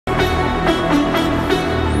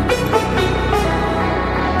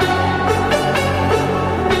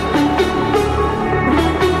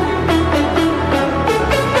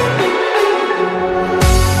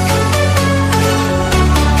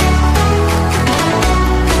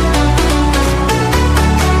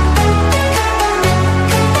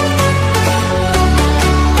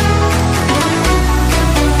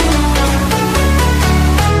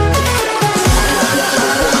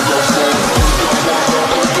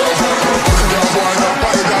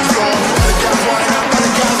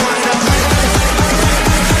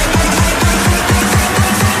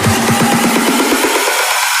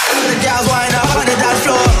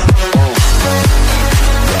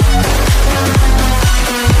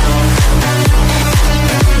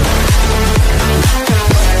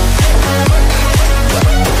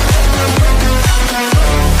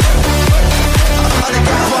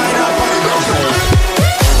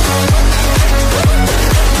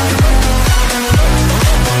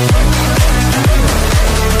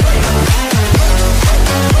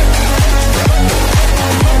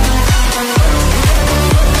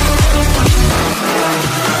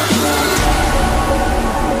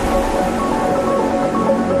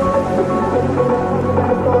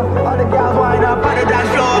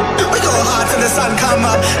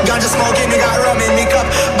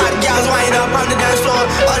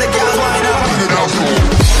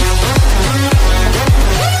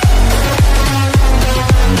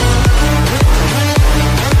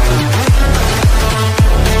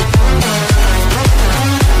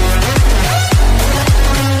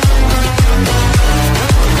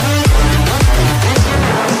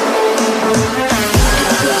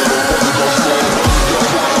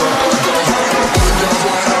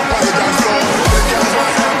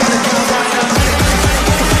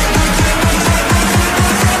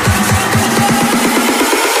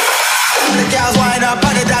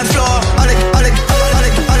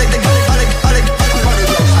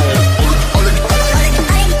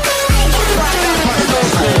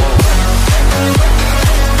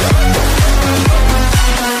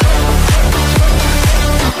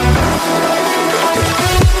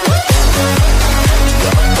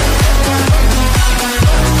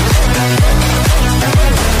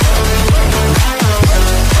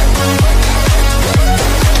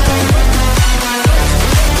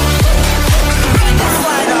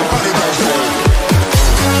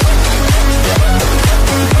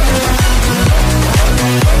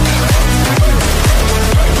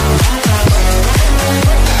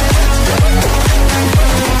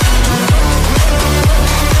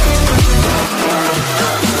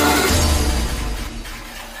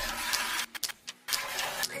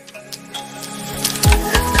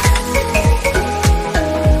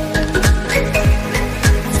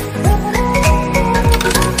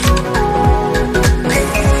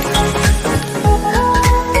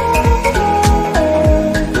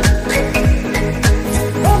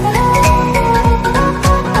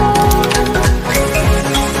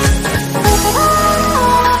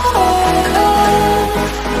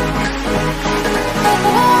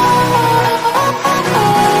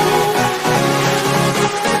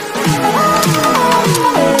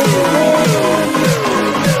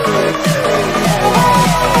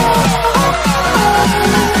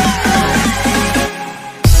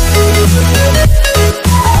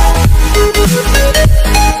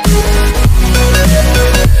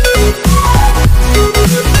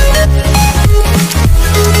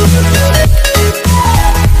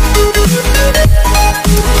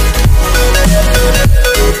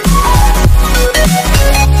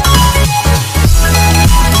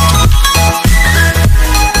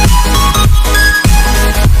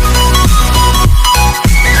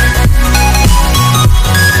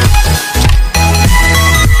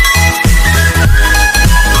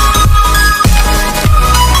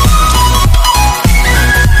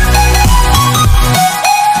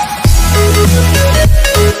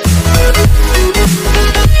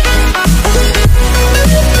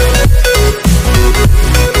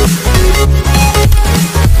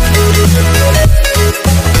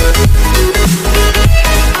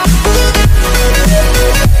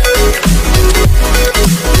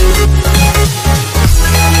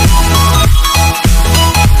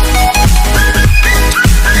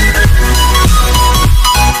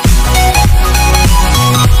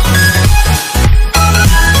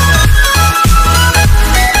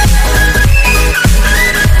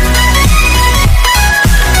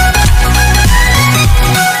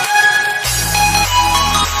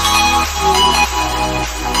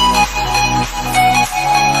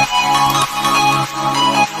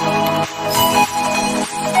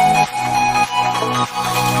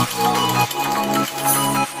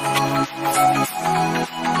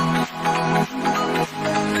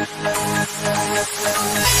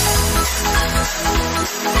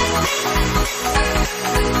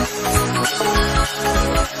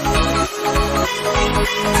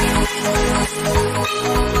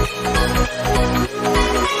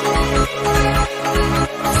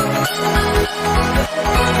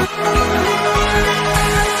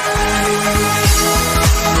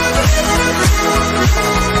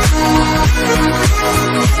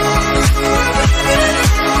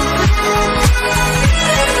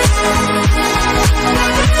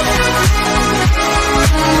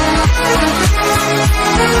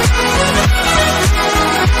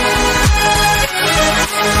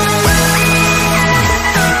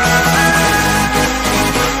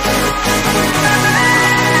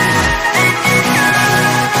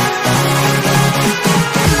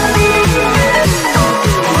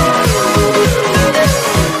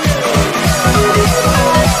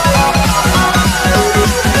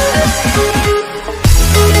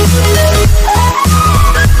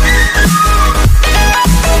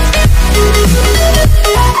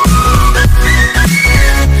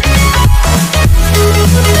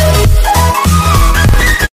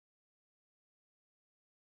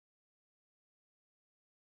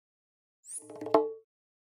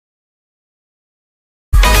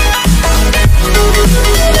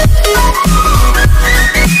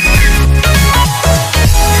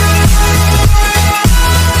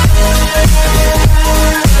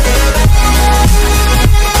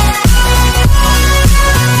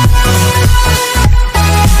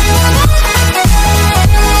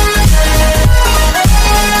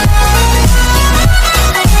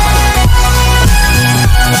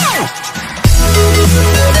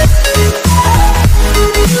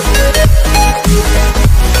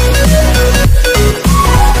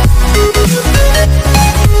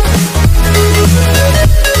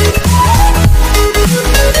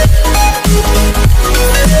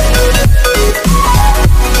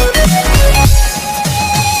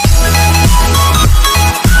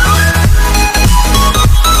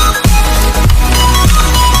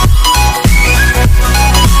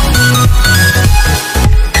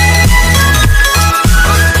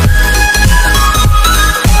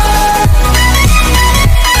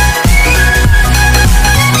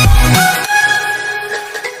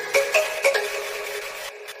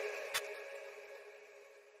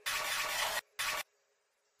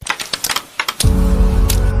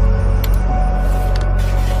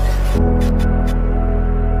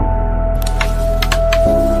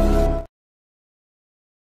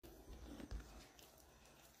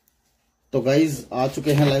तो गाइज आ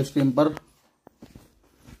चुके हैं लाइव स्ट्रीम पर।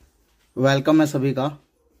 वेलकम है सभी का।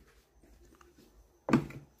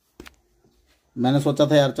 मैंने सोचा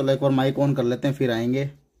था यार चलो एक बार माइक ऑन कर लेते हैं फिर आएंगे।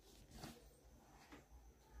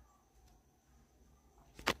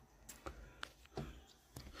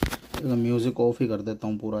 म्यूजिक ऑफ ही कर देता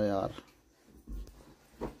हूँ पूरा यार।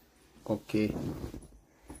 ओके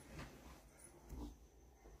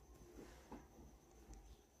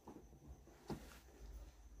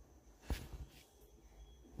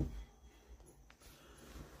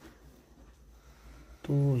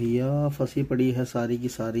तो हिया फंसी पड़ी है सारी की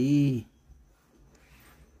सारी।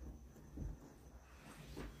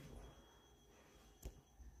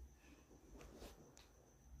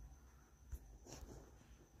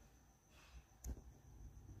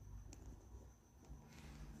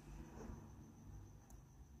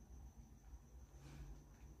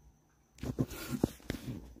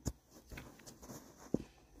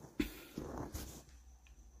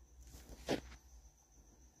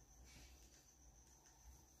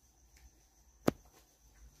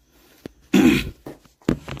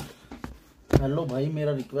 हेलो भाई,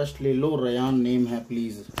 मेरा रिक्वेस्ट ले लो। रयान नेम है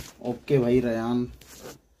प्लीज। ओके भाई रयान,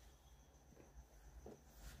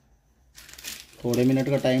 थोड़े मिनट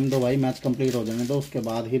का टाइम दो भाई, मैच कंप्लीट हो जाने दो, उसके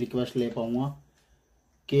बाद ही रिक्वेस्ट ले पाऊंगा।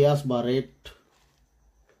 KS बारेट,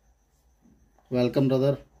 welcome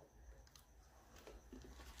brother.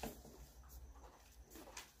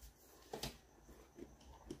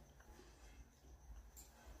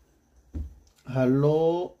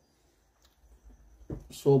 हेलो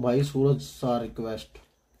सो भाई सूरज सा रिक्वेस्ट।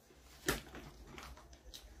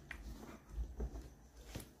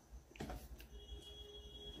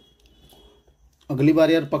 अगली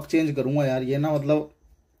बार यार पक चेंज करूंगा यार, ये ना मतलब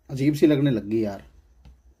अजीब सी लगने लग गई यार।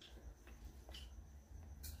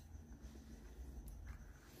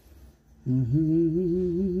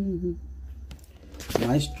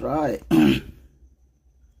 Nice try.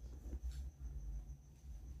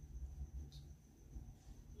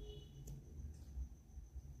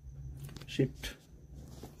 Shit.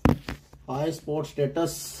 High sport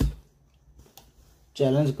status,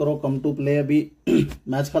 challenge करो, कम टू प्ले। अभी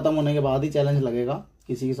मैच खत्म होने के बाद ही चैलेंज लगेगा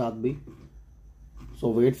किसी के साथ भी,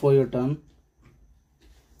 सो वेट फॉर योर टर्न।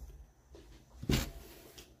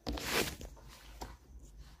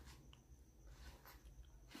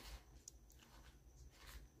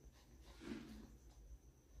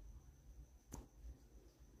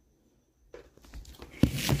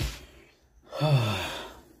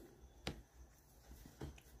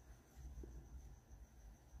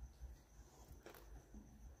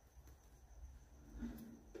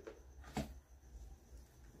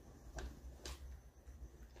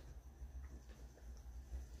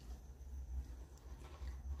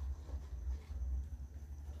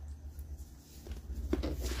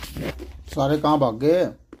 सारे कहाँ भाग गए?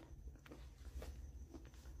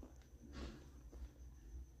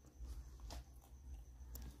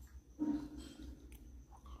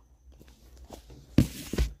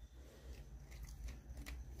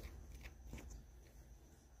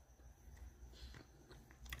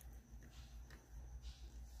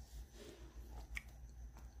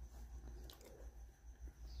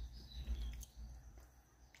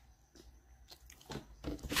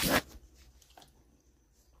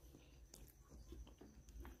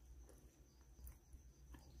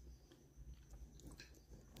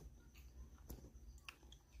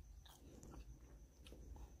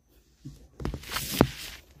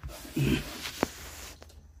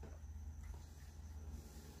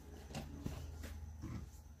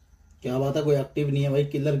 क्या बात है, कोई एक्टिव नहीं है भाई।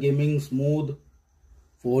 Killer gaming, smooth,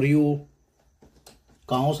 for you,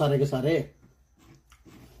 कहाँ हो सारे के सारे?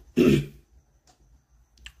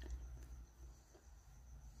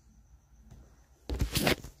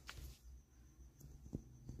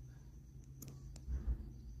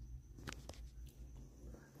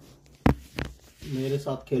 मेरे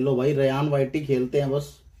साथ खेलो भाई, रेयान वाइटी खेलते हैं।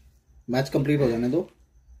 बस मैच कंप्लीट हो जाने दो,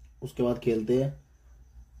 उसके बाद खेलते हैं।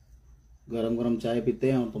 गरम गरम चाय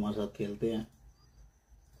पीते हैं और तुम्हारे साथ खेलते हैं।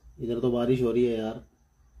 इधर तो बारिश हो रही है यार।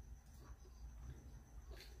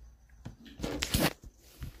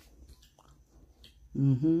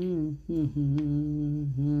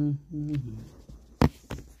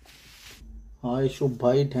 हाय शुभ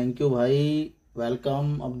भाई, थैंक यू भाई,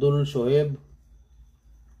 welcome. Abdul Shoaib,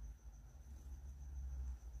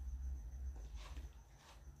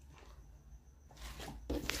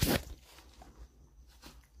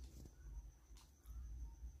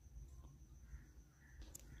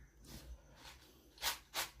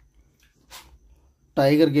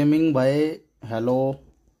 tiger gaming भाई, हेलो।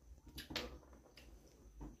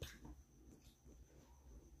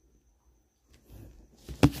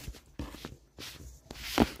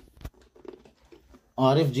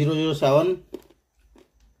 आरिफ 007,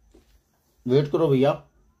 वेट करो भैया।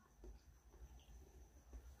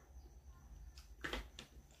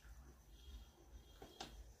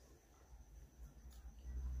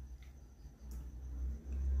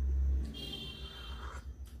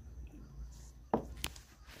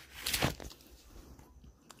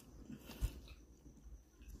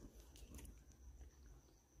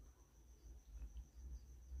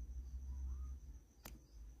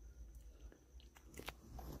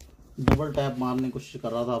 डबल टैप मारने की कोशिश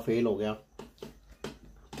कर रहा था, फेल हो गया।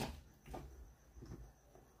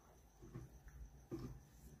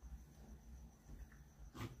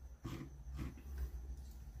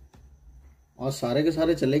 और सारे के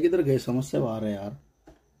सारे चले किधर गए, समझ से बाहर है यार।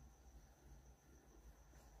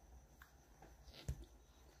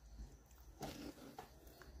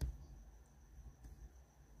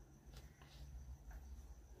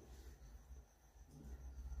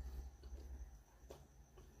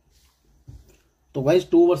 तो भाई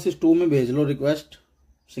 2 वर्सेस 2 में भेज लो रिक्वेस्ट,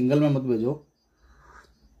 सिंगल में मत भेजो।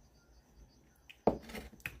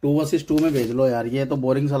 2 वर्सेस 2 में भेज लो यार, ये तो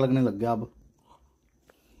बोरिंग सा लगने लग गया अब।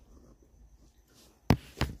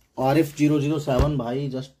 आरिफ 007 भाई,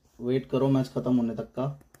 जस्ट वेट करो मैच खत्म होने तक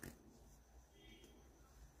का।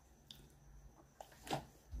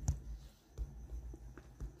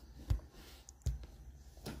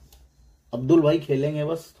 अब्दुल भाई खेलेंगे,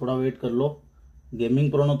 बस थोड़ा वेट कर लो। गेमिंग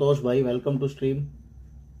प्रोनोतोष भाई, वेलकम टू स्ट्रीम।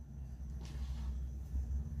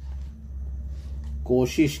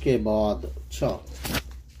 कोशिश के बाद, अच्छा।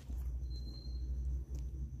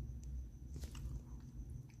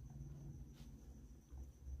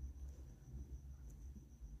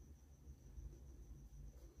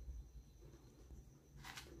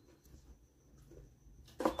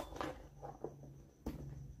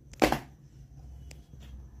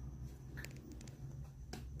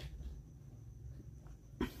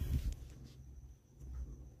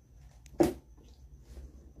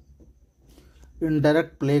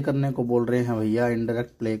 इनडायरेक्ट प्ले करने को बोल रहे हैं भैया,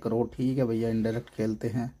 इनडायरेक्ट प्ले करो। ठीक है भैया, इनडायरेक्ट खेलते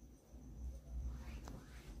हैं।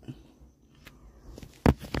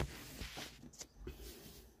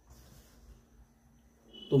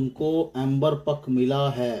 तुमको एम्बर पक मिला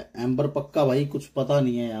है? एम्बर पक का भाई कुछ पता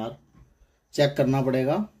नहीं है यार, चेक करना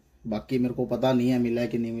पड़ेगा। बाकी मेरे को पता नहीं है मिला है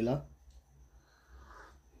कि नहीं मिला।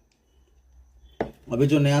 अभी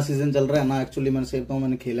जो नया सीजन चल रहा है ना, एक्चुअली मैंने सही बताऊं,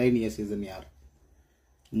 मैंने खेला ही नहीं है सीजन यार।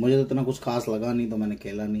 मुझे तो इतना कुछ खास लगा नहीं, तो मैंने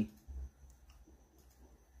खेला नहीं।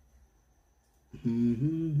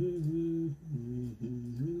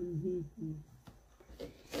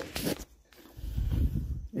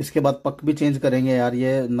 इसके बाद पक भी चेंज करेंगे यार,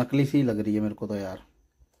 ये नकली सी लग रही है मेरे को तो यार।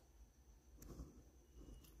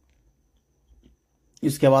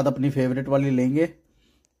 इसके बाद अपनी फेवरेट वाली लेंगे।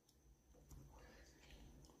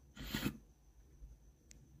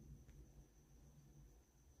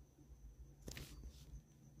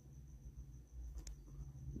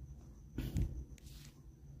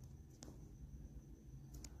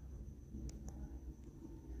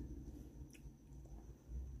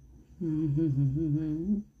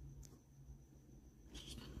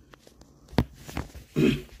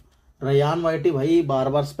 रयान वाइटी भाई बार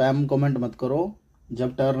बार स्पैम कमेंट मत करो,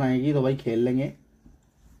 जब टर्न आएगी तो भाई खेल लेंगे,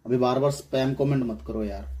 अभी बार बार स्पैम कमेंट मत करो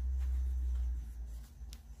यार।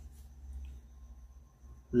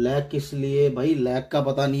 लैग किस लिए भाई? लैग का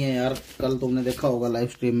पता नहीं है यार, कल तुमने देखा होगा लाइव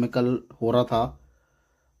स्ट्रीम में, कल हो रहा था,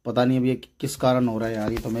 पता नहीं अब ये किस कारण हो रहा है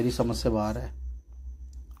यार, ये तो मेरी समझ से बाहर है।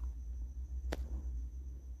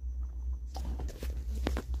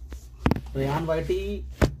 रेहान वाइटी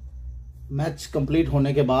मैच कंप्लीट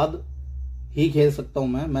होने के बाद ही खेल सकता हूं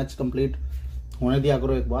मैं, मैच कंप्लीट होने दिया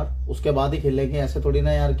करो एक बार, उसके बाद ही खेलेंगे। ऐसे थोड़ी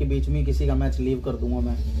ना यार कि बीच में किसी का मैच लीव कर दूंगा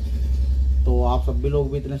मैं, तो आप सब भी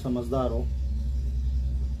लोग भी इतने समझदार हो।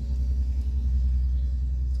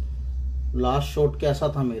 लास्ट शॉट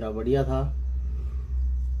कैसा था मेरा? बढ़िया था,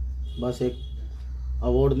 बस एक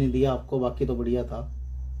अवार्ड नहीं दिया आपको, बाकी तो बढ़िया था।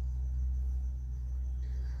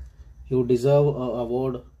 You deserve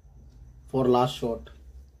award for last shot.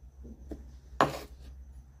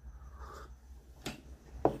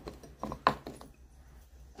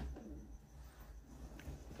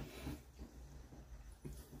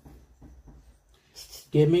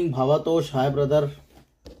 Gaming भावातोष, hi brother,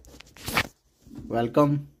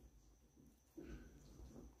 welcome.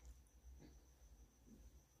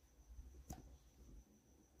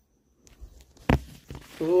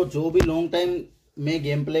 तो जो भी लॉन्ग टाइम में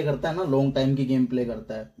गेम प्ले करता है ना, लॉन्ग टाइम की गेम प्ले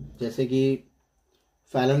करता है, जैसे कि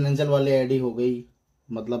फैलन एंजल वाली आईडी हो गई,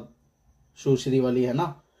 मतलब सुश्री वाली है ना,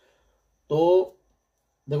 तो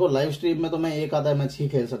देखो लाइव स्ट्रीम में तो मैं एक आधा मैच ही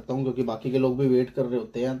खेल सकता हूँ, क्योंकि बाकी के लोग भी वेट कर रहे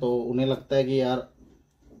होते हैं, तो उन्हें लगता है कि यार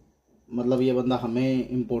मतलब ये बंदा हमें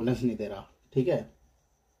इम्पोर्टेंस नहीं दे रहा, ठीक है,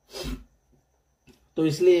 तो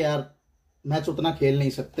इसलिए यार मैच उतना खेल नहीं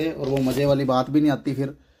सकते, और वो मजे वाली बात भी नहीं आती,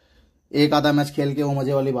 फिर एक आधा मैच खेल के वो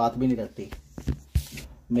मजे वाली बात भी नहीं रहती।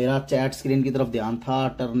 मेरा चैट स्क्रीन की तरफ ध्यान था,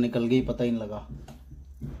 टर्न निकल गई, पता ही नहीं लगा।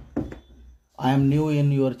 I am new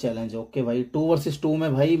in your challenge, okay भाई। 2 वर्सेस 2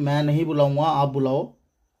 में भाई मैं नहीं बुलाऊंगा, आप बुलाओ,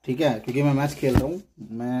 ठीक है, क्योंकि मैं मैच खेल रहा हूँ,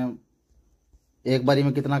 मैं एक बारी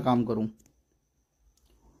में कितना काम करूं।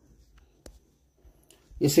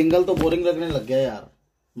 ये सिंगल तो बोरिंग लगने लग गया यार,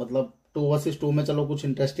 मतलब 2 वर्सेस 2 में चलो कुछ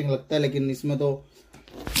इंटरेस्टिंग लगता है, लेकिन इसमें तो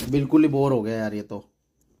बिल्कुल ही बोर हो गया यार ये तो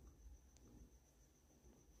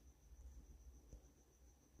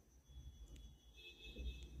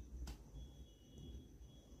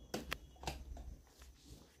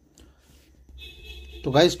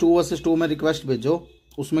गाइस 2 वर्सेस 2 में रिक्वेस्ट भेजो,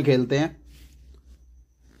 उसमें खेलते हैं,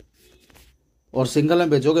 और सिंगल में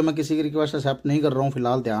भेजोगे, मैं किसी की रिक्वेस्ट एक्सेप्ट नहीं कर रहा हूँ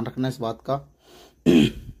फिलहाल, ध्यान रखना इस बात का।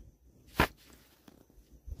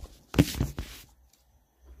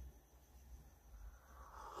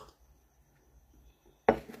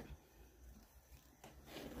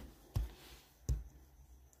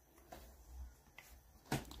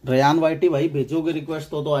 रेयान वाइटी भाई भेजोगे रिक्वेस्ट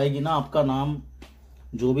तो आएगी ना, आपका नाम,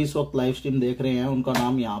 जो भी इस वक्त लाइव स्ट्रीम देख रहे हैं उनका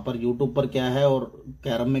नाम यहाँ पर यूट्यूब पर क्या है और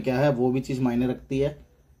कैरम में क्या है, वो भी चीज़ मायने रखती है।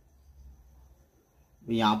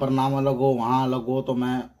 यहाँ पर नाम अलग हो, वहाँ अलग हो, तो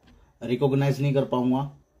मैं रिकॉग्नाइज नहीं कर पाऊंगा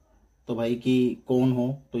तो भाई कि कौन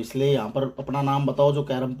हो, तो इसलिए यहाँ पर अपना नाम बताओ जो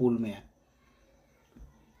कैरम पूल में है।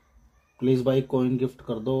 प्लीज़ भाई कॉइन गिफ्ट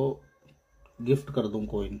कर दो, गिफ्ट कर दूँ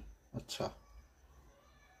कॉइन? अच्छा,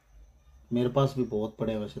 मेरे पास भी बहुत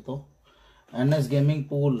पड़े हैं वैसे तो। एनएस गेमिंग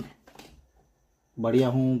पूल, बढ़िया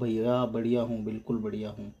हूँ भैया, बढ़िया हूँ, बिल्कुल बढ़िया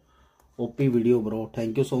हूँ। OP video bro,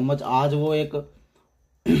 thank you so much. आज वो एक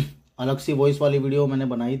अलग सी वॉइस वाली वीडियो मैंने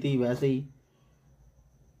बनाई थी, वैसे ही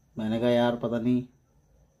मैंने कहा यार पता नहीं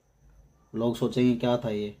लोग सोचेंगे क्या था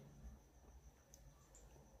ये।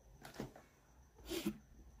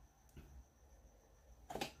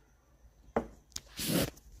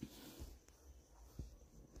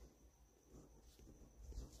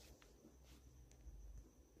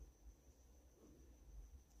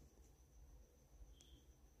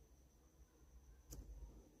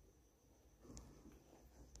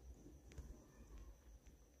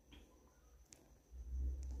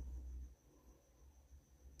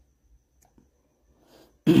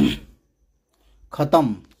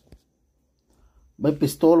 खत्म भाई,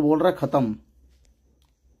 पिस्तौल बोल रहा है खत्म,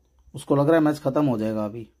 उसको लग रहा है मैच खत्म हो जाएगा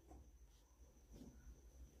अभी।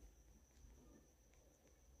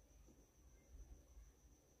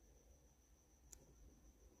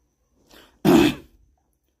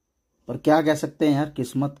 पर क्या कह सकते हैं यार,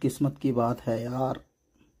 किस्मत किस्मत की बात है यार।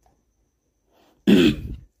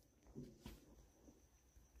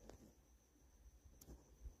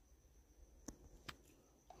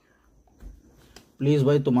 प्लीज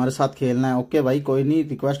भाई तुम्हारे साथ खेलना है। ओके भाई कोई नहीं,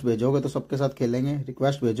 रिक्वेस्ट भेजोगे तो सबके साथ खेलेंगे।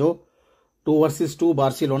 रिक्वेस्ट भेजो। 2 वर्सेस 2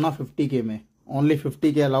 बार्सिलोना 50K में, ओनली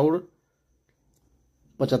 50K अलाउड।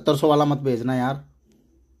 7500 वाला मत भेजना यार।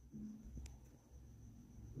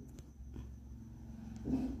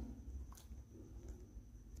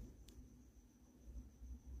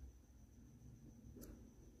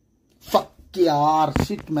 फक यार,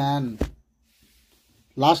 शिट मैन,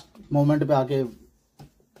 लास्ट मोमेंट पे आके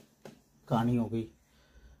कहानी हो गई।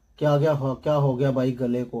 क्या हो गया भाई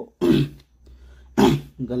गले को।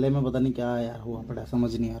 गले में पता नहीं क्या है यार, हुआ पड़ा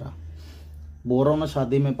समझ नहीं आ रहा। बोल रहा हूँ ना,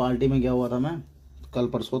 शादी में पार्टी में गया हुआ था मैं कल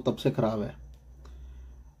परसों, तब से खराब है।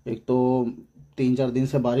 एक तो 3-4 दिन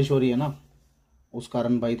से बारिश हो रही है ना, उस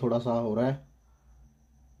कारण भाई थोड़ा सा हो रहा है।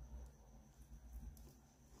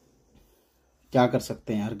 क्या कर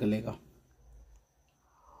सकते हैं यार गले का।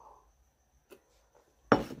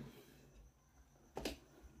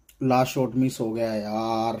 लास्ट शॉट मिस हो गया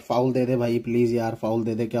यार। फाउल दे दे भाई प्लीज यार, फाउल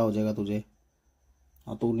दे दे। क्या हो जाएगा तुझे?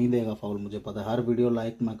 हाँ तू नहीं देगा फाउल, मुझे पता है। हर वीडियो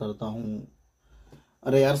लाइक मैं करता हूँ।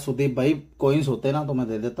 अरे यार सुदीप भाई, कोइंस होते ना तो मैं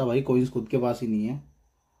दे देता भाई, कोइंस खुद के पास ही नहीं है।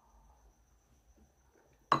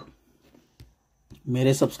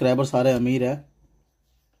 मेरे सब्सक्राइबर सारे अमीर है,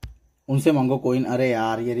 उनसे मांगो कोइन। अरे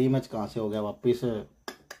यार ये रीमैच कहाँ से हो गया वापिस?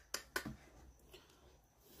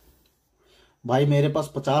 भाई मेरे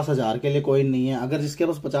पास 50,000 के लिए कोइन नहीं है। अगर जिसके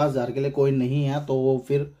पास 50,000 के लिए कोइन नहीं है तो वो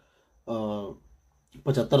फिर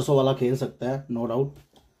 7500 वाला खेल सकता है, नो डाउट।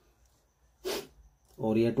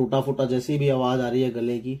 और ये टूटा फूटा जैसी भी आवाज आ रही है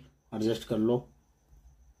गले की, एडजस्ट कर लो।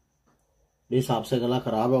 जिस हिसाब से गला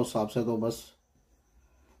खराब है उस हिसाब से तो बस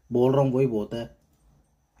बोल रहा हूँ वही बहुत है।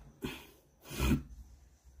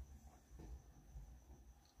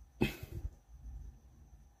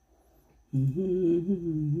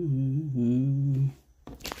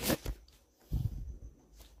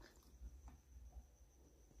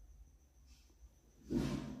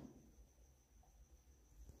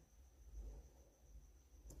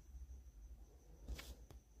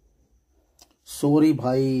 सॉरी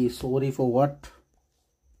भाई, सॉरी फॉर व्हाट?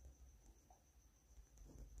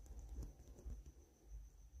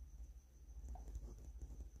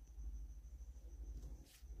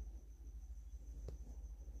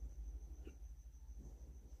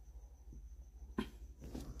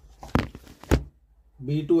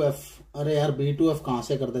 B2F? अरे यार B2F कहाँ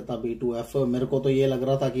से कर देता B2F? मेरे को तो ये लग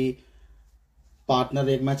रहा था कि पार्टनर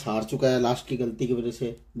एक मैच हार चुका है लास्ट की गलती की वजह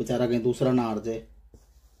से, बेचारा कहीं दूसरा ना हार जाए।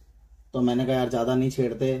 तो मैंने कहा यार ज़्यादा नहीं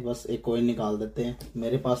छेड़ते, बस एक कॉइन निकाल देते हैं।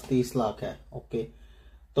 मेरे पास 30 लाख है। ओके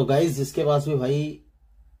तो गाइज, जिसके पास भी भाई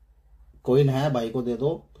कॉइन है भाई को दे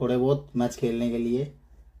दो, थोड़े बहुत मैच खेलने के लिए।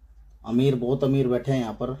 अमीर, बहुत अमीर बैठे हैं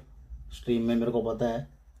यहाँ पर स्ट्रीम में, मेरे को पता है।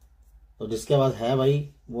 तो जिसके पास है भाई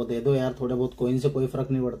वो दे दो यार, थोड़े बहुत कॉइन से कोई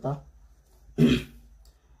फर्क नहीं पड़ता।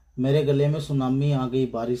 मेरे गले में सुनामी आ गई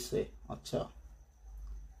बारिश से। अच्छा,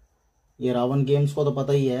 ये रावण गेम्स को तो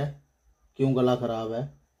पता ही है क्यों गला खराब है,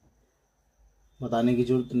 बताने की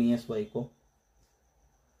जरूरत नहीं है इस भाई को।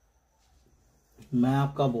 मैं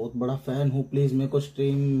आपका बहुत बड़ा फैन हूँ, प्लीज मेरे को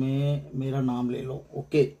स्ट्रीम में मेरा नाम ले लो।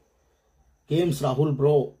 Okay games Rahul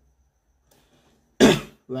bro,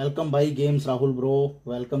 welcome भाई। Games Rahul bro,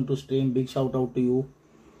 welcome to stream, big shout out to you.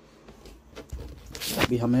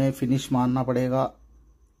 अभी हमें फिनिश मारना पड़ेगा।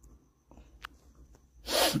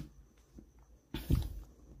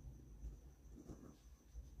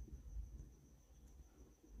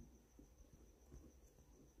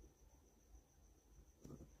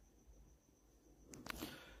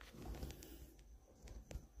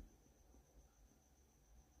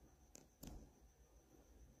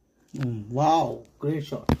 Wow great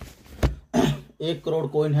shot. 1 crore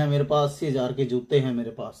coin है मेरे पास। 80,000 के जूते हैं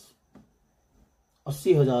मेरे पास।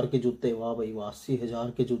 80,000 के जूते, वाह भाई वाह।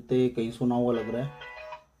 80,000 के जूते, कहीं सुना हुआ लग रहा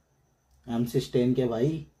है। MC स्टेन के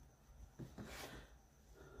भाई।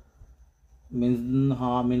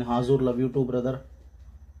 मिनहाजुर, love you to brother.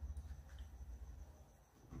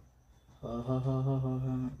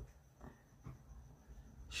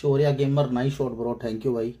 Shaurya gamer, nice shot bro, thank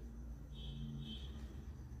you भाई।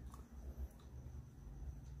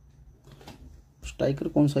 स्ट्राइकर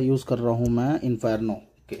कौन सा यूज कर रहा हूं मैं? इन्फेर्नो।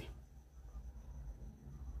 ओके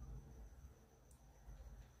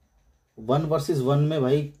 1 वर्सेस 1 में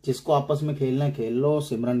भाई जिसको आपस में खेलना है खेल लो।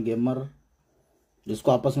 सिमरन गेमर,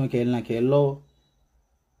 जिसको आपस में खेलना है खेल लो।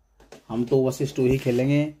 हम 2 वर्सेस 2 ही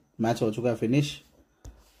खेलेंगे। मैच हो चुका है फिनिश।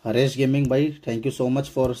 हरेश गेमिंग भाई, thank you so much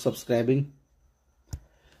for subscribing.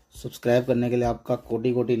 Subscribe करने के लिए आपका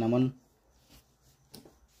कोटि कोटि नमन।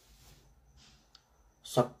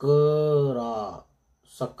 सकरा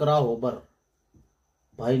सकरा होबर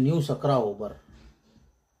भाई, न्यू सकरा होबर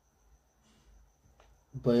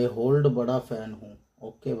भाई, होल्ड बड़ा फैन हूँ।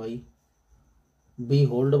 ओके भाई, बी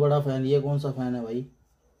होल्ड बड़ा फैन, ये कौन सा फैन है भाई?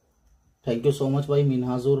 थैंक यू सो मच भाई।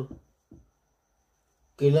 मिनहाजुर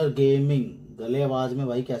किलर गेमिंग, गले आवाज में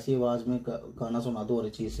भाई, कैसी आवाज में गाना सुना दो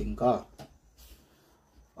अरिजीत सिंह का।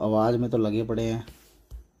 आवाज में तो लगे पड़े हैं।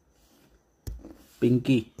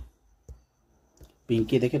 पिंकी,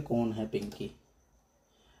 पिंकी देखे कौन है पिंकी?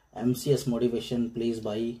 MCS मोटिवेशन प्लीज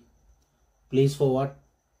भाई, please for what?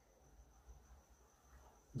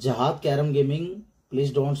 जहाद carrom gaming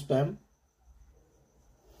please don't spam.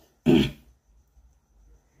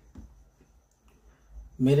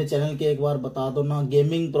 मेरे चैनल के एक बार बता दो ना।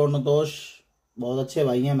 गेमिंग प्रो नतोष बहुत अच्छे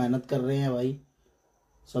भाई हैं, मेहनत कर रहे हैं भाई,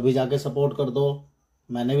 सभी जाके सपोर्ट कर दो।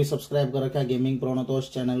 मैंने भी सब्सक्राइब कर रखा है गेमिंग प्रो नतोष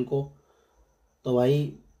चैनल को, तो भाई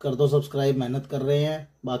कर दो सब्सक्राइब, मेहनत कर रहे हैं।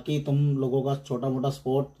 बाकी तुम लोगों का छोटा मोटा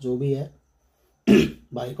सपोर्ट जो भी है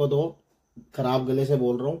भाई को दो। खराब गले से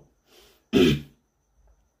बोल रहा हूँ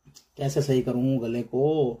कैसे सही करूँ गले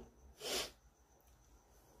को?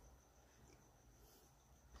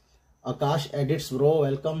 आकाश एडिट्स ब्रो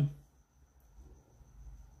वेलकम।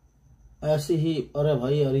 ऐसी ही, अरे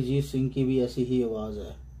भाई अरिजीत सिंह की भी ऐसी ही आवाज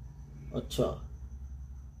है। अच्छा,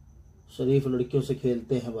 शरीफ लड़कियों से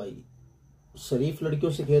खेलते हैं भाई, शरीफ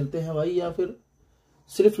लड़कियों से खेलते हैं भाई, या फिर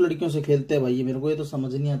सिर्फ लड़कियों से खेलते हैं भाई? मेरे को ये तो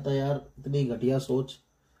समझ नहीं आता यार, इतनी घटिया सोच।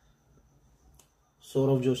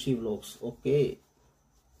 सौरभ जोशी व्लॉग्स, ओके,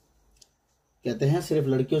 कहते हैं सिर्फ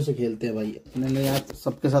लड़कियों से खेलते हैं भाई। मैंने यार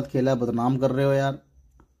सबके साथ खेला, बदनाम कर रहे हो यार।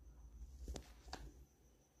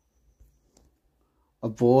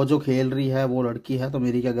 अब वो जो खेल रही है वो लड़की है, तो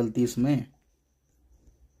मेरी क्या गलती इसमें?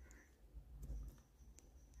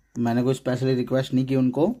 मैंने कोई स्पेशली रिक्वेस्ट नहीं की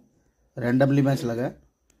उनको, रैंडमली मैच लगा है।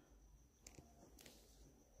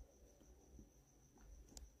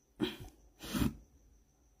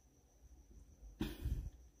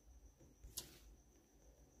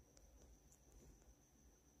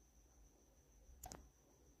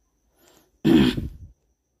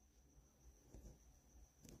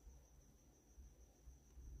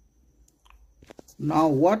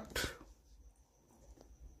 Now what?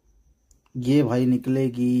 ये भाई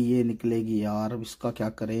निकलेगी, ये निकलेगी यार, अब इसका क्या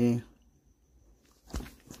करें?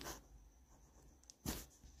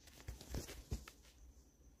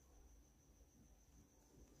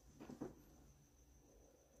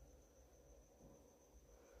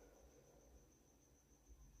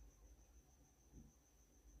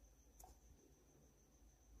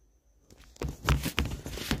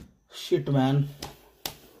 Shit man,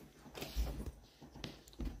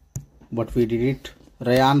 but we did it.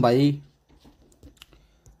 Ryan भाई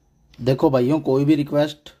देखो भाइयों, कोई भी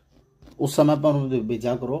रिक्वेस्ट उस समय पर मत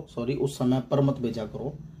भेजा करो, सॉरी उस समय पर मत भेजा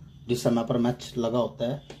करो जिस समय पर मैच लगा होता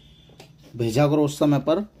है। भेजा करो उस समय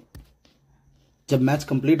पर जब मैच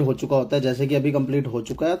कंप्लीट हो चुका होता है। जैसे कि अभी कंप्लीट हो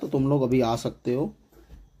चुका है, तो तुम लोग अभी आ सकते हो।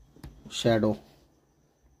 शैडो,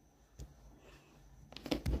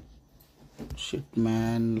 शिट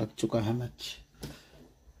मैन, लग चुका है match.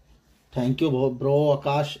 Thank you bro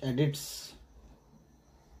Akash edits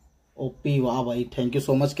OP, वाह भाई, thank you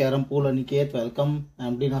so much. Carrom pool Aniket welcome.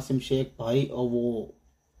 MD नासिम शेख भाई, और वो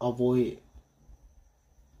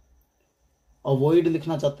अवॉइड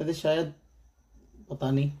लिखना चाहते थे शायद,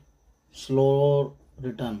 पता नहीं। स्लो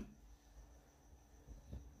रिटर्न,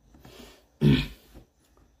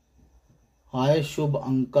 हाय शुभ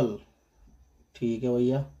अंकल, ठीक है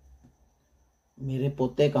भैया। मेरे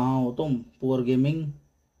पोते कहाँ हो तुम? पुअर गेमिंग,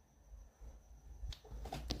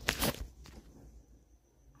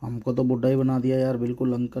 हमको तो बुढ़ा ही बना दिया यार,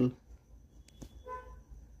 बिल्कुल अंकल।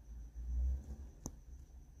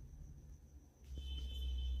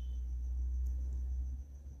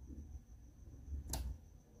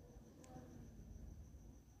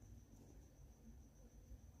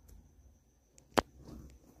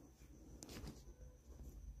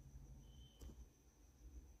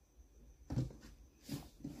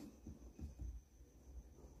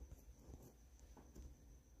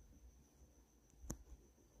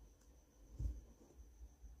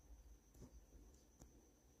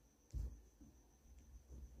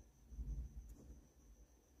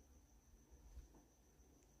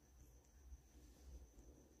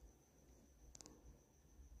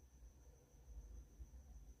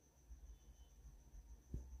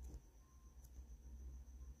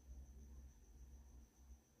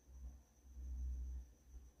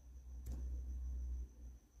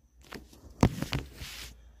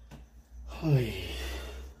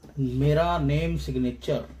 मेरा नेम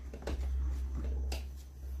सिग्नेचर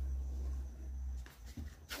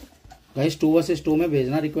गाइस 2 vs 2 में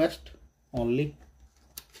भेजना रिक्वेस्ट ओनली।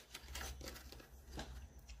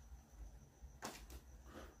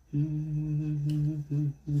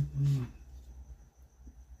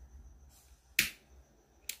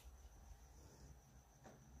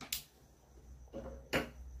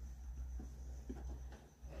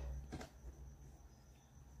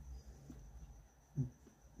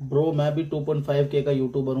 ब्रो मैं भी 2.5K का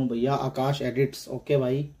यूट्यूबर हूँ भैया, आकाश एडिट्स। ओके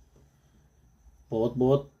भाई, बहुत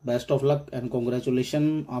बहुत best of luck and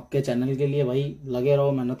congratulation आपके चैनल के लिए भाई। लगे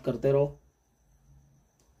रहो, मेहनत करते रहो।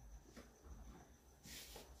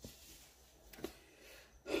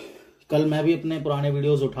 कल मैं भी अपने पुराने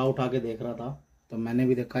वीडियोस उठा उठा के देख रहा था, तो मैंने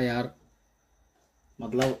भी देखा यार,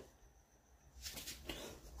 मतलब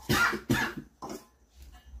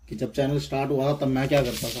कि जब चैनल स्टार्ट हुआ तब मैं क्या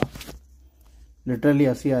करता था, लिटरली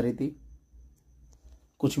हंसी आ रही थी।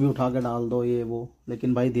 कुछ भी उठा के डाल दो ये वो,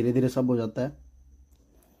 लेकिन भाई धीरे धीरे सब हो जाता है।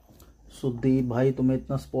 सुदीप भाई तुम्हें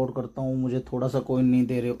इतना सपोर्ट करता हूँ, मुझे थोड़ा सा कॉइन नहीं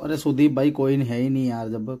दे रहे हो। अरे सुदीप भाई कॉइन है ही नहीं यार,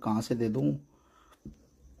 जब कहाँ से दे दूँ।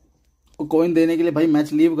 कॉइन देने के लिए भाई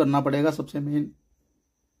मैच लीव करना पड़ेगा। सबसे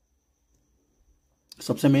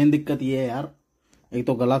मेन दिक्कत ये है यार, एक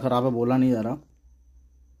तो गला खराब है, बोला नहीं जा रहा।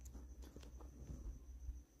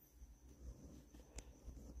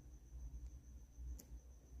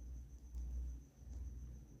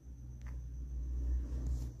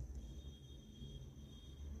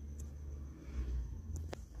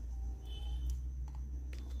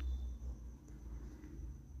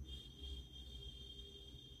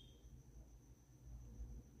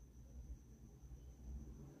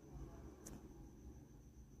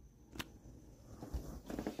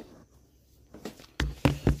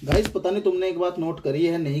 गाइस पता नहीं तुमने एक बात नोट करी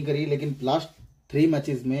है नहीं करी, लेकिन लास्ट 3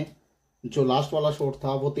 मैचेस में जो लास्ट वाला शॉट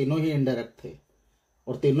था वो तीनों ही इनडायरेक्ट थे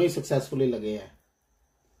और तीनों ही सक्सेसफुली लगे हैं।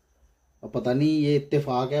 अब पता नहीं ये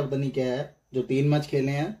इत्तेफाक है, पता नहीं क्या है, जो 3 मैच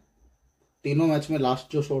खेले हैं तीनों मैच में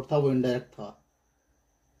लास्ट जो शॉट था वो इनडायरेक्ट था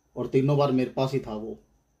और तीनों बार मेरे पास ही था वो,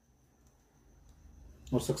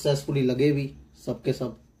 और सक्सेसफुली लगे भी सबके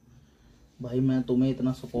सब। भाई मैं तुम्हें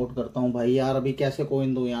इतना सपोर्ट करता हूँ भाई यार, अभी कैसे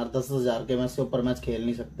कॉइन दूं यार, 10,000 के मैच से ऊपर मैच खेल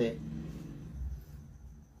नहीं सकते।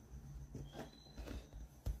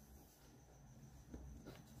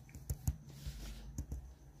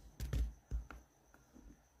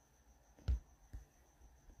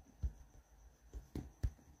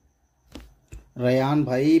 रेयान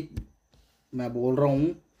भाई मैं बोल रहा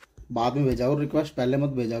हूँ बाद में भेजा करो रिक्वेस्ट, पहले मत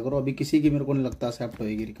भेजा करो। अभी किसी की मेरे को नहीं लगता एक्सेप्ट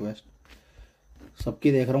होएगी रिक्वेस्ट,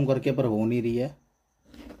 सबकी देख रहा हूँ करके पर हो नहीं रही है।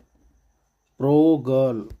 प्रो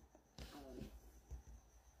गर्ल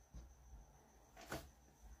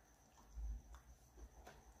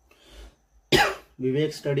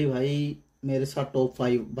विवेक स्टडी भाई मेरे साथ टॉप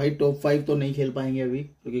 5। भाई टॉप 5 तो नहीं खेल पाएंगे अभी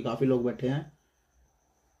क्योंकि काफी लोग बैठे हैं।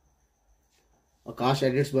 आकाश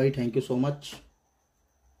एडिट्स भाई थैंक यू सो मच।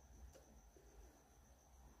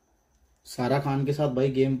 सारा खान के साथ भाई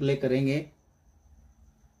गेम प्ले करेंगे,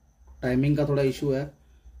 टाइमिंग का थोड़ा इशू है।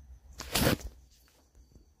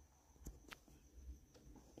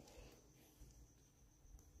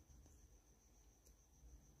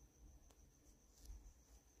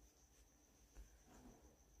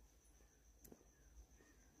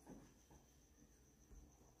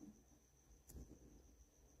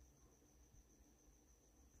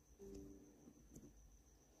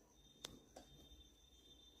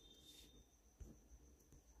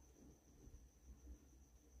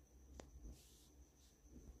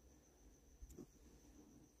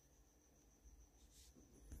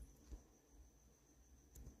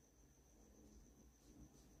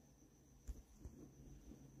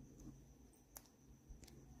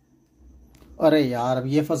 अरे यार अब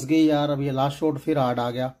ये फंस गई यार, अब ये लास्ट शॉट फिर हार्ड आ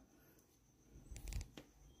गया।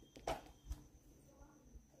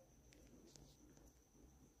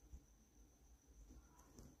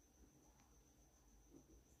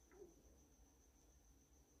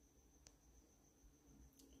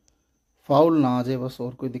 फाउल ना आ जाए बस,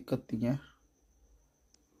 और कोई दिक्कत नहीं है।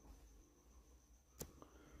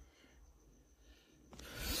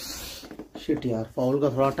 शिट यार फाउल का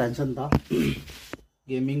थोड़ा टेंशन था।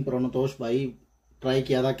 गेमिंग प्रोनतोष भाई ट्राई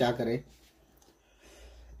किया था, क्या करे।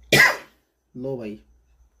 लो भाई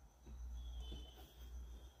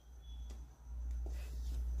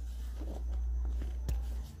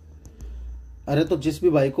अरे तो जिसके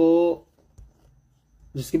भाई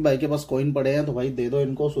के पास कॉइन पड़े हैं तो भाई दे दो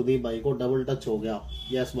इनको। सुदीप भाई को डबल टच हो गया।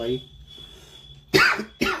 यस भाई।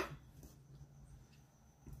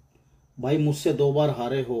 भाई मुझसे 2 बार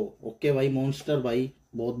हारे हो। ओके भाई मॉन्स्टर भाई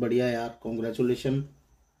बहुत बढ़िया यार, कॉन्ग्रेचुलेशन,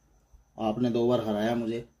 आपने 2 बार हराया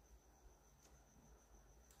मुझे।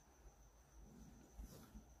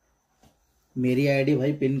 मेरी आईडी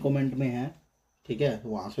भाई पिन कमेंट में है, ठीक है,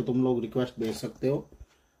 वहां से तुम लोग रिक्वेस्ट भेज सकते हो।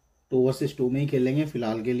 2 वर्सेस 2 में ही खेलेंगे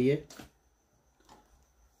फिलहाल के लिए।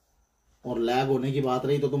 और लैग होने की बात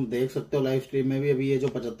रही तो तुम देख सकते हो लाइव स्ट्रीम में भी, अभी ये जो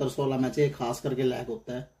 75 वाला मैच है खास करके लैग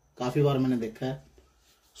होता है, काफी बार मैंने देखा है।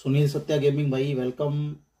 सुनील सत्या गेमिंग भाई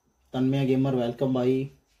वेलकम, तन्मय गेमर वेलकम भाई।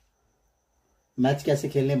 मैच कैसे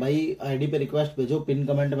खेलने भाई, आईडी पे रिक्वेस्ट भेजो, पिन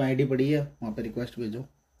कमेंट में आईडी पड़ी है, वहां पे रिक्वेस्ट भेजो।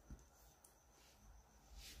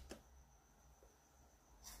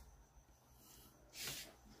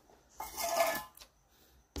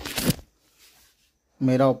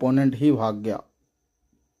 मेरा ओपोनेंट ही भाग गया।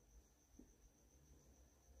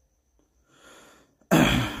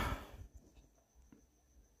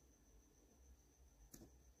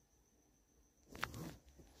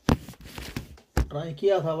 ट्राई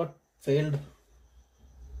किया था बट फेल्ड।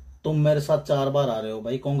 तुम मेरे साथ 4 बार आ रहे हो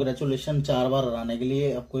भाई, कॉन्ग्रेचुलेशन 4 बार हराने के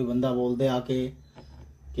लिए। अब कोई बंदा बोल दे आके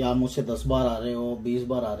कि आप मुझसे 10 बार आ रहे हो, 20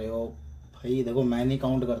 बार आ रहे हो, भाई देखो मैं नहीं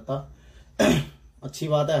काउंट करता। अच्छी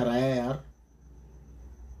बात है हराया यार।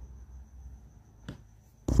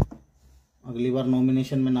 अगली बार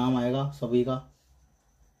नॉमिनेशन में नाम आएगा सभी का,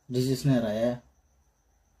 जिसने हराया है।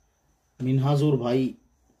 मिनहाजुर भाई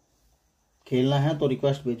खेलना है तो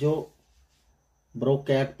रिक्वेस्ट भेजो ब्रो,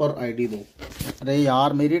 कैट पर आईडी दो। अरे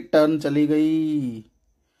यार मेरी टर्न चली गई,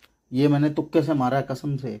 ये मैंने तुक्के से मारा है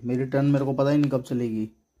कसम से, मेरी टर्न मेरे को पता ही नहीं कब चलेगी।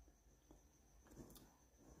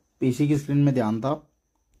 पीसी की स्क्रीन में ध्यान था,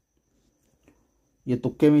 ये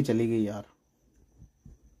तुक्के में ही चली गई यार।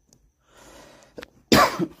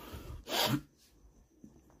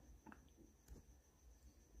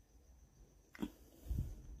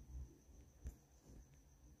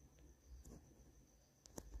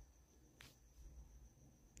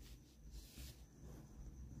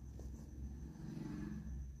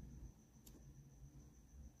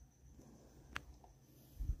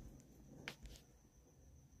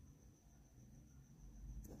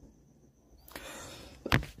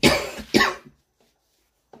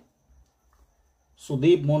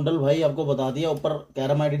 सुदीप मोंडल भाई आपको बता दिया, ऊपर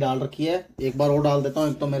कैरम आईडी डाल रखी है, एक बार और डाल देता हूँ।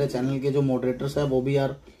 एक तो मेरे चैनल के जो मॉडरेटर्स है वो भी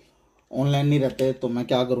यार ऑनलाइन नहीं रहते, तो मैं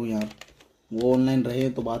क्या करूं यार, वो ऑनलाइन रहे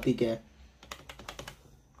तो बात ही क्या है।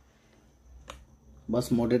 बस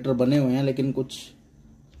मॉडरेटर बने हुए हैं लेकिन कुछ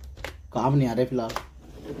काम नहीं आ रहे फिलहाल।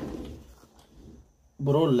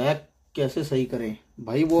 ब्रो लैग कैसे सही करें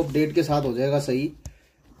भाई, वो अपडेट के साथ हो जाएगा सही,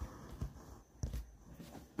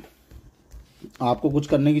 आपको कुछ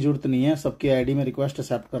करने की जरूरत नहीं है। सबकी आईडी में रिक्वेस्ट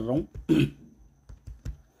एक्सेप्ट कर रहा हूं।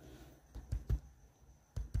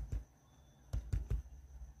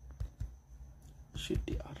 शिट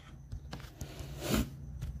यार,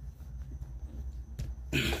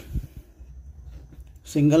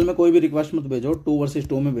 सिंगल में कोई भी रिक्वेस्ट मत भेजो, 2 वर्सेस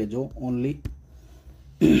 2 में भेजो ओनली।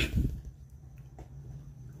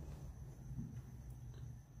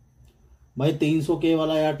 भाई 300K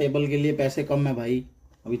वाला यार टेबल के लिए पैसे कम है भाई।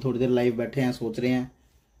 अभी थोड़ी देर लाइव बैठे हैं, सोच रहे हैं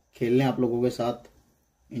खेल लें आप लोगों के साथ,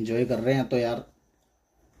 एंजॉय कर रहे हैं, तो यार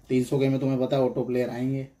 300K में तुम्हें पता है ऑटो प्लेयर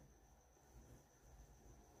आएंगे।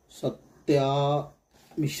 सत्या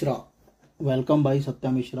मिश्रा वेलकम भाई,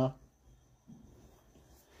 सत्या मिश्रा।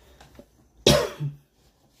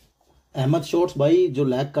 अहमद शॉट्स भाई जो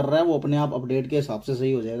लैग कर रहा है वो अपने आप अपडेट के हिसाब से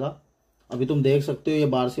सही हो जाएगा। अभी तुम देख सकते हो ये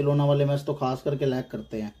बार्सिलोना वाले मैच तो खास करके लैग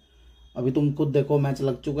करते हैं। अभी तुम खुद देखो मैच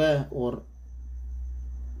लग चुका है और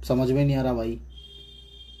समझ में नहीं आ रहा भाई,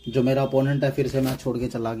 जो मेरा अपोनेंट है फिर से मैच छोड़ के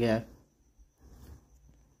चला गया है।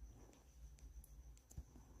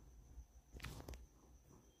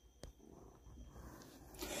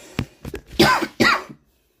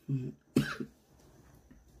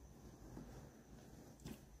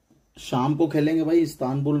 शाम को खेलेंगे भाई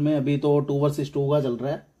इस्तांबुल में, अभी तो 2 वर्सेस 2 का चल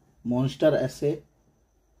रहा है, मॉन्स्टर ऐसे।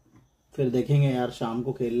 फिर देखेंगे यार, शाम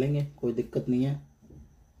को खेल लेंगे, कोई दिक्कत नहीं है।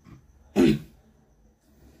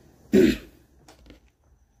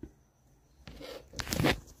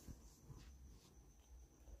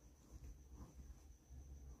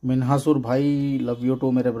 मिनहासुर भाई लव यू टू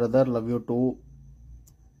मेरे brother, love you to.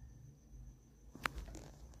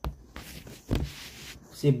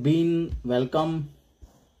 सिब्बीन welcome.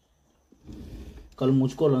 कल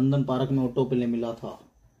मुझको लंदन पार्क में ऑटो प्ले मिला था,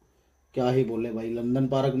 क्या ही बोले भाई, लंदन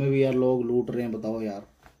पार्क में भी यार लोग लूट रहे हैं, बताओ यार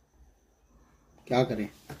क्या करें।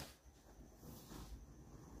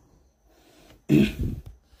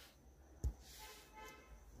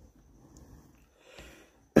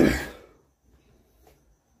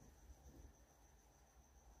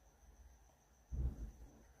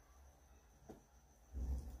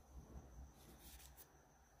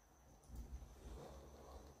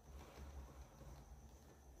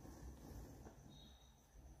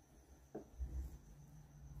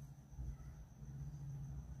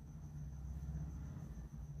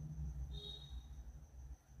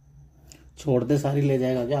 छोड़ दे, सारी ले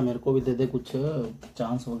जाएगा क्या? मेरे को भी दे दे कुछ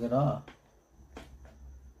चांस वगैरह।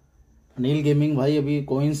 अनिल गेमिंग भाई, अभी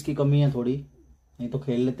कॉइन्स की कमी है थोड़ी, नहीं तो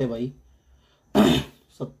खेल लेते भाई।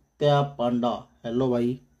 सत्या पांडा, हेलो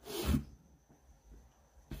भाई।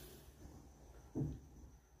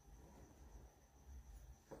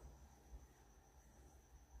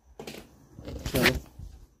 चलो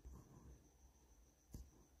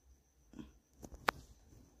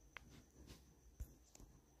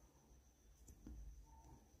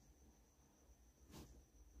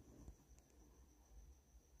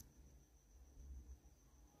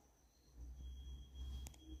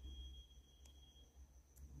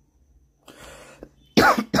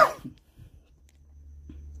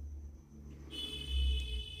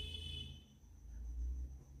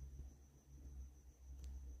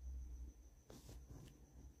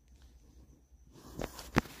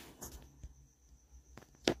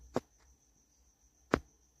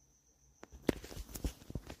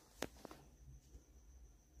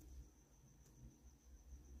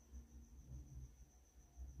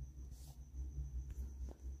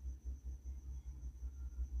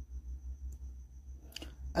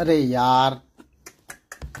अरे यार,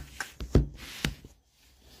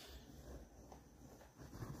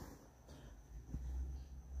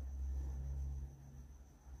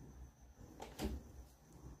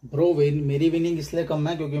 ब्रो मेरी विनिंग इसलिए कम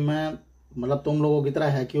है क्योंकि मैं मतलब तुम लोगों की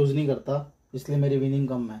तरह हैक यूज नहीं करता, इसलिए मेरी विनिंग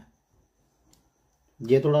कम है।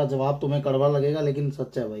 ये थोड़ा जवाब तुम्हें कड़वा लगेगा लेकिन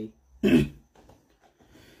सच है भाई।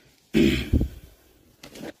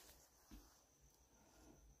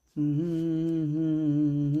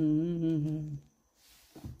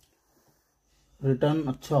 रिटर्न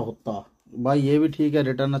अच्छा होता भाई, ये भी ठीक है,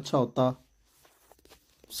 रिटर्न अच्छा होता,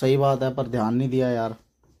 सही बात है, पर ध्यान नहीं दिया यार।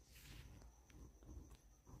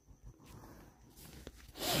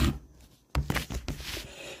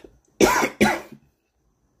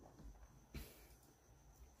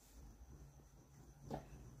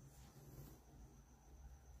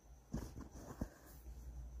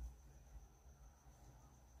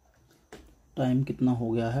 टाइम कितना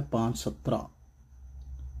हो गया है? 5:17।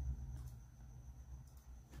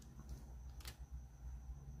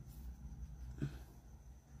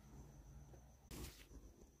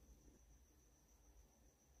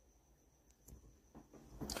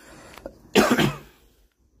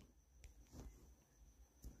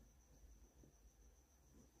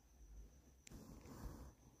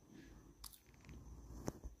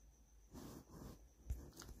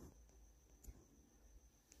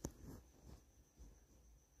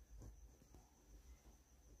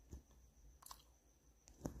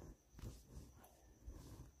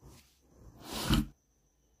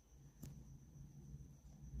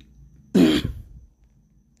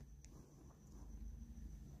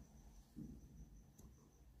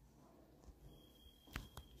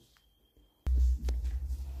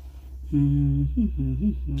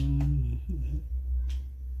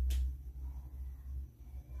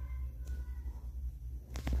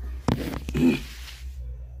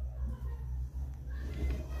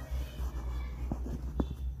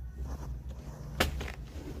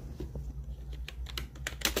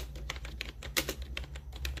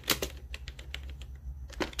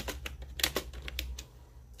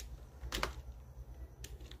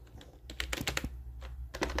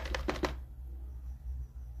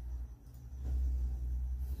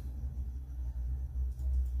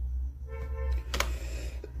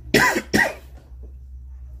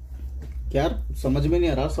 यार समझ में नहीं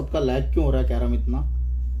आ रहा सबका लैग क्यों हो रहा है कैरम इतना।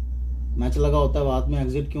 मैच लगा होता है, बाद में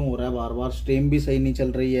एग्जिट क्यों हो रहा है बार बार? स्ट्रीम भी सही नहीं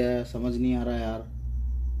चल रही है, समझ नहीं आ रहा है यार।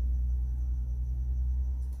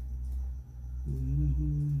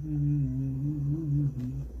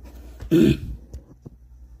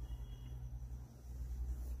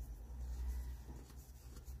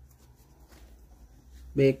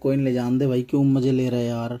 बे एक कोइन ले जान दे भाई, क्यों मजे ले रहे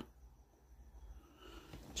यार।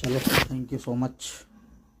 चलो thank you so much.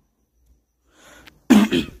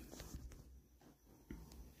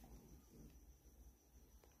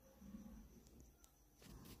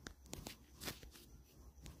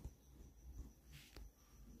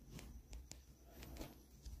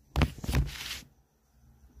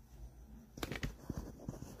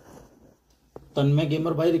 Tanmay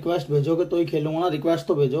gamer भाई, रिक्वेस्ट भेजोगे तो ही खेलूंगा ना, रिक्वेस्ट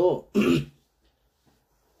तो भेजो।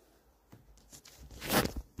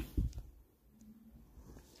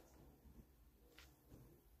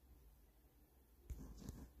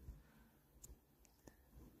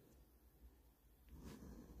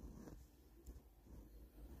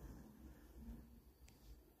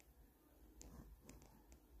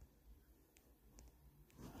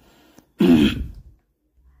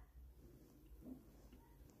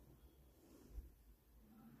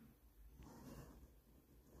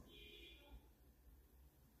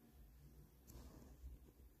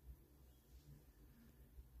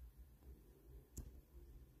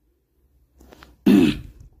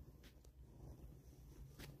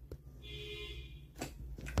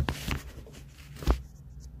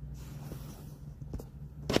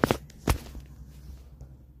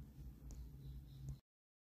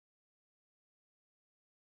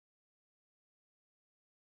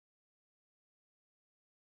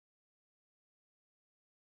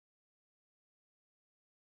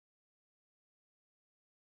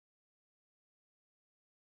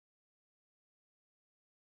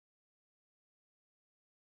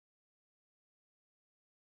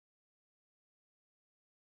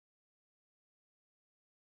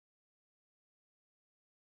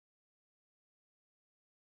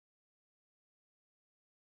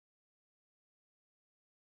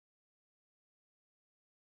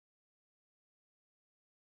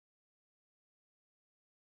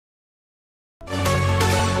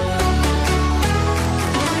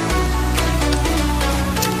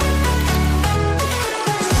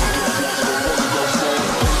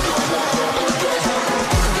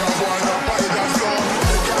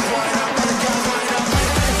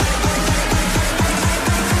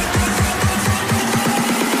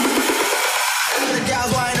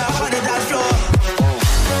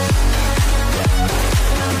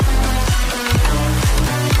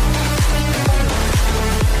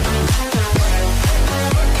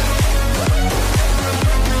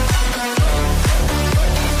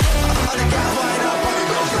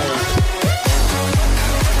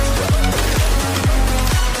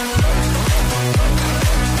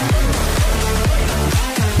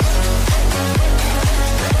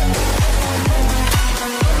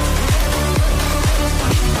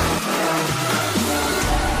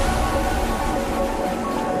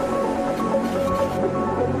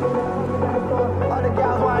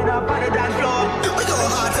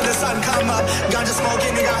 Ganja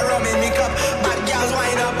smoking, we got rum in me cup. Bad girls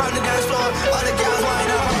wind up on the dance floor. All the girls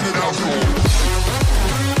wind up on the dance floor.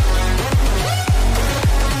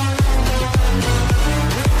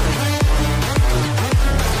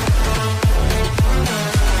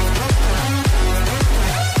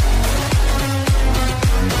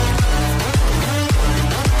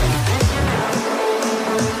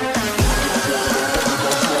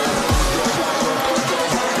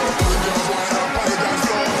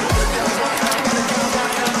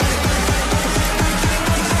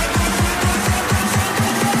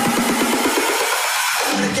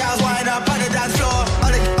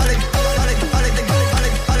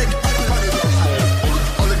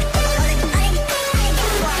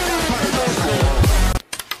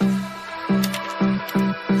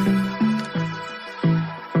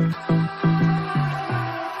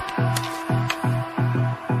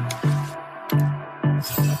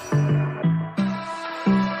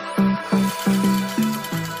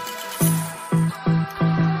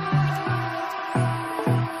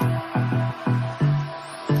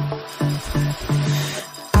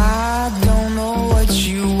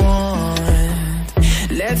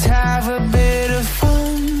 Let's have a bit of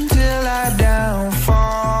fun till I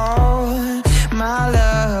downfall. My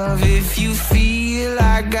love, if you feel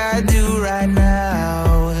like I do right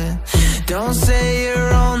now, don't say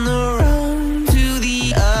you're on the run to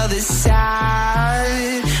the other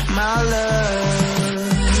side, my love.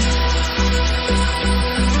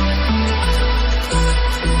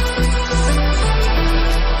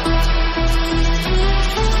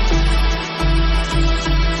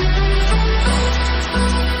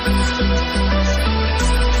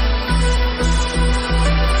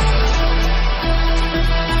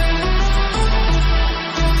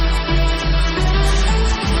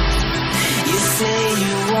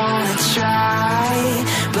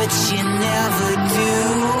 But you never do.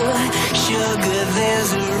 Sugar,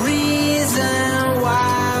 there's a reason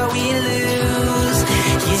why we lose.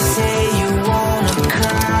 You say you wanna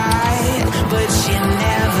cry, but you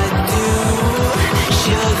never do.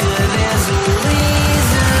 Sugar, there's a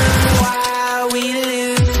reason why we lose.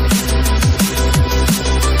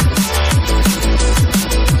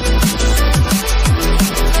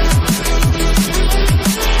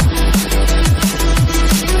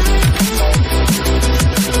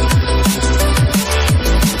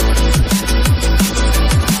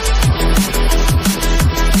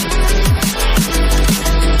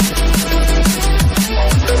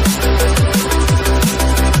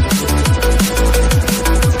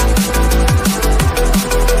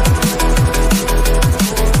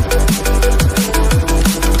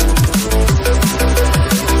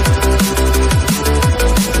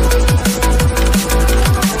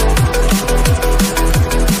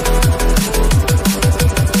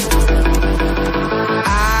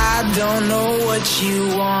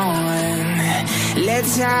 You want,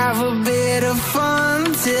 Let's have a bit of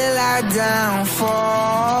fun till I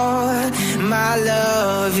downfall. My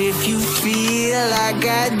love, if you feel like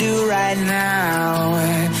I do right now,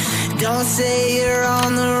 don't say you're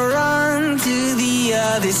on the run to the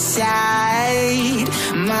other side.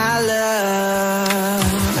 My love,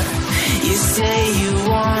 you say you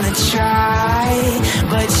wanna try,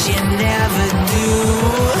 but you never do.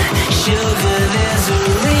 Sugar, there's a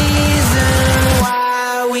reason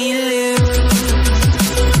why we lose.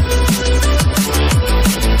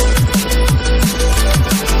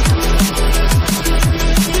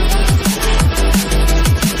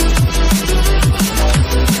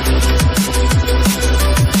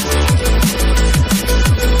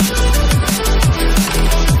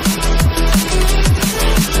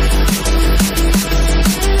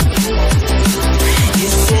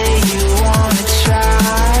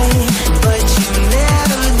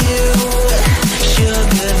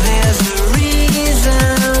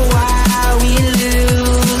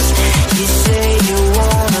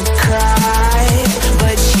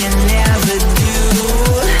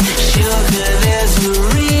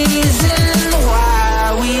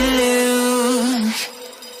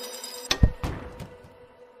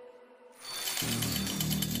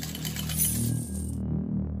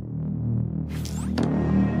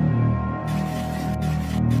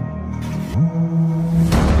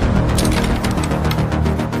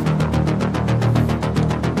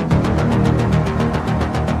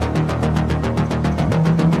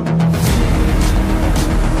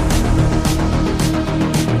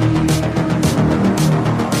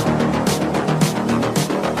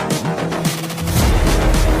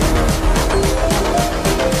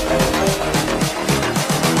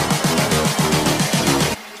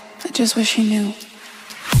 Just wish he knew.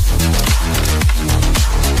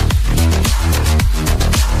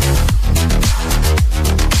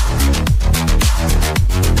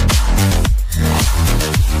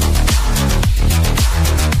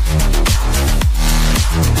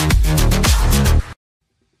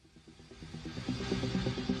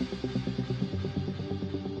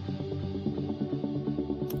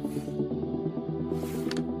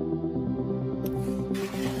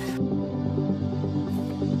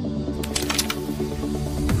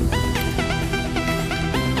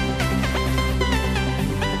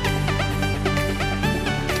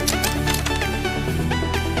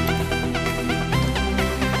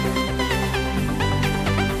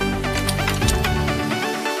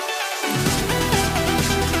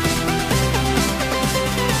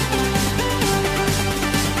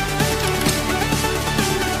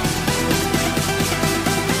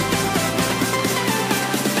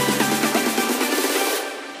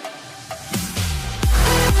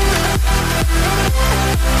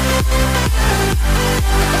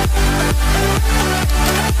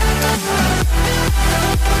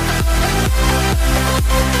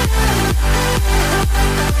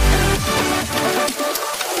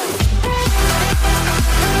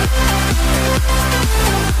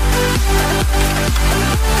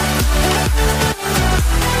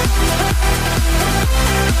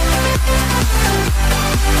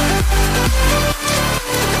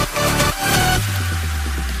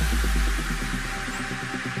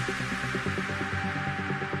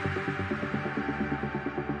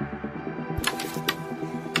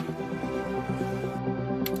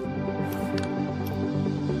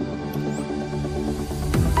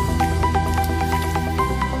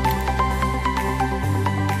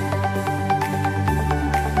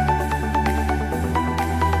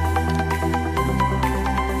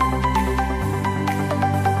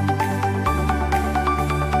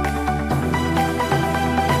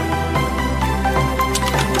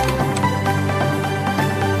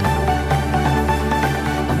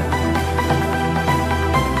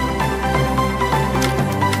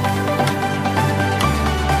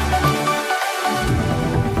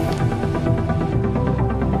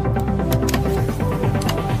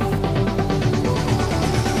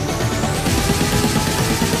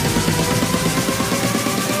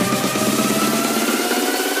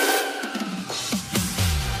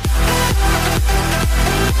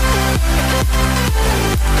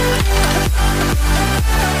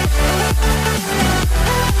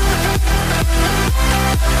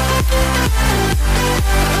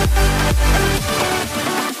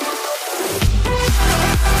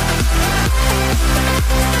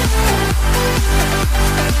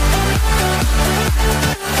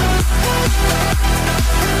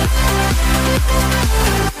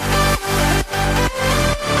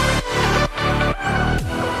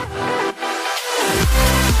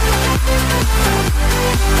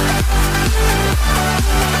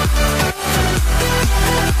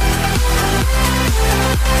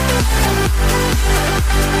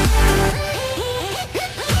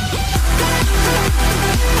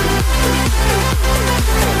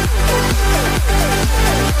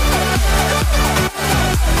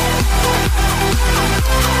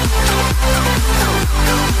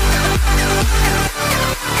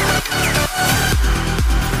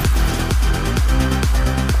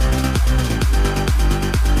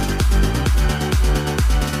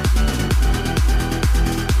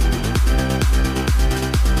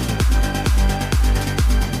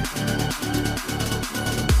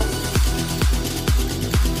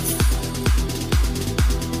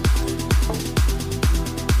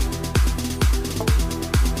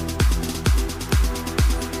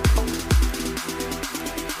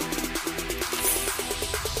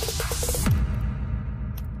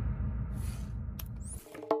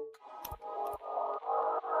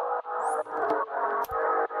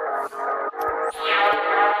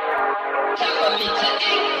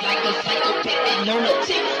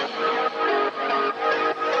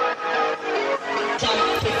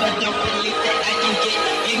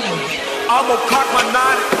 I'ma cock my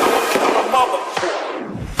nine, mother.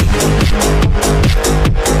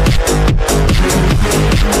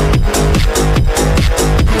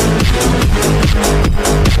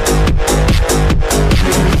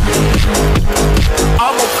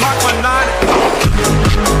 I'ma cock my nine.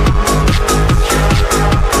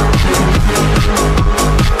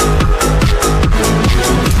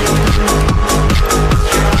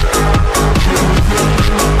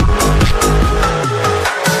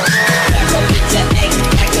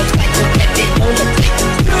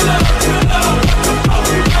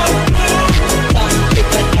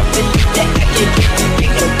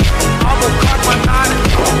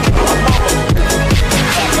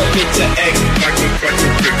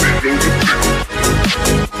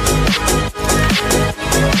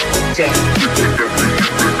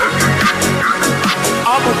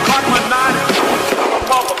 I'ma cock my nine,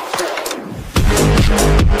 mother.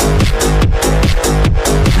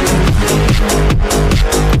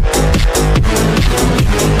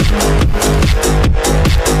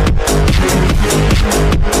 I'ma cock my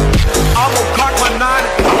nine.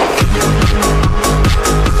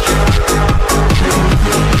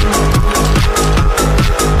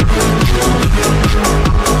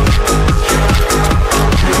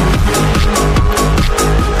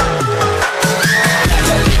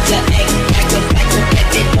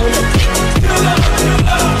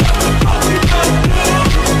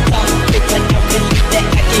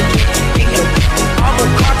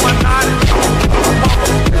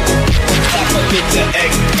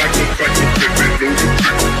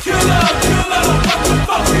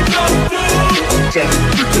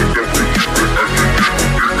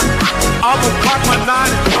 I'ma cock my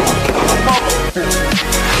nine, mother.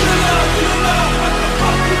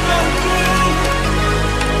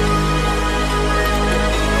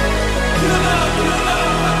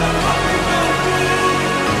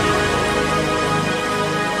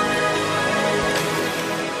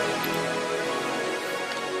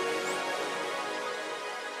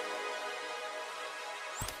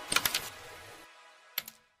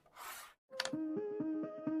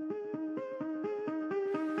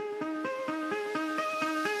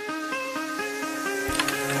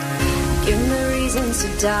 Give me reasons to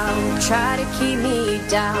doubt, try to keep me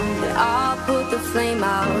down, but I'll put the flame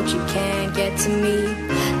out, you can't get to me.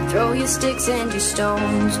 Throw your sticks and your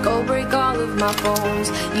stones, go break all of my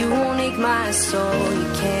bones, you won't ache my soul, you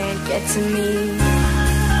can't get to me.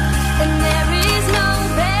 And there is no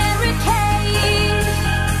barricade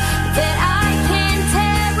that I can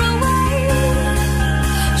tear away.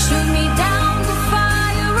 Shoot me down to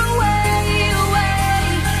fire away, away.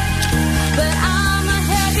 But I'm a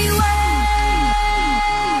heavyweight,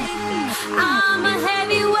 I'm a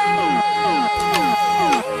heavyweight,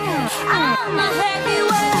 I'm a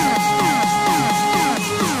heavyweight,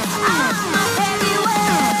 I'm a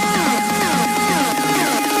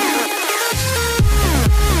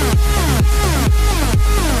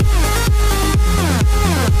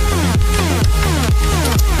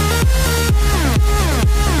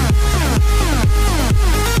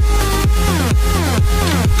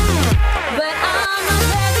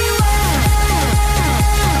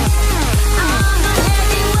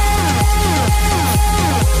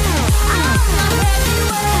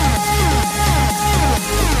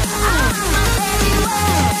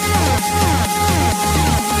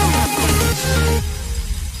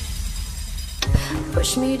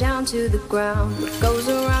push me down to the ground. What goes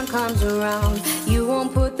around comes around. You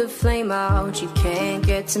won't put the flame out, you can't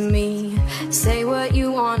get to me. Say what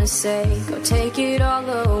you wanna say, go take it all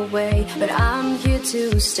away, but I'm here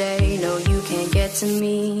to stay, no you can't get to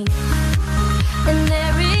me. And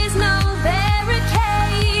there is no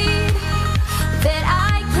barricade that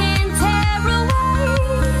I can tear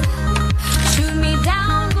away. Shoot me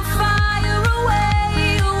down with fire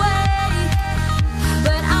away, away.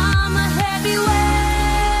 But I'm a heavyweight,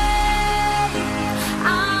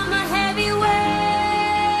 I'm a heavyweight,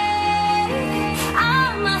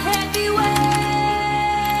 I'm a heavyweight,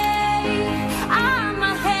 I'm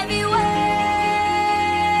a heavyweight.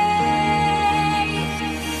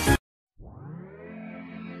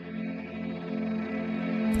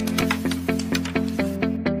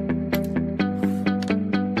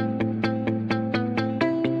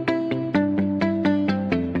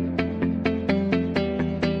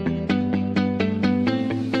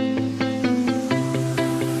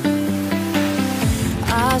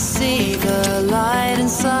 I see the light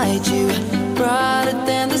inside you, brighter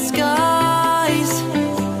than the skies.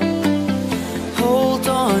 Hold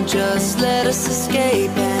on, just let us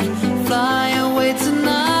escape and fly away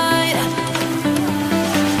tonight.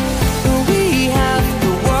 We have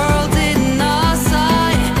the world in our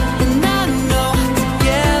sight, and I know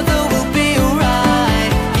together we'll be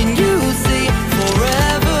alright. Can you see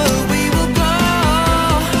forever we will go?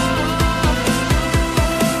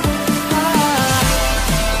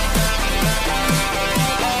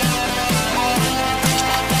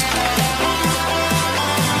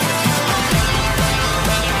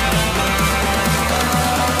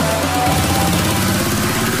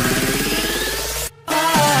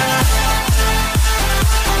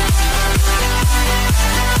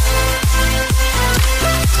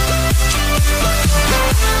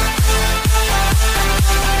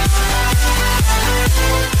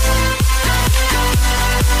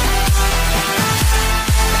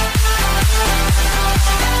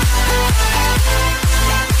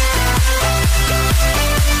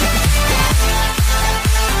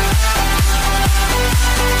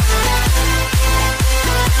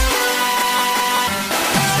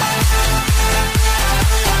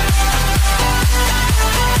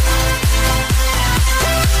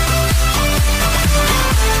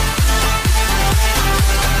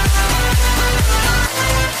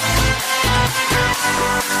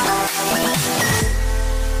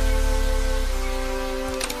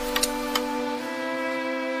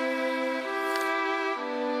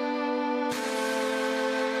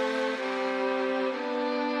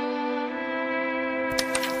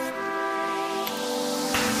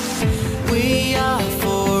 We are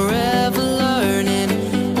forever learning,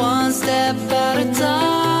 one step at a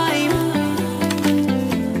time.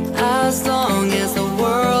 As long as the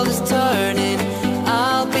world is turning,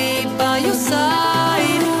 I'll be by your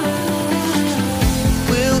side.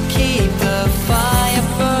 We'll keep the fire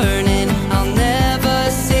burning, I'll never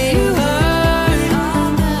see you hurt.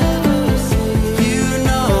 You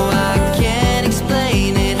know I can't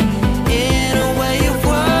explain it in a way of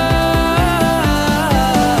words.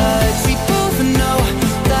 We both know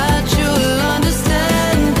that you'll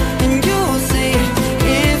understand, and you'll see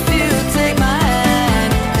if you take my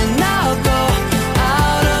hand, and I'll go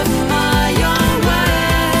out of my own way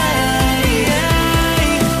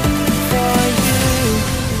for you,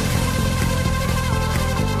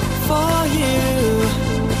 for you.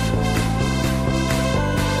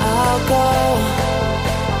 I'll go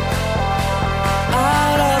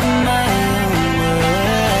out of my own way.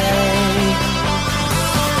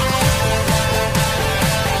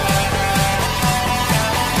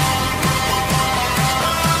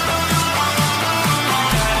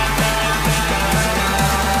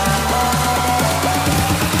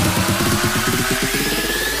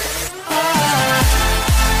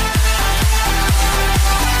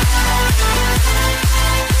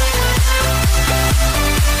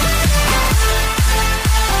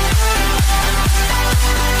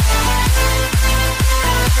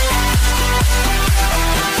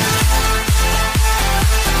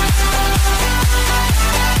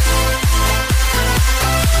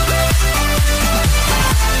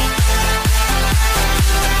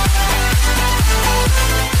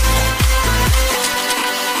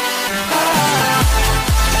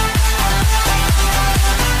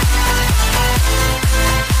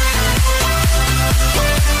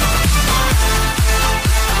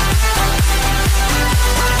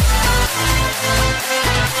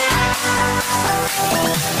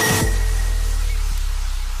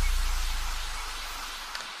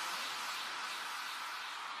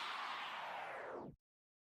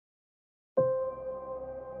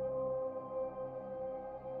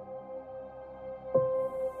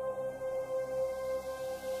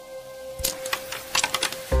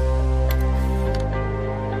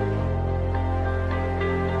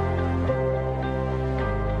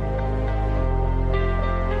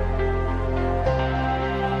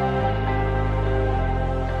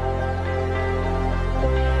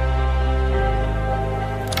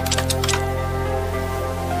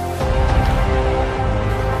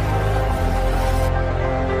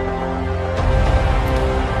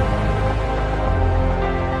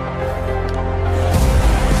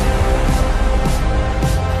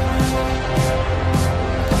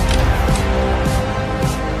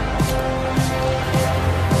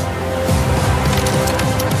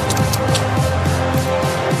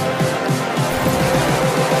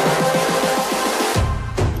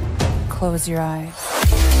 Close your eyes.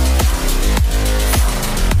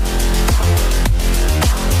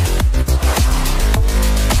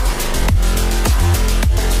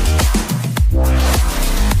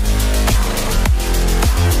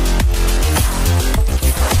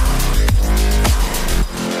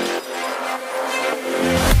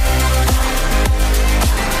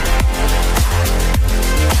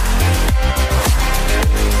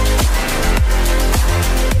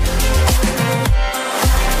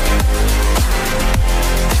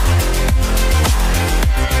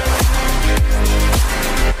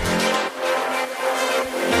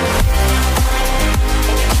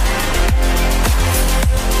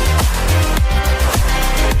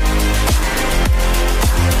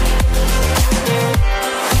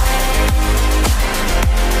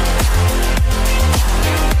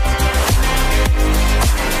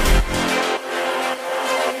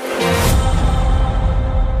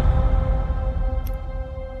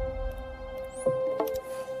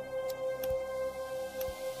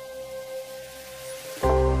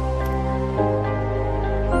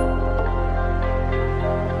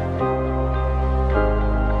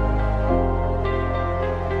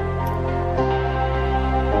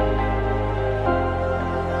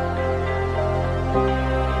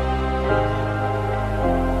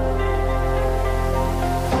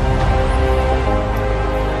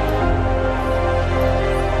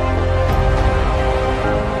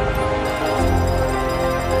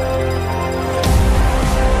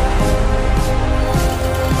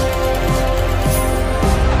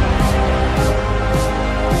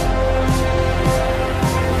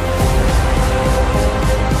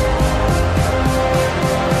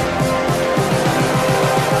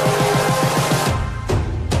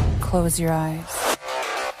 close your eyes.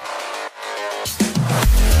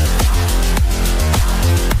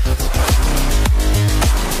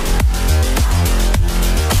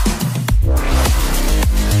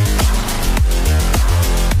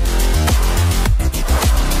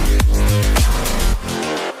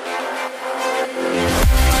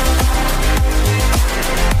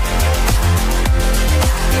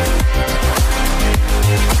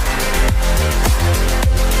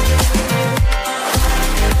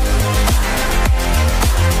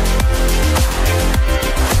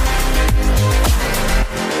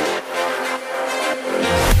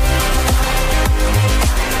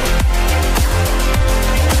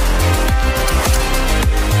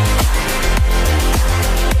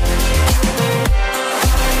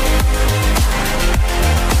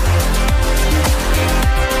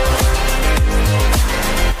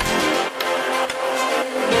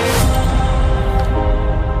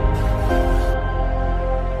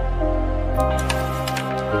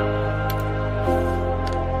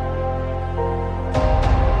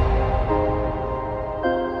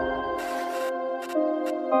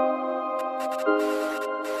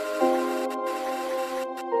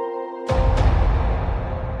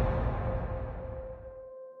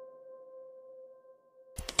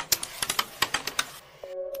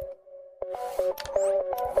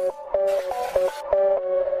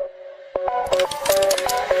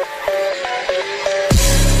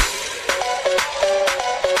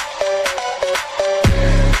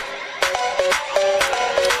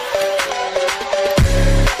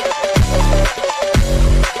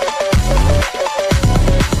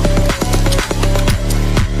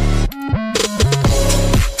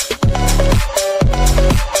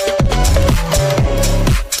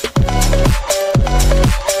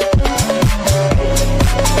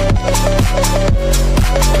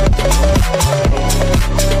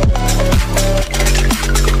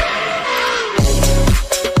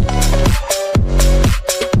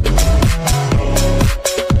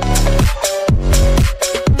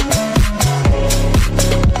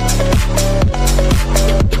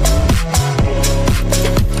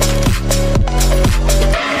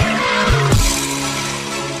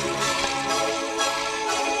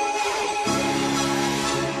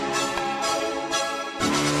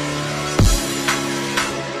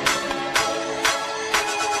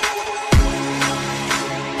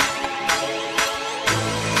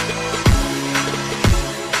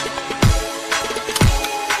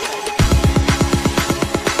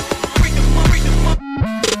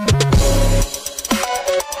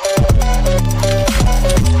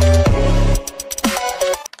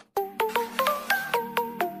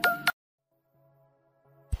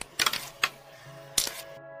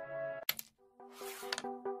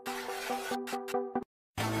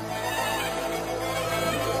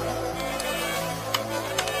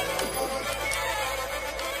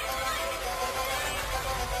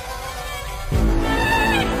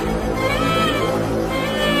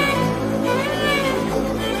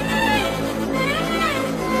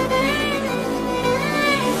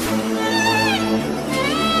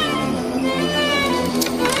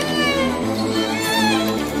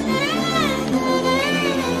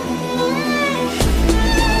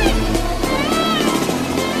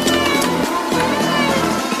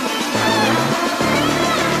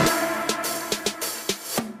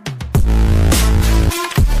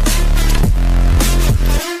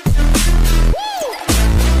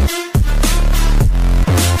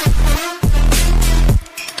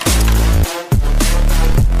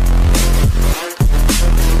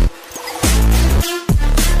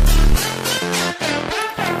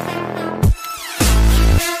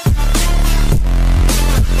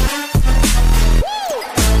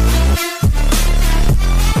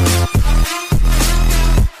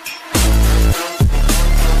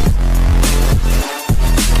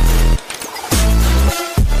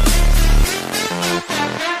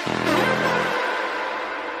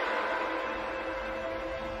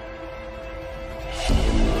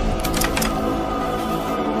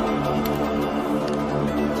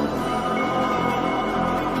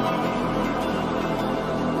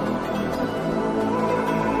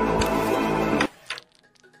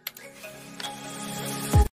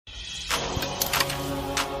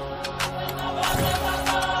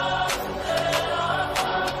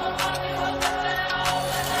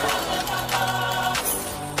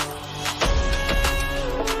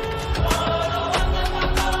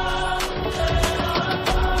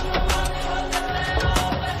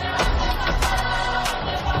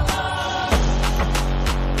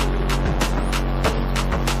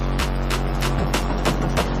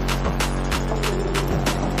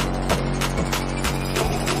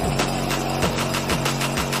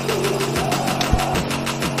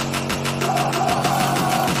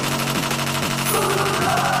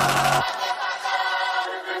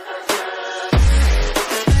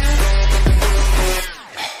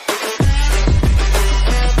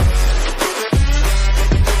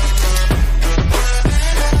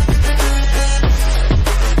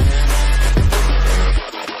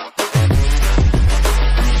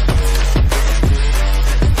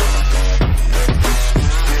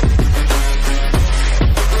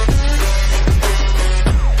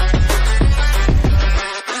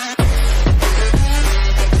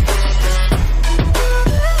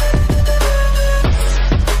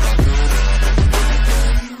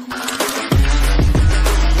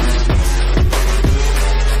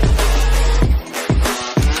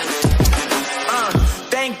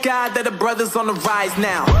 God that the brothers on the rise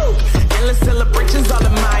now. Endless celebrations all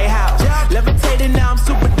in my house. Levitating now, I'm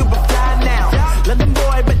super duper fly now. London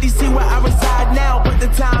boy, but DC where I reside now. Put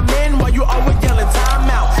the time in while you always yelling time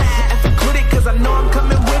out. And for quit it, cause I know I'm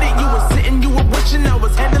coming with it. You were sitting, you were wishing I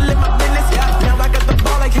was handling my business. Now I got the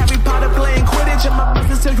ball like Harry Potter playing Quidditch. And my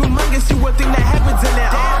business is humongous, you would think that happens in it.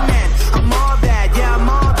 Damn man, I'm all that, yeah I'm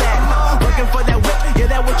all that. Looking for that whip, yeah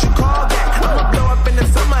that what you call that. I'ma blow up in the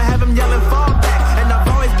summer, have them yelling fall back. And I've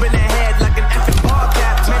always been ahead like an effing ball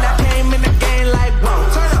cap. Man, I came in the game like whoa.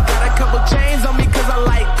 Got a couple chains on me cause I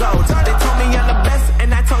like gold. They told me I'm the best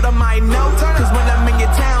and I told them I know. Cause when I'm in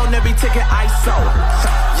your town, every ticket I sold.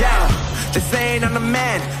 Yeah, they saying I'm the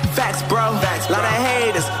man. Facts bro, facts. Lot of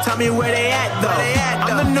haters, tell me where they at though.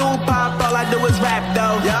 I'm the new pop, all I do is rap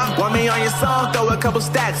though. Want me on your song, throw a couple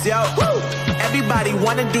stacks, yo. Everybody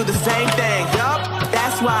wanna do the same thing,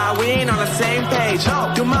 that's why we ain't on the same page.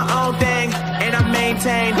 Do my own thing, and I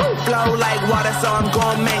maintain. Flow like water, so I'm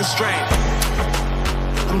going mainstream.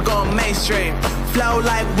 I'm going mainstream. Flow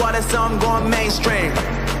like water, so I'm going mainstream.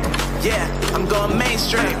 Yeah, I'm going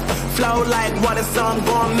mainstream. Flow like water, so I'm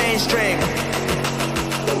going mainstream.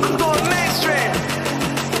 I'm going mainstream.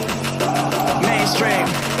 Mainstream.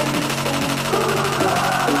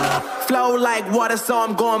 Flow like water, so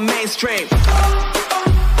I'm going mainstream.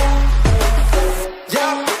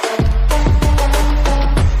 Yeah.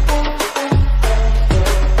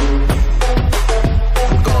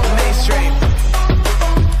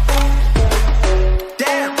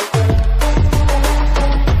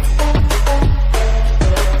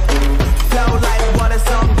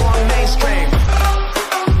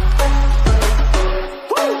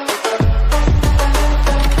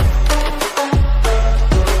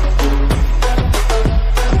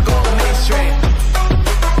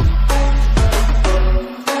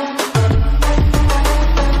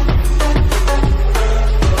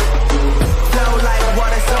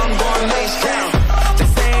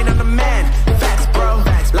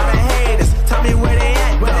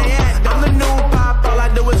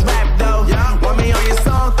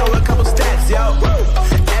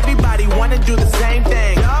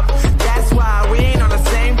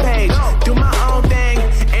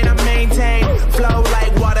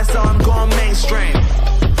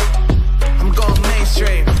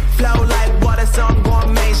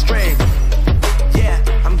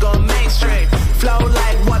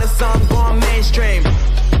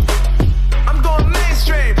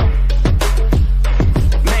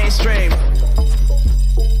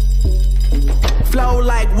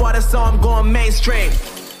 So I'm going mainstream.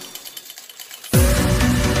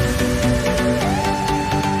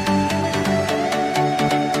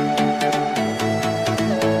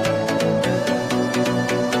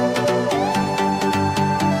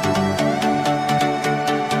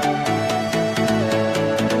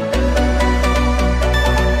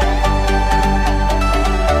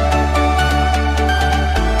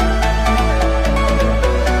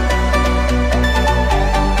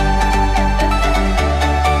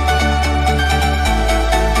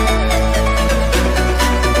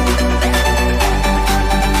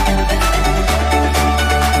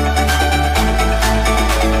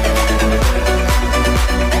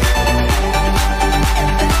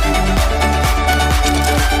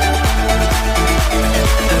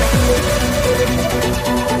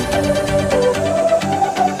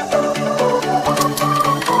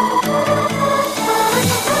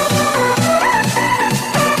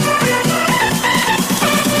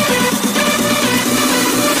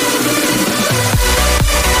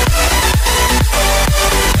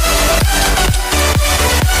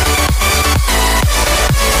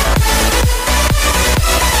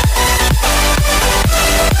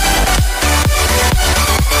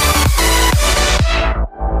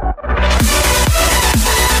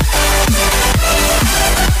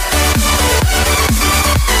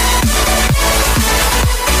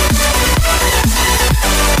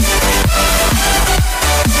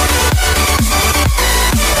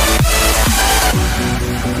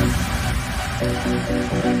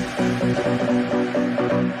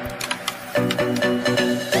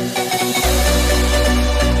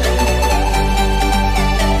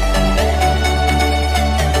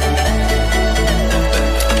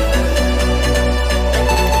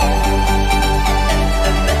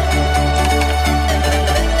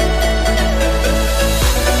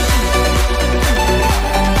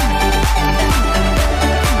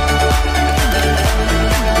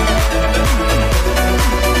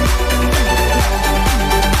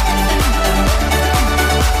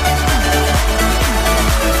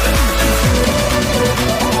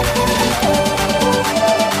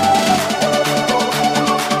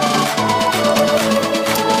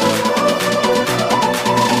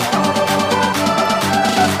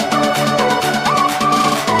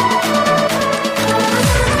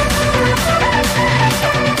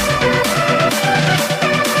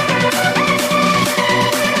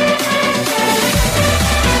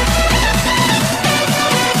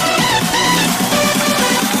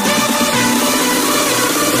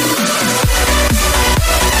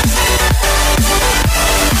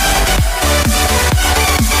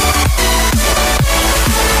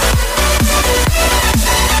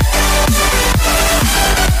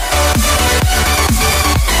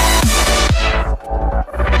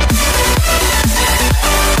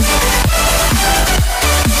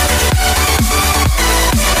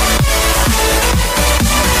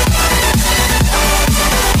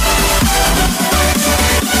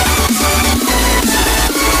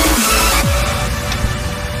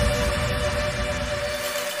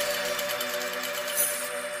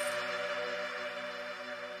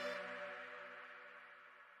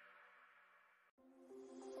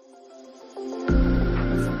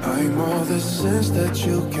 sins that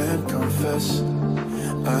you can't confess.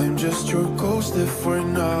 I'm just your ghost if we're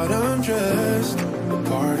not undressed. A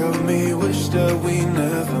part of me wish that we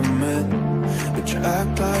never met, but you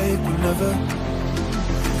act like we never.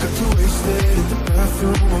 Got too wasted in the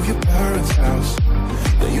bathroom of your parents' house.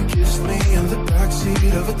 Then you kissed me in the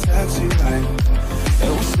backseat of a taxi ride.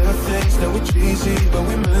 And we said things that were cheesy, but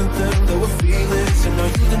we meant them. There were feelings, and now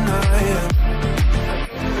you deny it.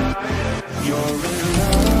 You're in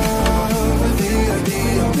love with the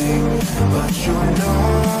idea of me, but you're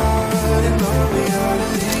not in my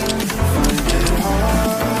reality. Find it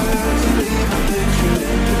hard to leave a picture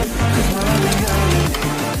in, 'cause my reality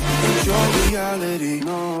ain't your reality,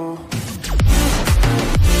 no.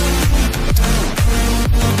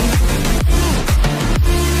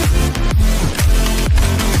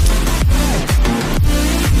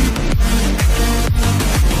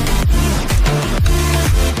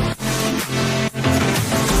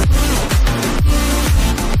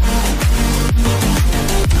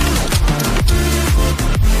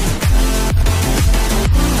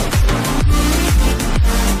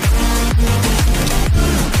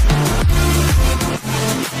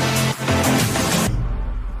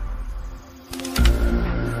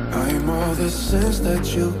 That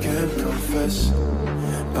you can't confess.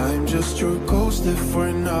 I'm just your ghost if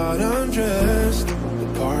we're not undressed. The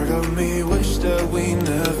part of me wish that we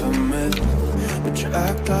never met, but you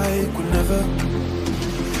act like we never.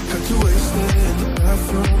 Got too wasted in the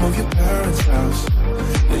bathroom of your parents' house.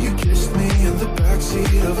 Then you kissed me in the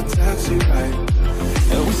backseat of a taxi ride.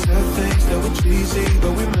 And we said things that were cheesy,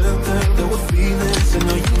 but we meant them. There were feelings, and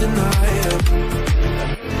now you deny it.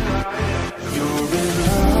 You're in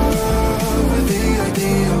love with the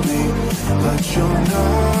idea of me, but you're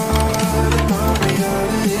not in my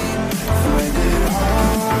reality. Find it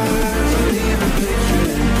hard to even picture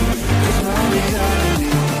it, 'cause my reality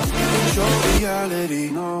ain't your reality,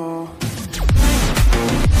 no.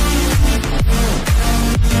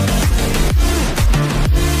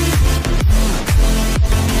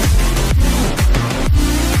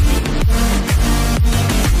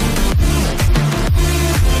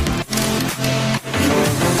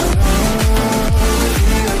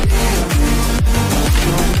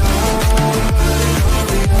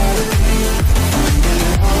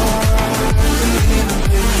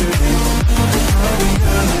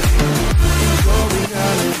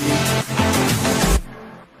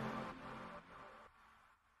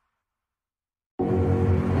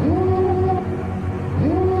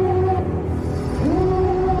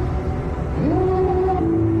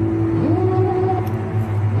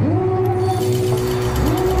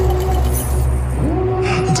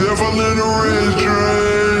 Devil in a red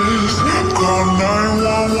dress, call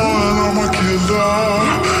 911, I'm a killer.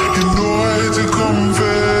 You know I hate to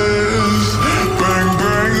confess. Bang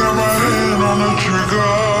bang, got my hand on the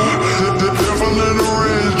trigger. The devil in a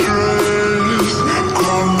red dress,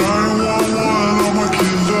 call 911, I'm a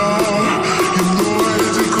killer. You know I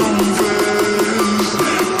hate to confess.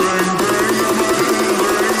 Bang bang, got my hand,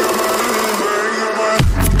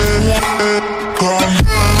 call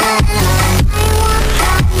 911.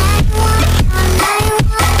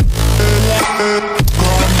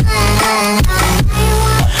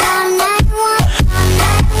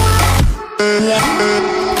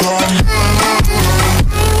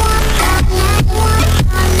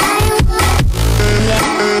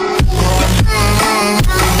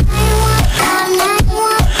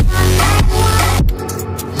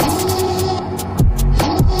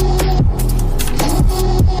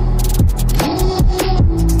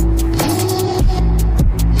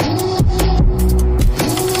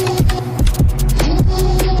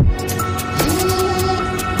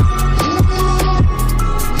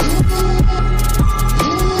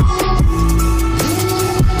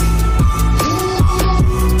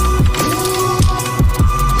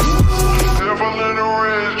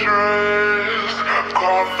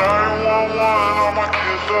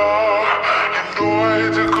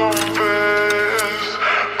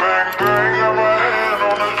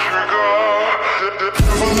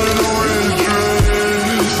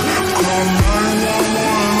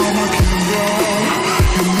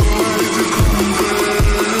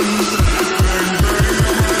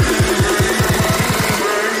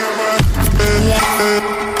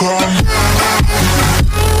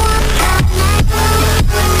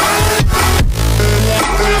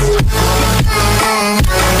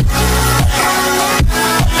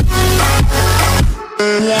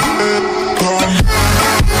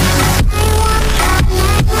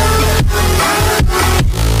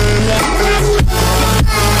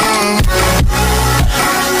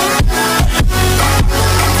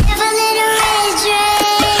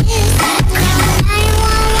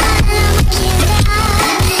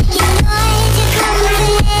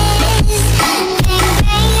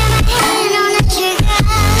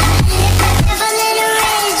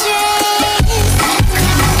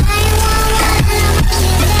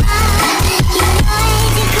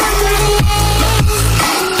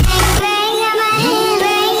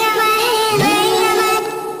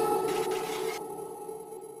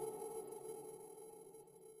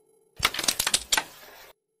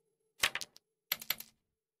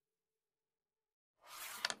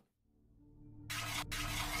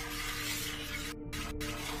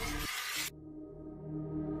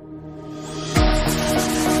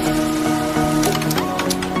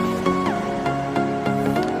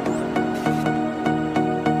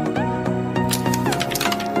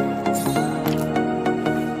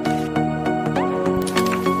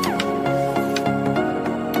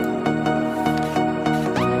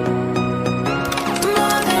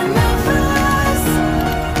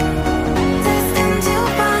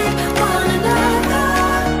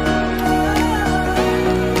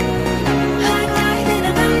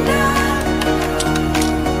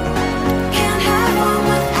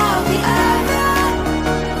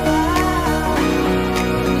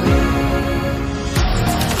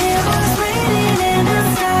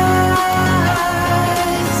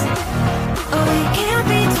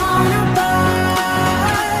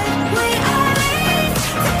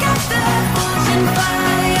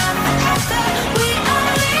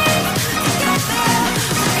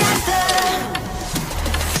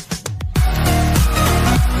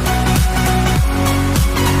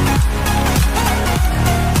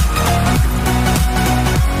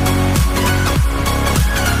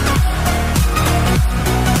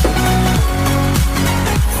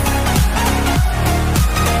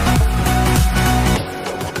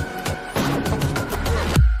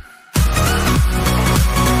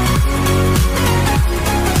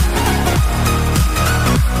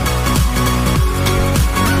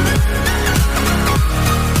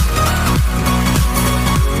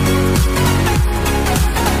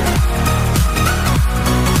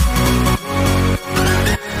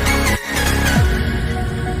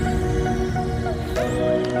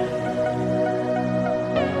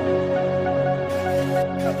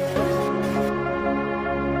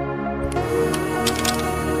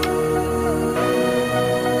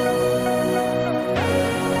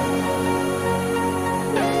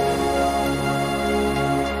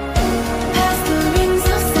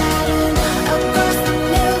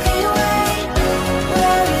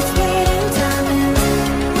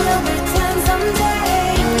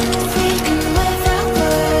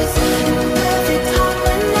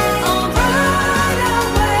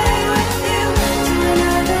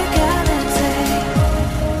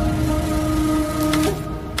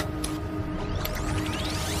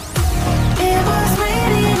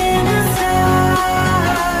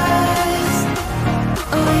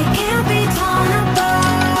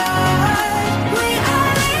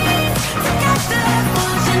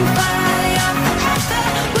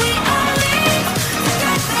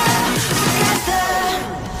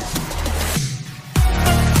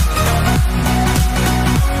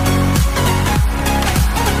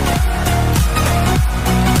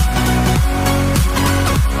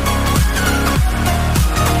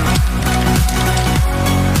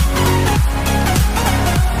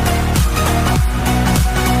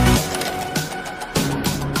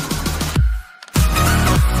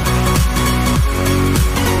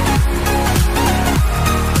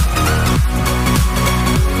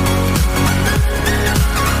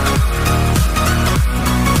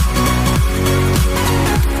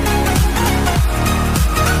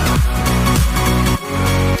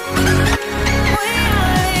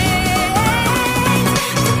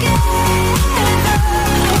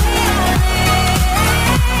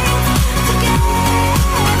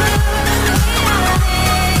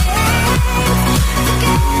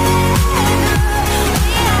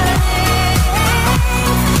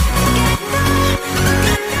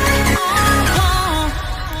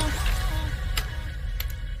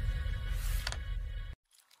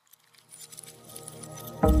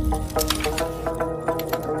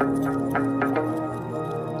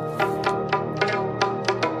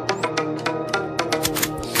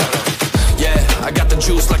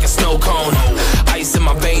 juice like a snow cone. Ice in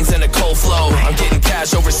my veins and a cold flow. I'm getting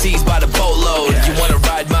cash overseas by the boatload. You wanna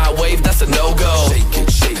ride my wave? That's a no-go.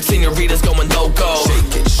 Senoritas going loco.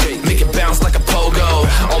 Make it bounce like a pogo.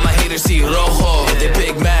 All my haters see rojo. They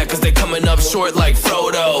big mad cause they coming up short like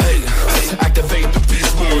Frodo. Activate the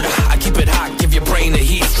beast mode. I keep it hot, give your brain a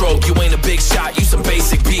heat stroke. You ain't a big shot, you some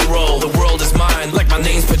basic B-roll. The world is mine like my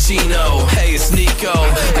name's Pacino. Hey, it's Nico,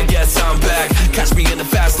 I guess I'm back. Catch me in the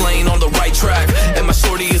fast lane on the right track. And my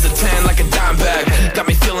shorty is a 10 like a dime bag. Got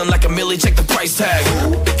me feeling like a milli, check the price tag.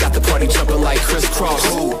 Got the party jumping like crisscross.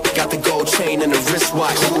 Got the gold chain and the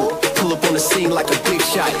wristwatch. Pull up on the scene like a big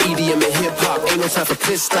shot. EDM and hip hop, ain't no time for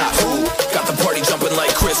pit stop. Got the party jumping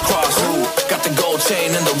like crisscross. Got the gold chain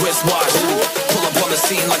and the wristwatch. Pull up on the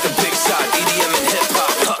scene like a big shot. EDM and hip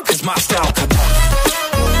hop, cause my style.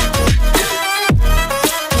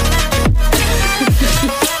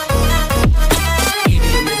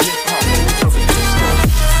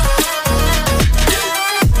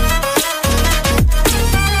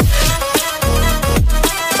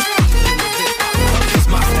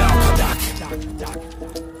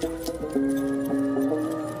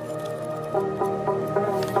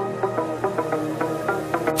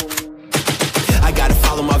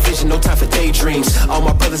 vision, no time for daydreams. All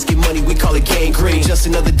my brothers get money, we call it gang green. Just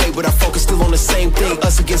another day, but our focus still on the same thing.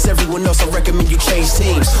 Us against everyone else, I recommend you change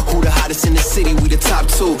teams. Who the hottest in the city? We the top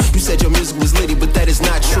 2. You said your music was litty, but that is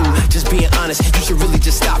not true. Just being honest, you should really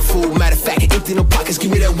just stop, fool. Matter of fact, empty no pockets,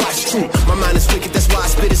 give me that watch too. My mind is wicked, that's why I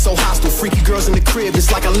spit it so hostile. Freaky girls in the crib,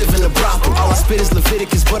 it's like I live in a brothel. All I spit is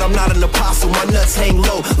Leviticus, but I'm not an apostle. My nuts hang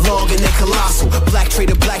low, long and they colossal. Black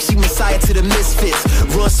trader black, she messiah to the misfits.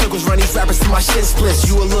 Run circles, run these rappers to my shin splits.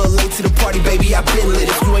 You a little late to the party, baby, I been lit.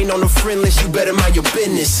 If you ain't on the friend list, you better mind your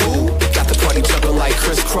business. Ooh, got the party jumping like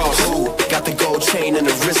crisscross. Ooh, got the gold chain and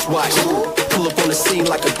the wristwatch. Ooh, pull up on the scene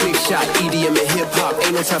like a big shot. EDM and hip hop,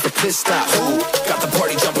 ain't no time for piss stops. Ooh, got the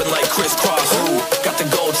party jumping like crisscross. Ooh, got the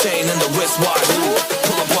gold chain and the wristwatch. Ooh,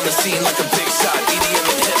 pull up on the scene like a big shot. EDM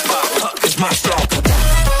and hip hop, it's my style.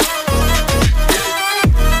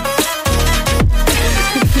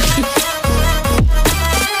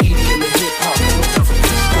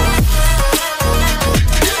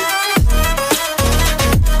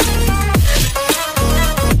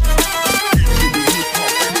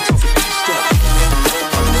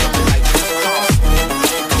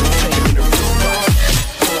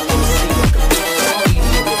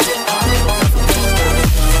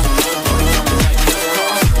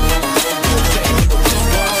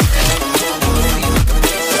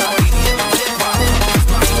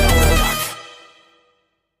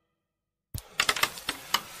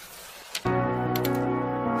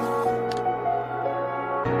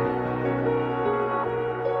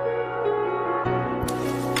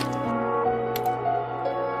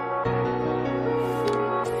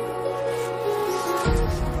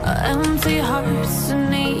 Empty hearts and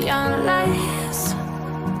neon lights,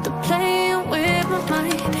 they're playing with my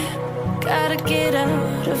mind. Gotta get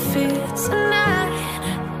out of here tonight.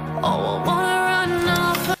 Oh, I wanna run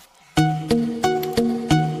off.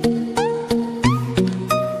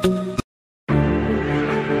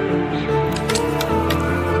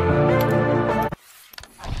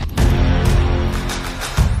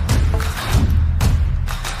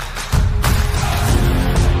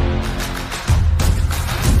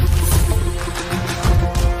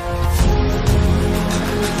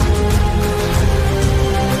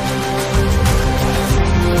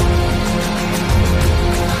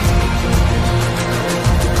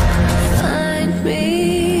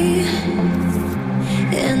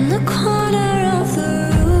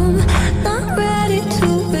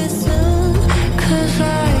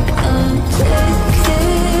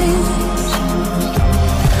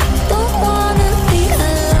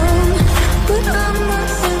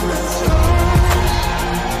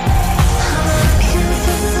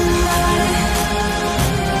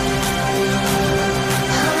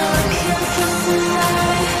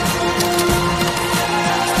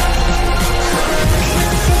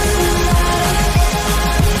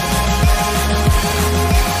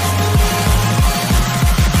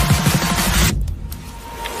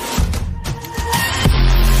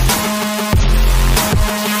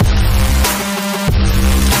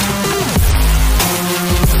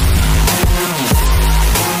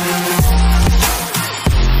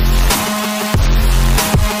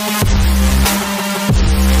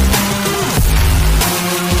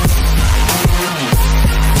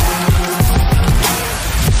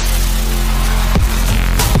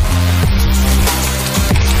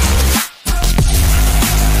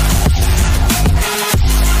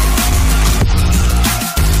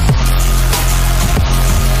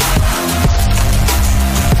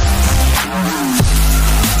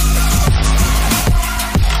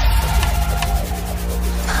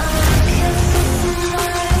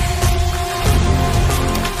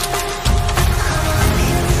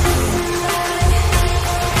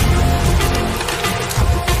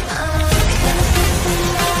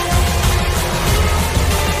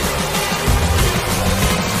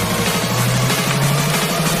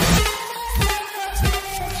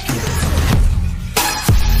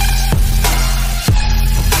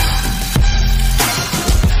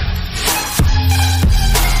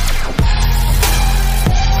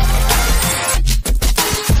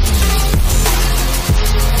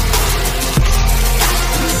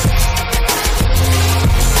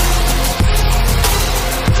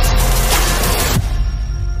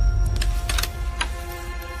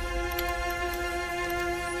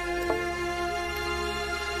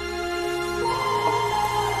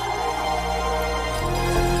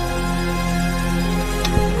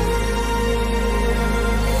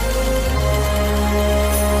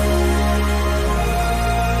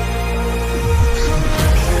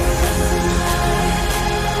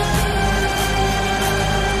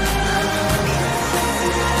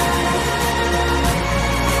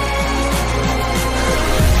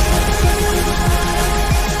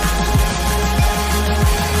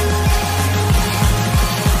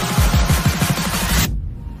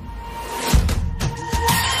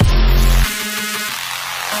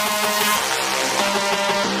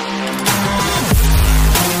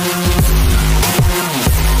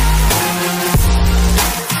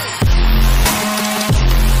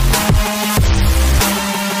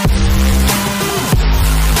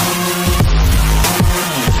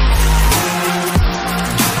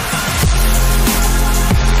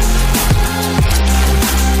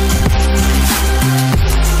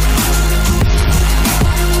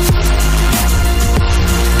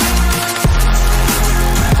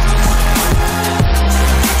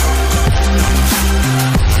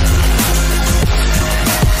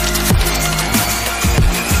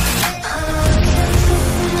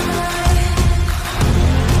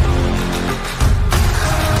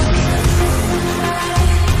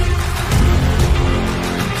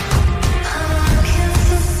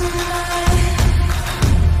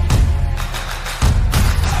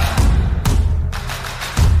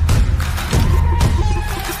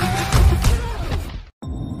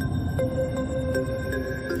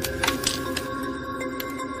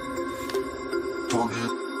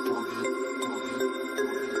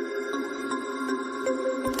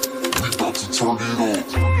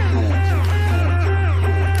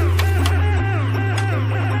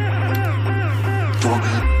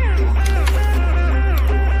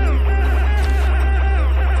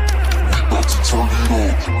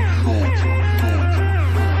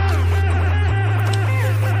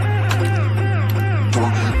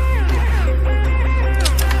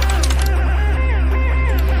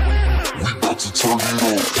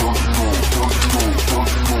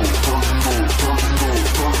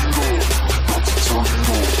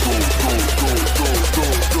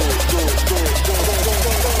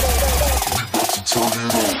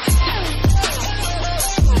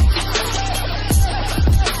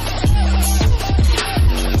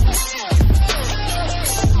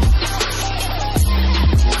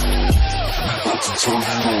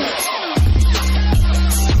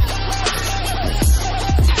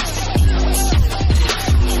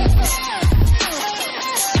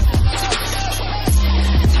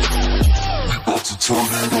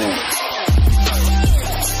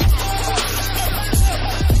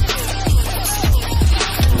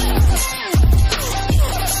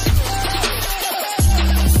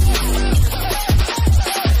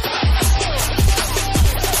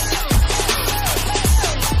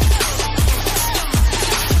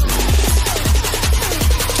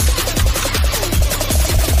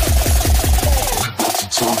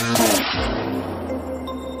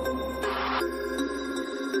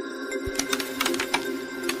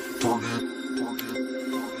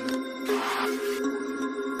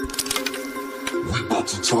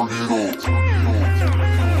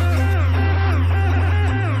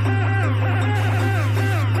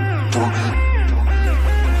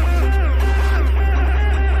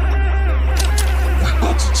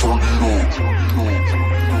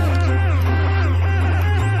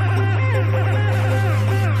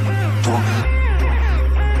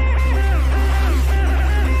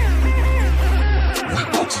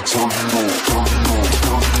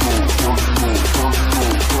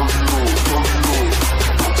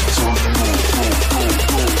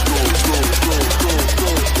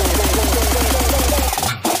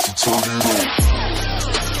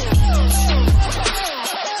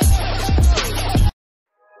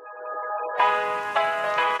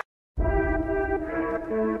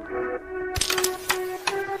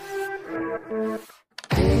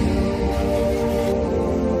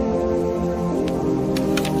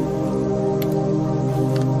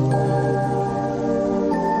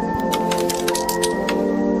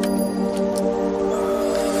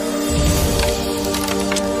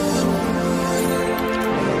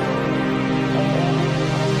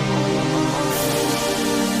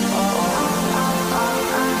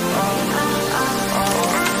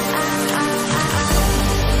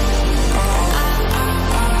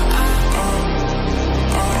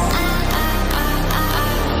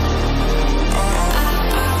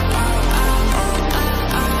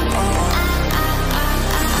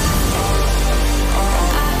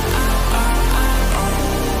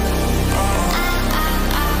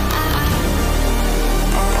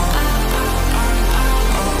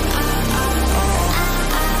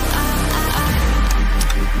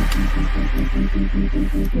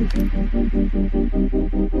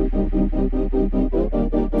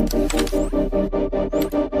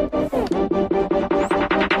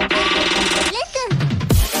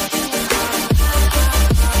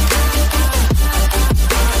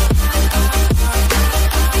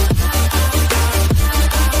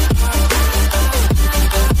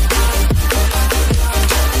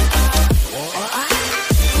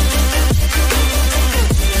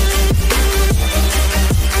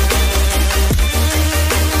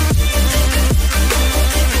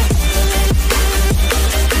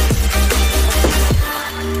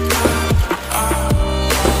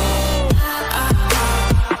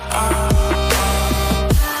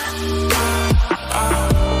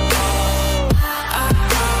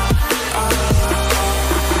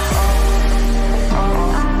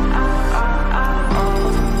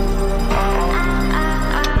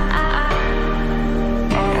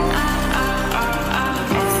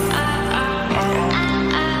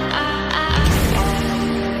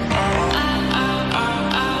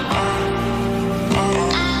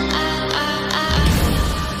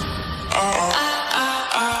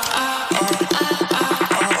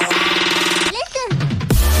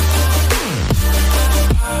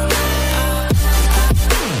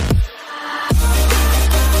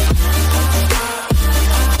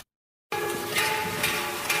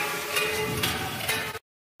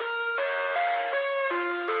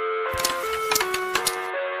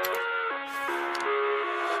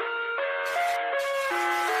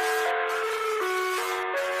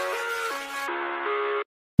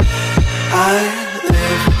 I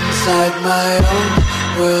live inside my own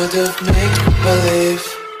world of make-believe.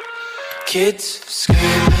 Kids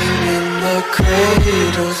screaming in the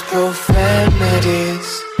cradles, profanities.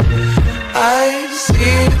 I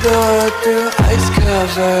see the world through eyes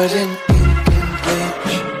covered in ink and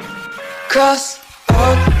bleach. Cross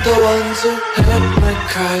out the ones who heard my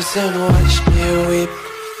cries and watched me weep.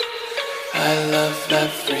 I love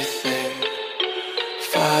everything.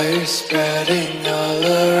 Fire spreading all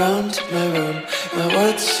around my room. My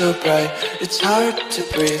world's so bright, it's hard to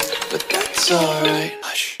breathe, but that's alright.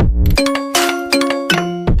 Hush.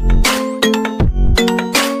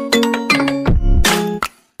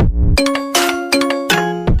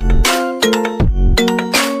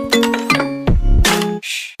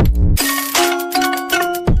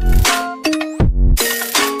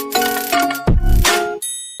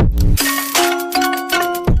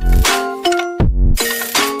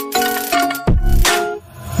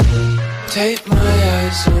 Take my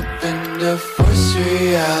eyes open to force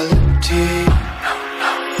reality.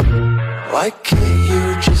 Why can't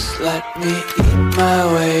you just let me eat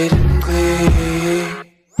my weight in glee?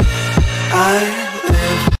 I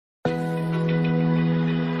live.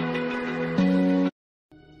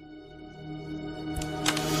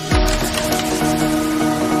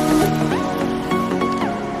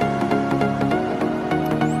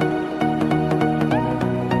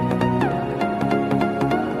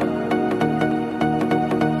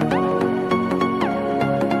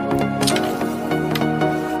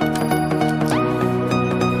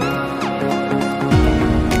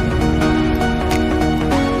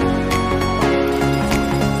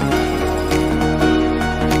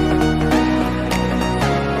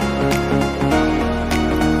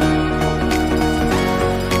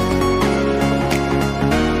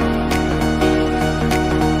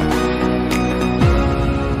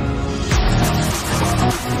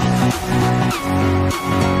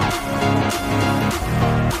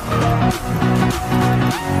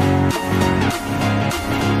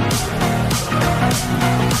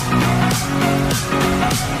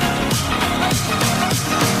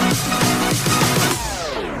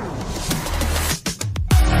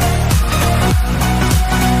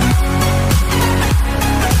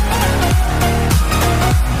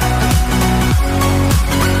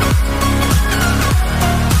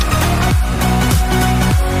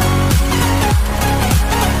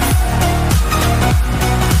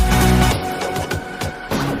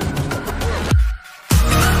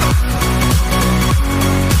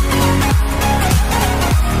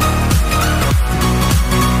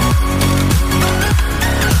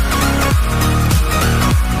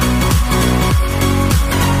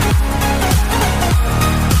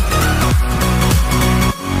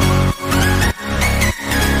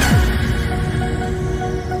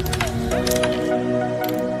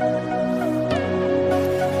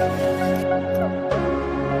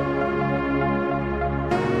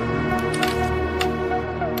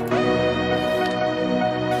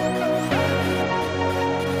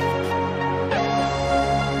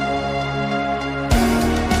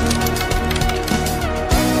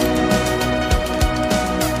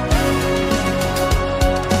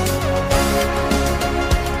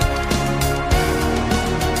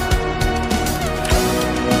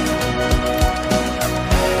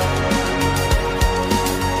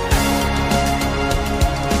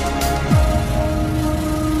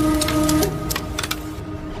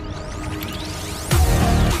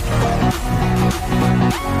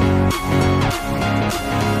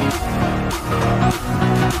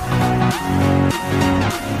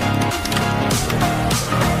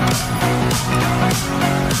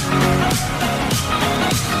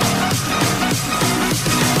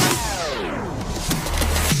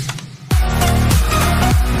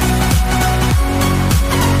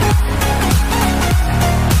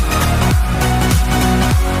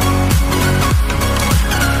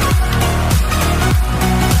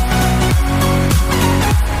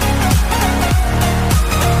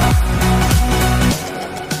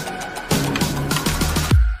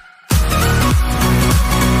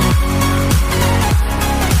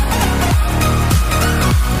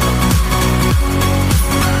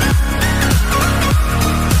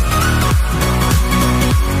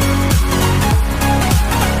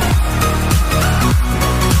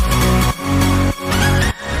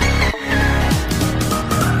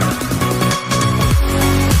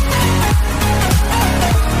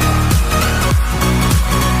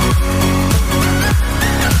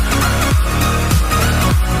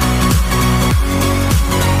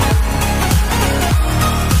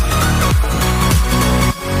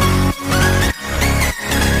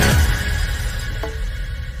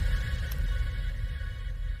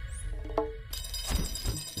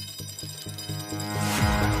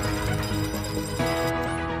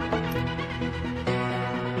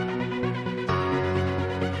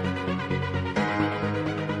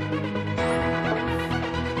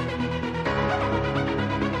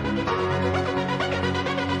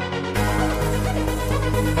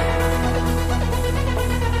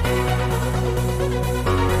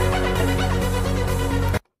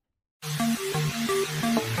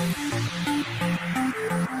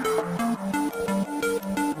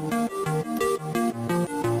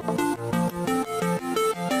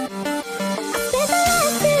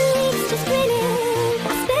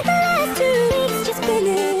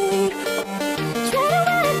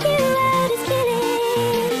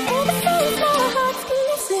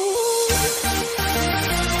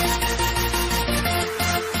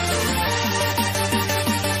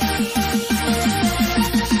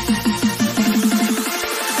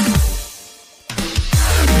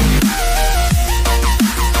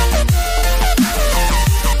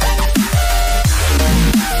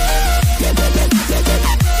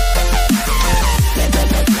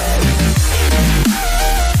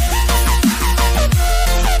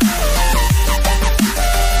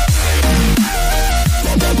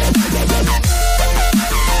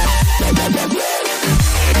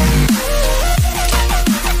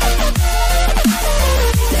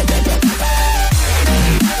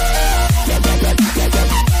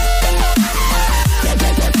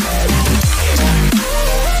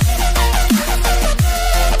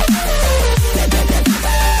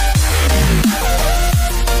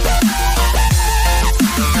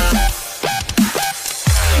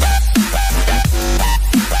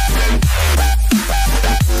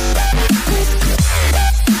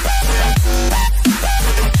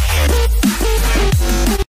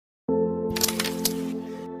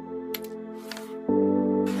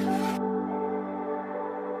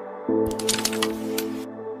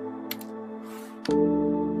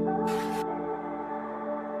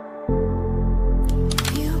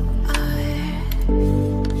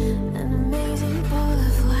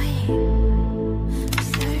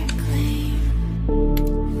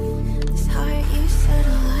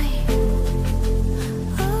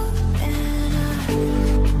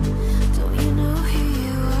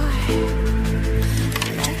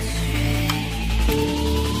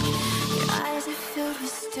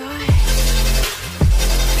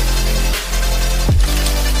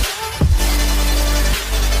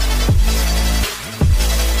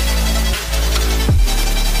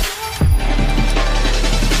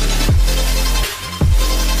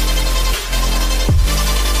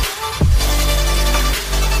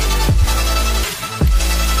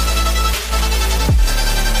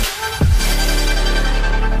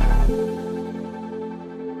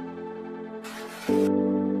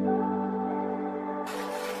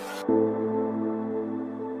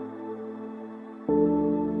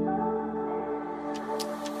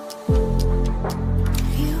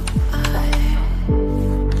 You are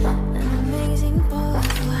an amazing ball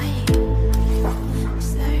of light,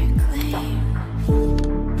 circling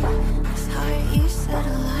this heart you set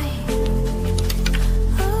alight.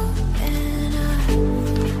 Open up,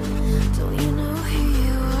 don't you know who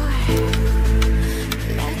you are?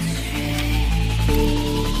 Electric,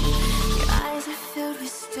 your eyes are filled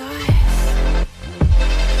with stars.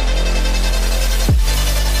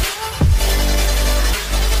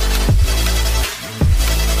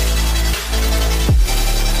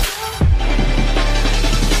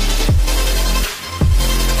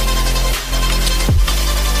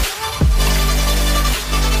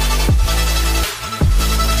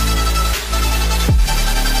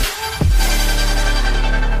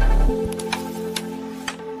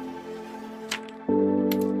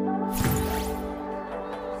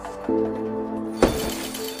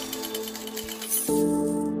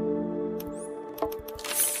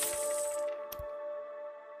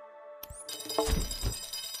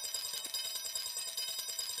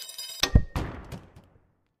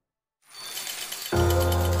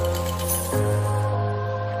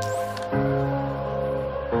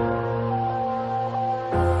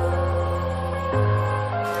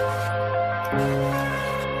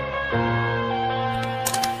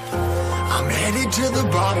 I'm headed to the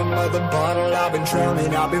bottom of the bottle. I've been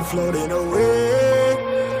drowning, I've been floating away.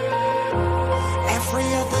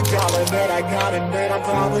 Every other dollar that I got in bed, I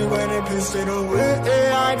probably went and pissed it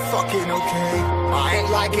away. I ain't fucking okay, I ain't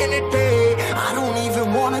liking it, babe. I don't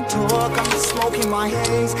even wanna talk, I'm just smoking my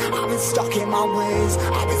haze. I've been stuck in my ways,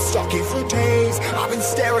 I've been stuck here for days. I've been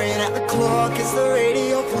staring at the clock as the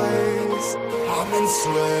radio plays. I'm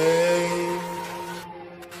enslaved.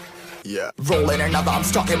 Yeah, rolling another, I'm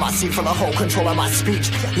stuck in my seat for the whole control of my speech.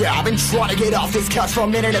 Yeah, I've been trying to get off this couch for a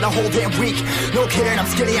minute and a whole damn week. No kidding, I'm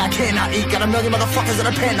skinny, I cannot eat. Got a million motherfuckers that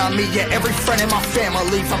depend on me. Yeah, every friend in my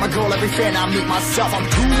family, from a girl, every fan I meet myself. I'm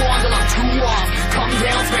too on till I'm too off. Come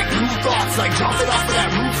down, make new thoughts, like jumping off of that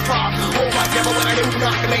rooftop. Oh my devil, when I do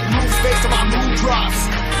nothing, make moves based on my mood drops.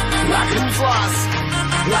 Like who's lost?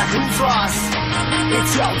 Like who's lost?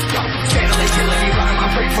 It's yo, candle killing me, running my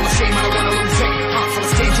brain full of shame. I don't wanna lose it. I'm full of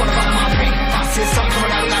stage, trying to run my pain. I see something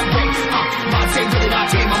coming out of that rain. My day really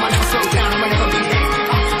not game. I might never slow down, I might never behave.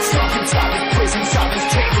 Stuck inside this prison, inside this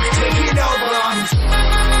cage, it's taking over.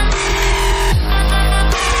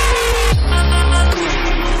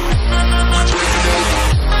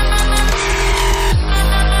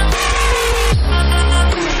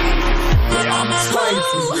 Yeah, I'm a slave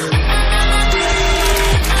to you.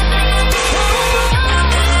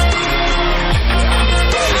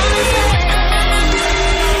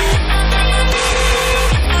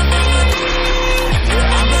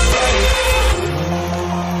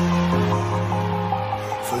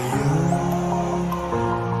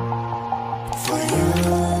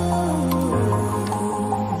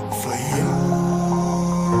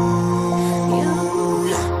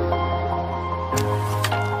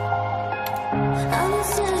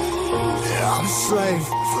 I'm a slave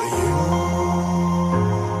for you.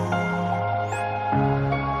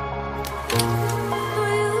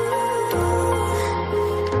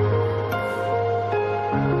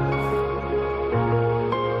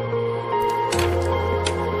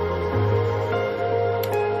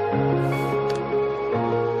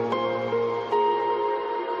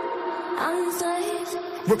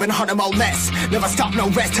 Ripping harder, more less. Never stop, no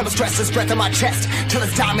rest. Till the stress is breath in my chest. Till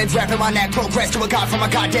it's diamonds wrapping my neck. Progress to a god from a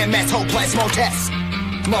goddamn mess. Hopeless, more tests.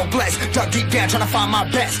 More blessed. Dug deep down, trying to find my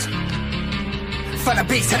best. Find a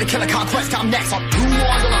beast, had to kill a conquest. I'm next. I'm too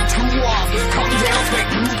on till I'm too off. Come down, make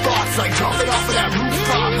new thoughts. Like jumping off of that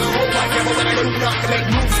rooftop. Oh my devil, when I do nothing, make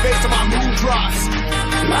moves based on my mood drops.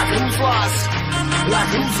 Like who's lost? Like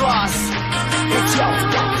who's lost? It's yo,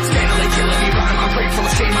 steadily killing me, running my brain full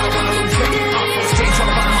of shame. I don't wanna lose it. I'm full of stage, trying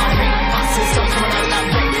to run my pain. I see something coming out of that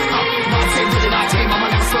rain. My day really not game. I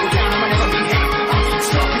might never slow down, I might never behave. I'm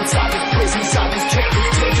stuck inside this prison, inside this cage,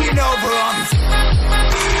 it's taking over.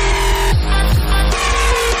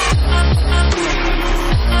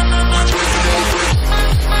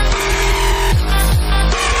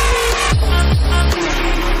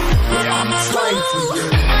 I'm a slave to you.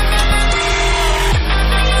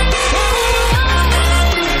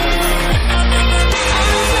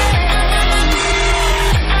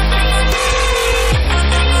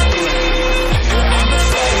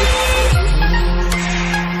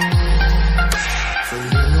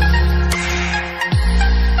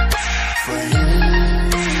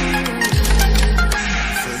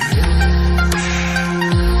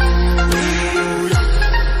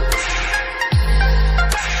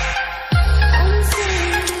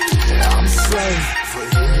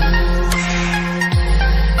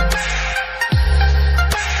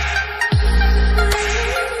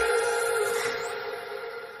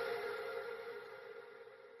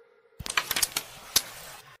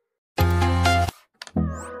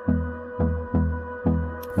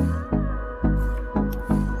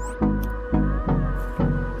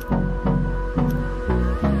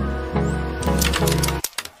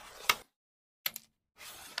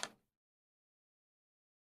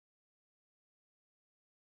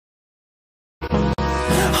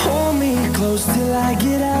 I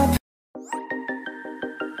get up.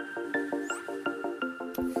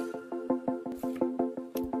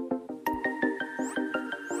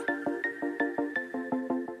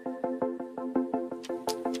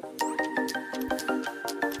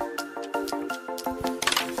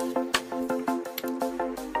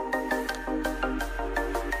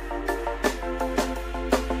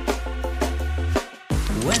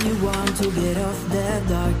 When you want to get off the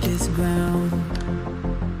darkest ground,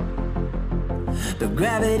 but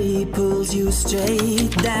gravity pulls you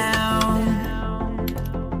straight down.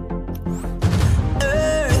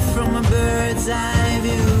 Earth from a bird's eye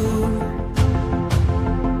view.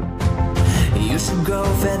 You should grow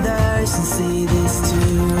feathers and see this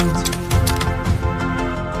too.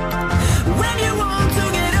 When you want to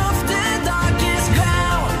get off the darkest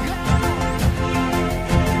ground,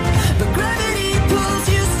 but gravity pulls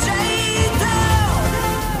you straight down.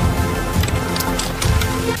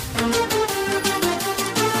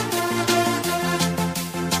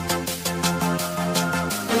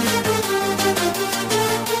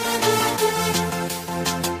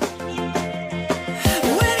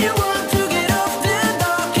 When you want to get off the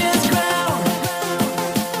darkest ground,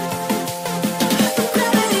 but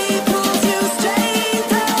gravity pulls you straight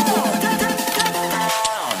down.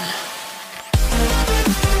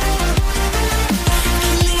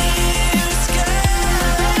 Clear sky.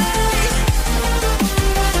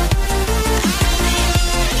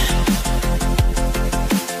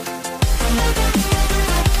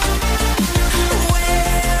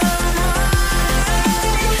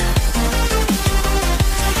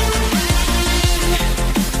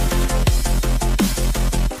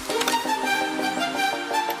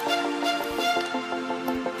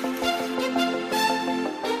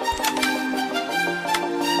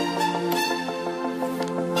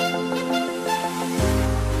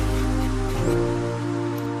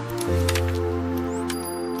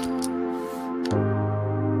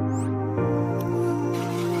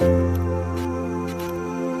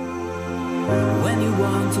 When you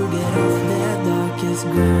want to get off that darkest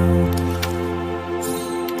ground,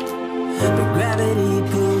 but gravity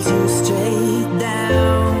pulls you straight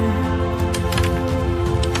down.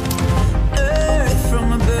 Earth from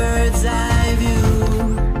a bird's eye view.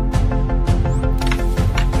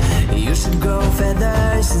 You should grow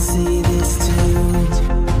feathers and see this too.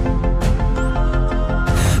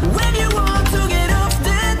 When you want to get off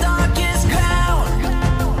the darkest ground,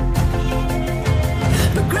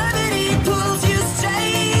 but gravity pulls you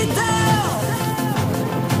straight down.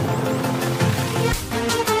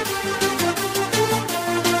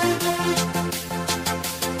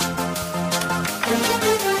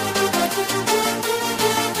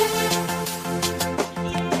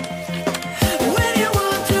 When you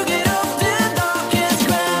want to get off the darkest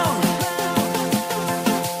ground,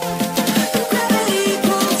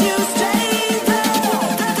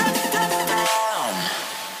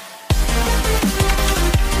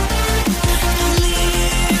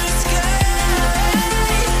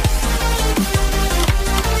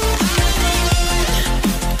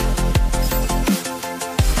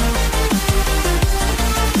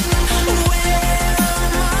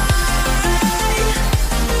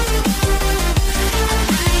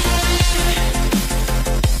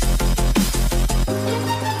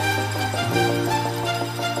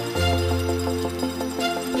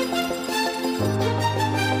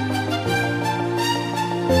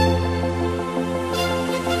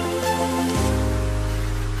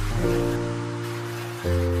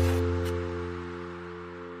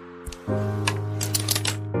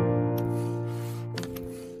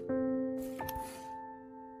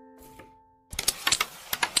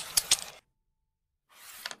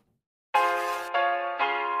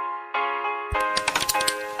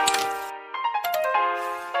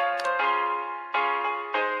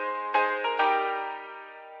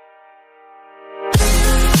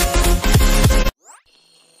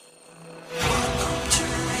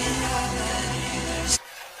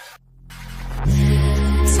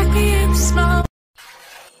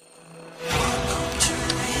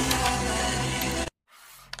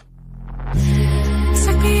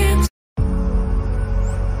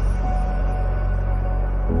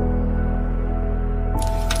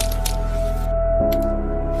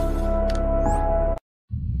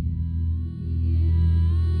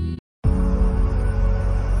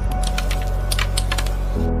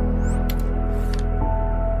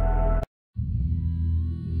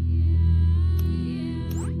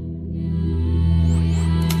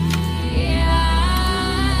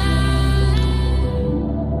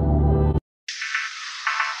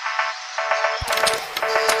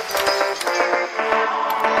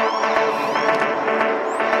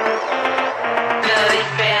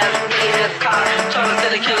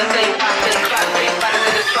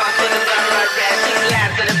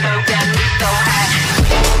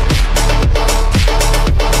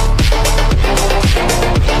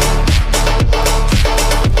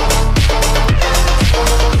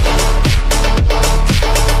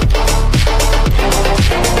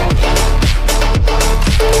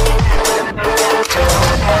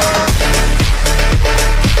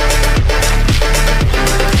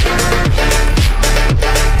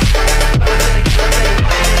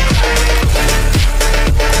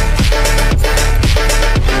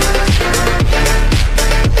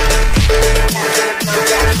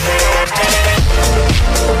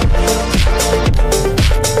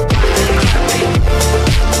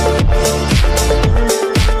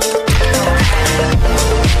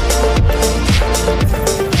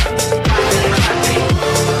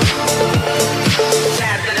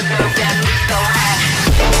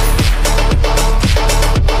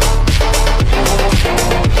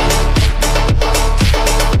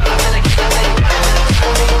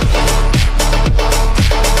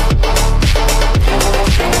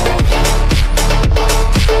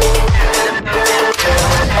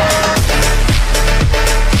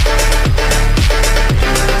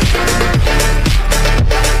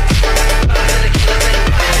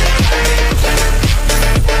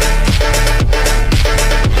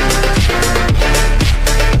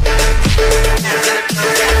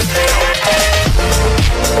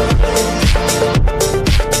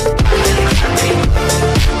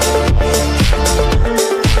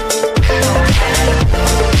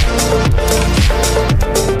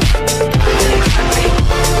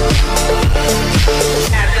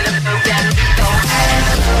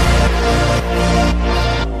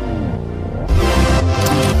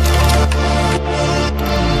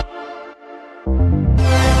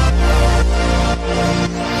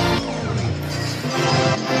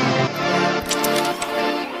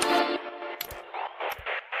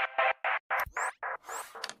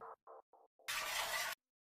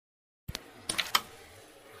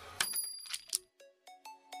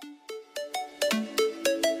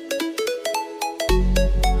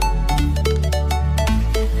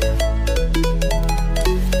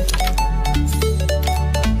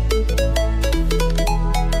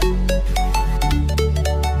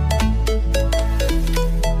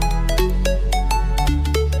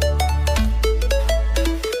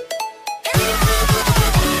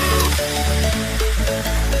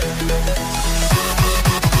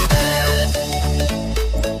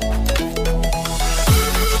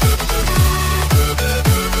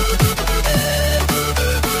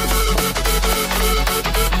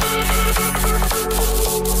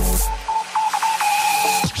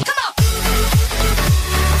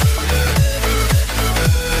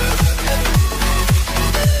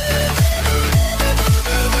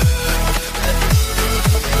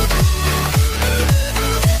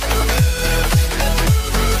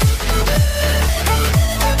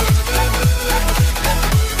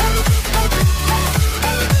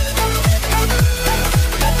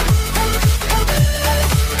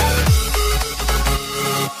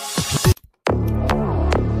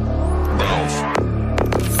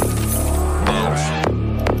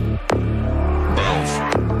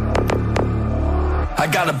 I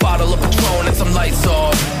got a bottle of Patron and some lights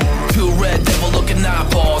off. Two red devil looking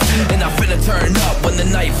eyeballs. And I'm finna turn up when the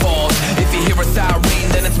night falls. If you hear a siren,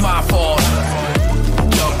 then it's my fault.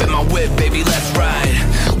 Jump in my whip, baby, let's ride.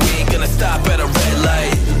 We ain't gonna stop at a red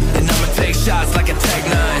light. And I'ma take shots like a Tag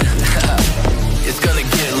 9. It's gonna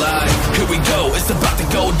get live. Here we go, it's about to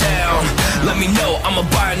go down. Let me know, I'ma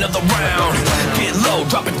buy another round. Get low,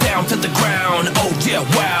 drop it down to the ground. Oh yeah,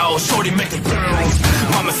 wow, shorty make it bounce.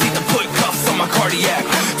 Mama see the put cuffs on my cardiac.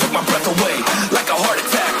 Took my breath away like a heart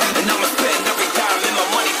attack. And I'ma spend every dime in my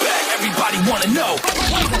money back. Everybody wanna know.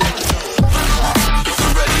 If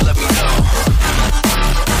you're ready, let me know.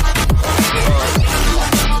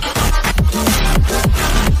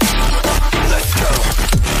 Let's go.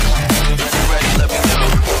 If you're ready, let me know.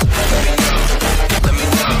 Let me know. Let me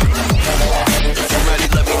know. If you're ready,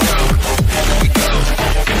 let me know. Here we go.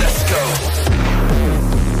 Let's go.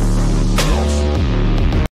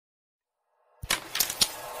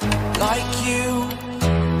 Like you,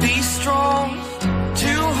 be strong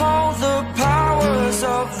to hold the powers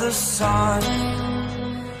of the sun.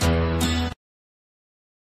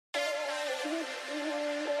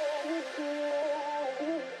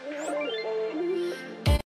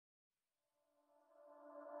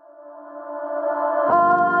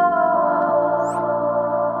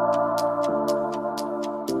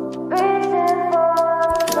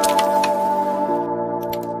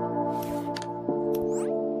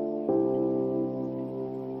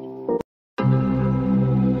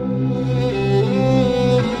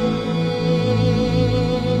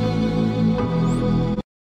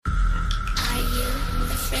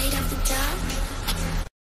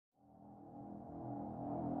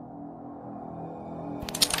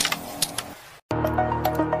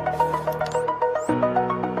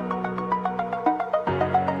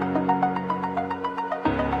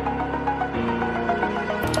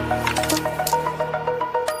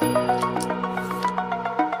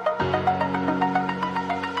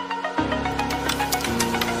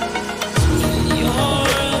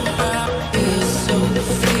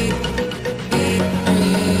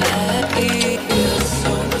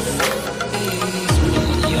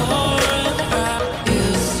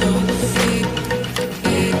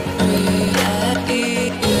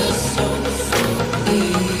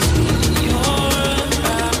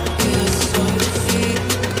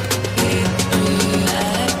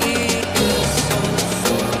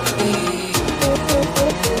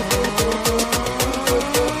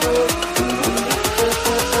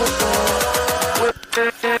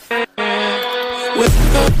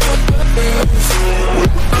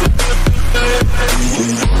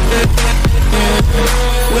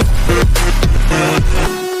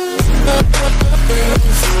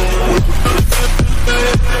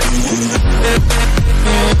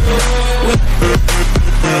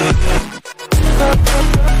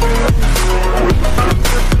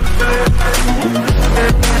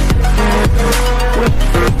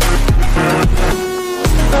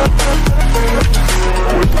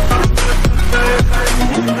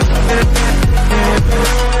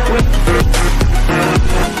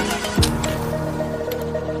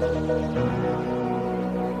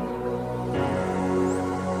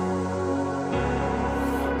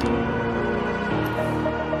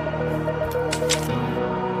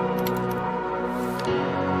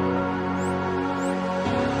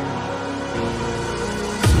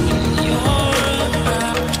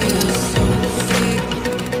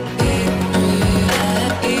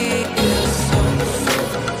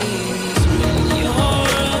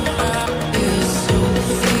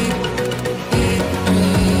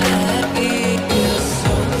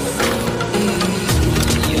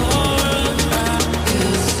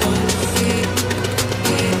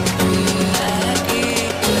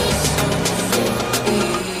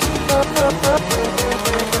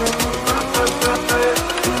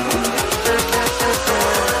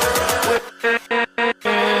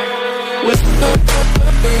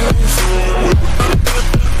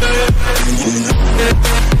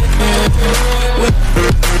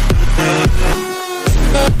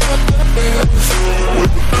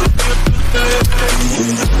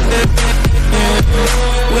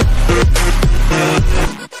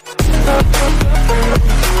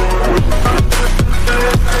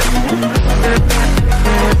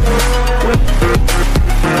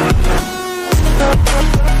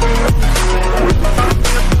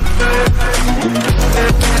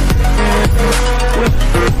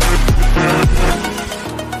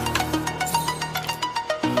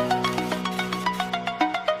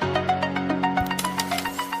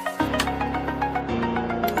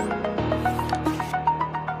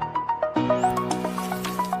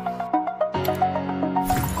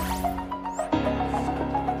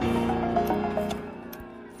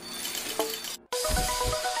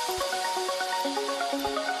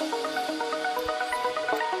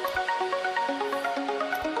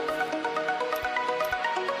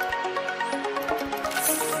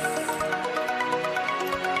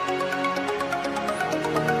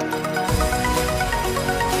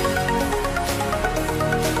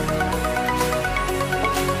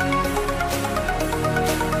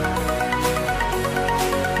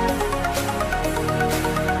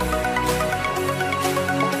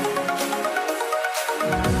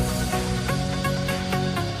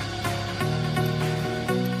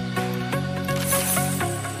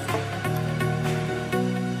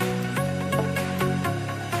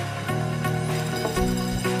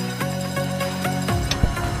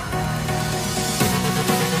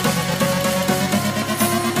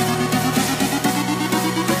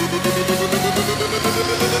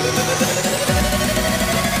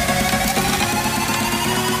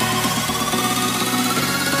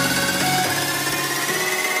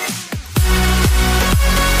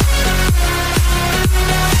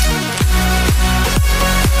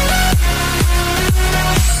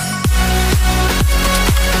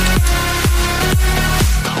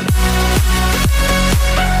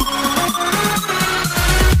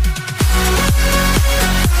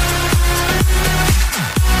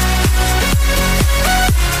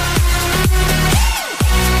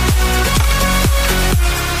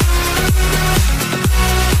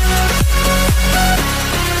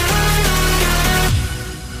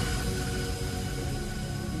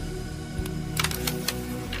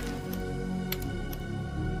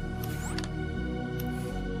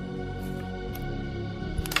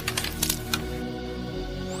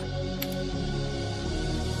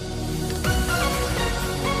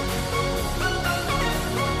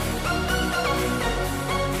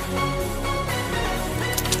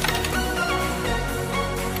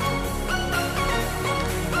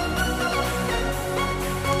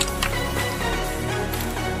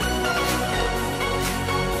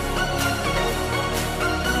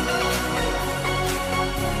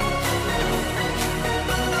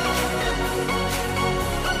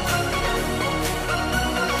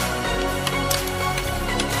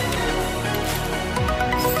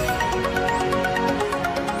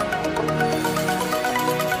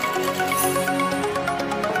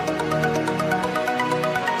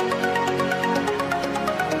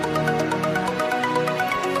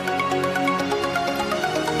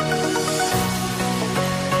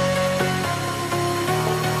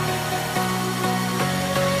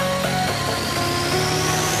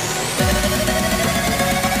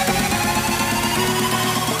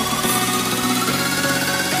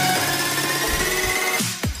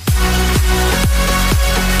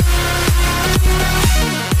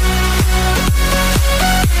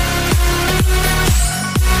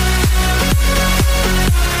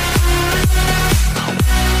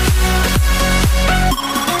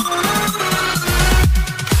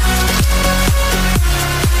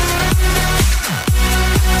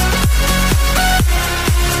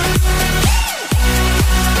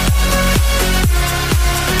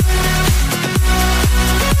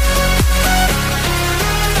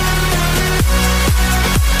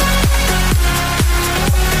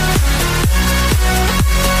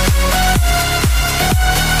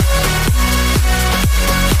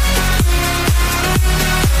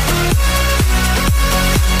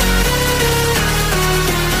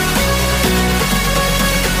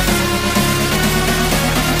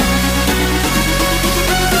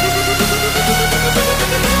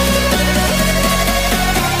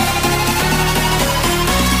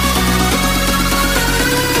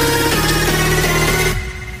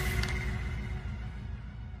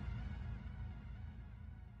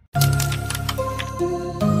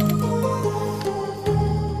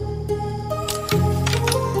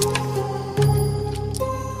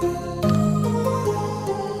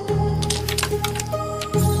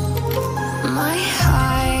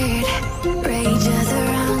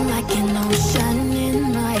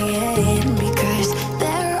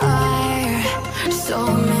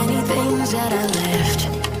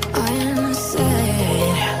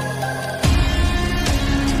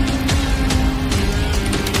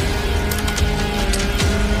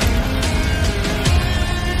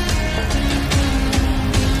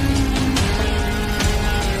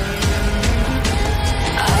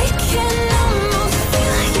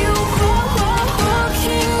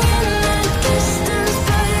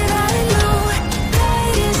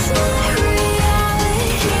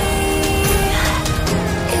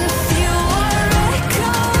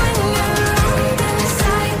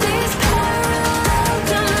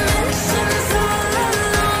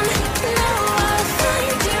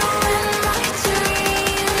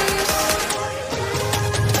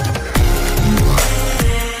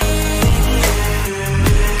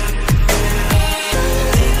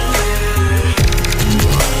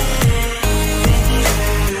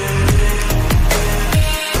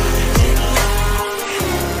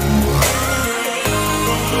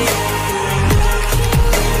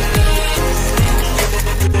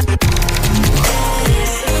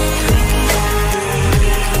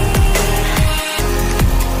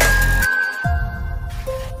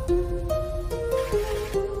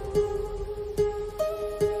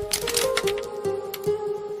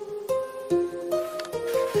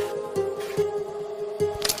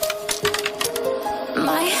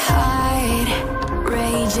 my heart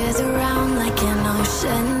rages around like an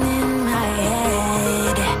ocean in my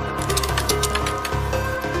head.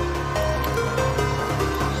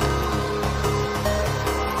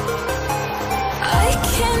 I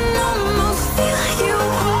can almost feel you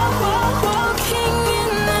walking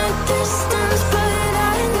in the distance, but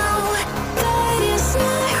I know that it's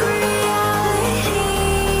not reality.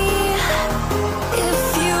 If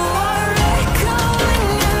you are echoing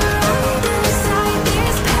around inside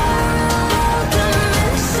these parallel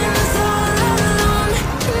dimensions all alone,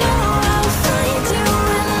 know I'll find you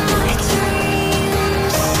in my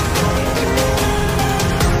dreams.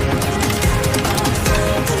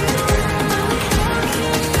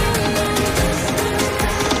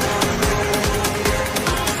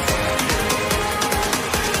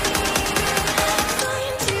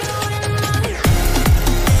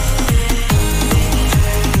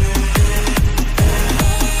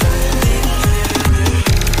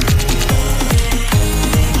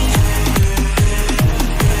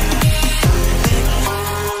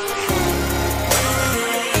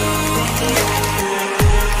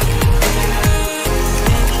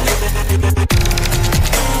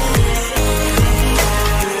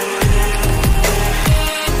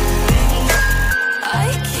 I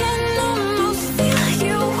can almost feel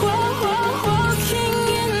you walking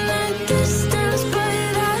in the distance,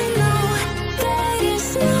 but I know that it's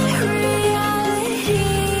not reality.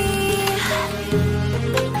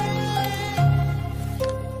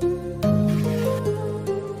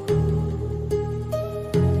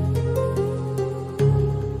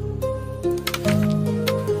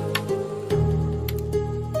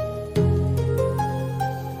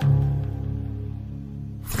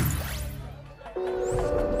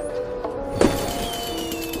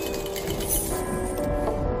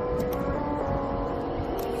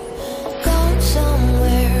 Gone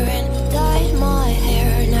somewhere and dyed my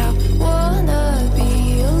hair now. Wanna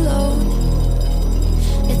be alone.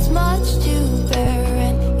 It's much to bear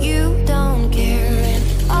and you don't care, and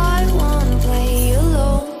I wanna play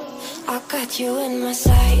alone. I got you in my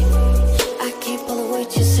sight. I keep all the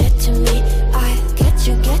words you said to me. I get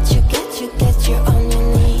you on your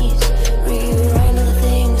knees. Rewrite all the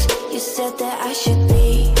things you said that I should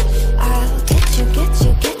be. I'll get you,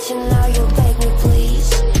 now you beg me please.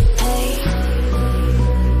 Hey,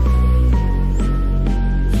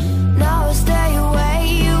 now I stay away,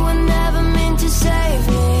 you were never meant to save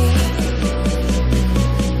me.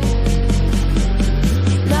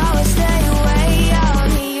 Now I stay away, I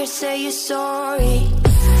don't hear you say you're sorry.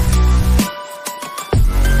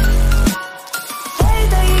 Hate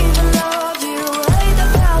that I even loved you, hate that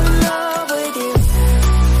I fell in love with you.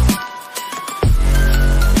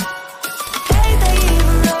 Hate that I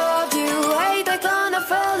even loved you, hate that kind of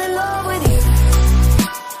fell in love with you.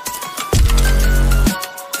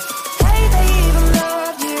 Hate that I even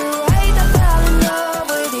loved you, hate that I fell in love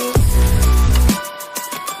with you.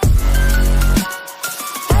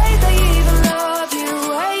 Hate that I even loved you,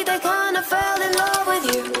 hate that kind of fell in love with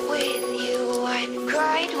you. With you, I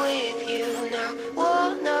cried with you, now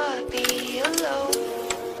wanna be alone.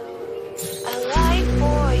 I lied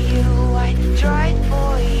for you, I tried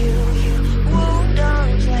for you, you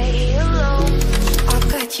wouldn't play alone. I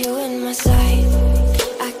got you in my sight.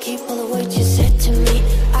 I keep all the words you said to me.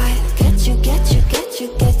 I get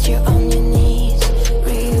you on your knees.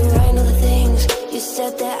 Rewrite all the things you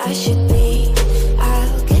said that I should be.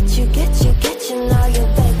 I'll get you, now you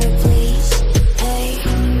beg me please. Hey,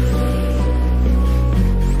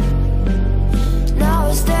 now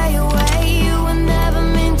I stay away, you were never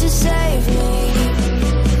meant to save me.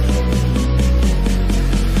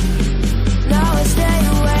 Now I stay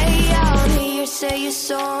away, I don't hear you say you're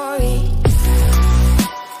sorry.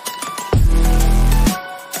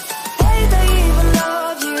 Hate that I even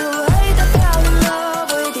loved you, hate that I fell in love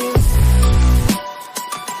with you.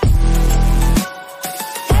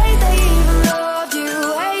 Hate that I even loved you,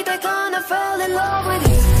 hate that kind of fell in love with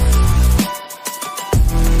you.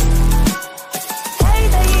 Hate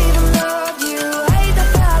that I even loved you, hate that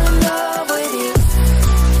I fell in love with you.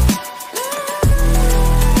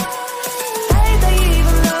 Hate that I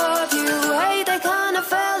even loved you, hate that kind of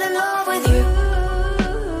fell in love with you.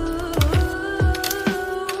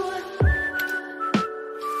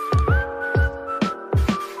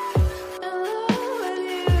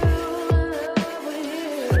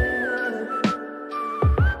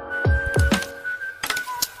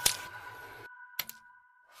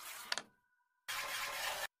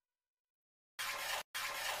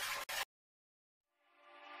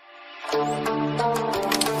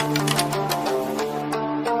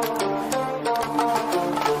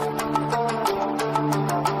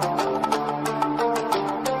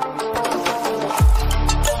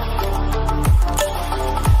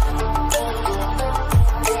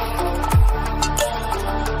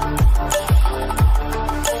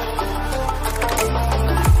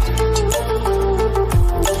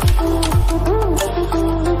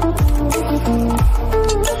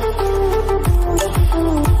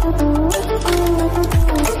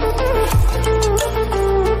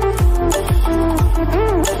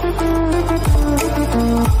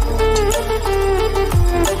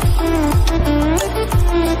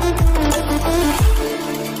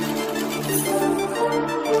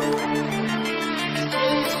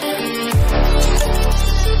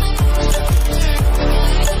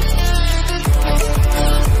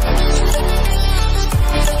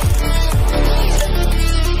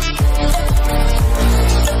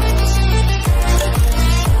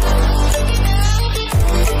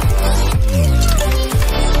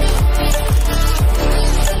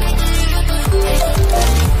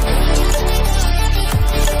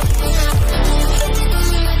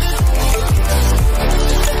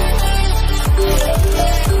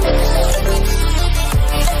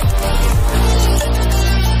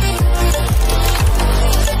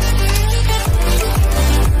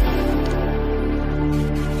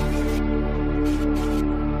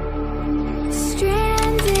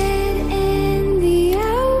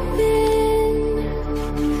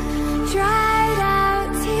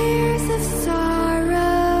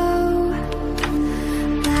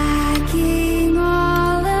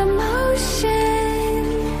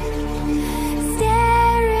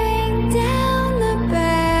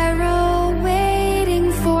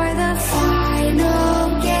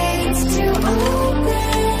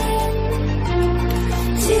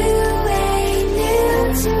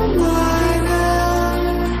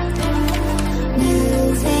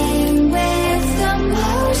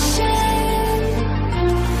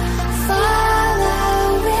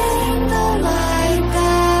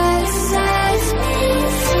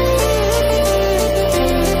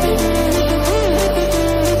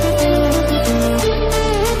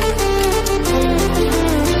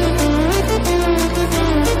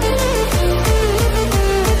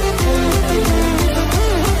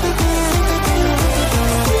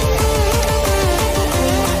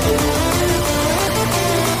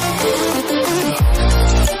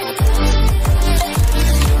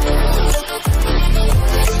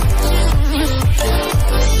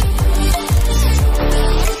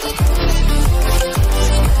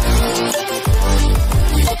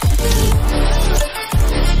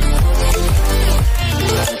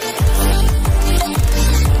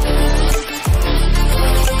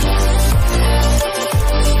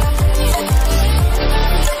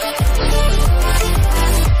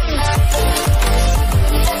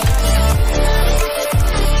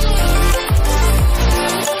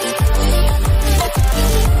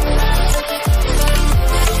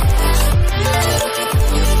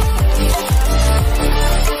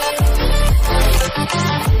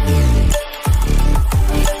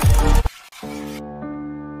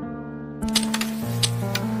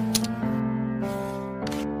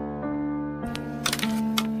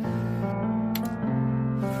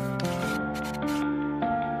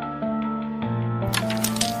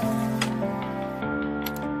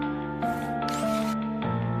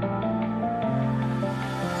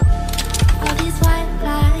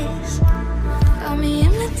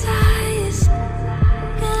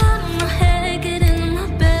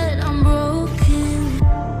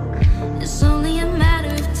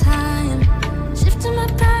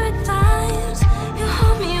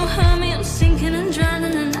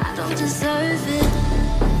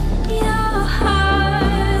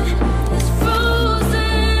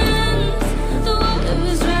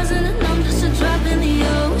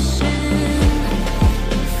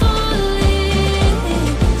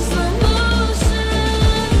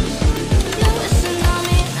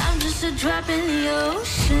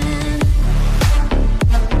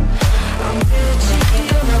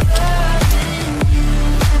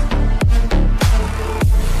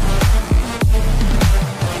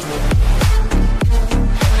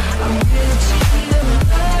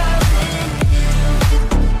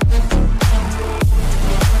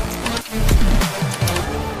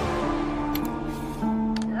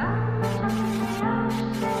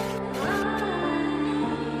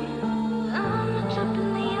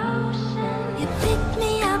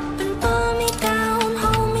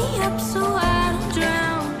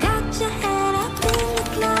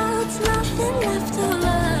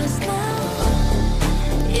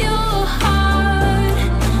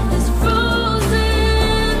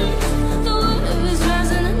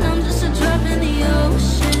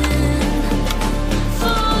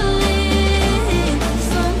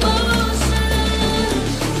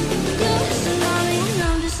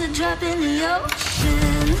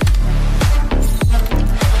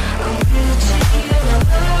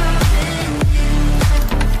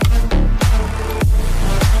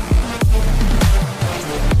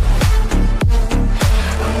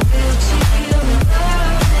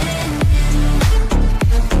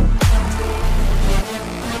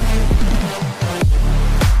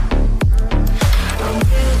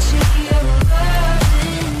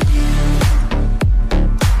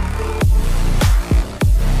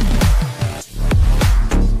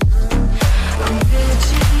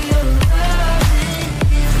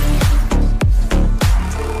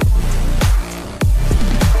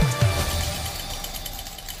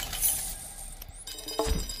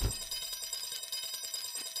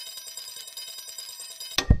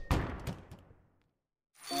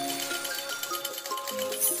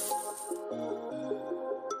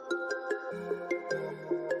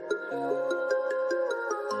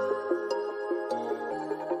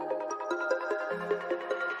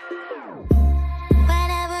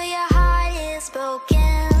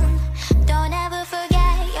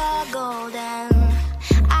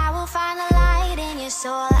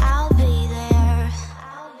 soul, I'll be there.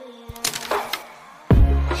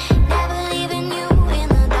 Never leaving you in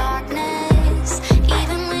the darkness,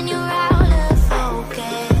 even when you're out of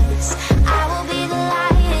focus. I will be the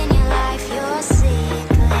light in your life, you'll see it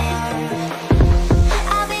clear.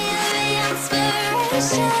 I'll be your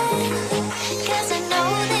inspiration, 'cause I know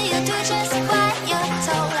that you'll do just what you're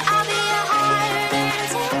told. I'll be your heart and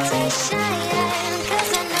temptation,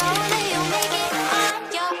 'cause I know that you'll make it on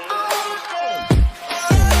your own.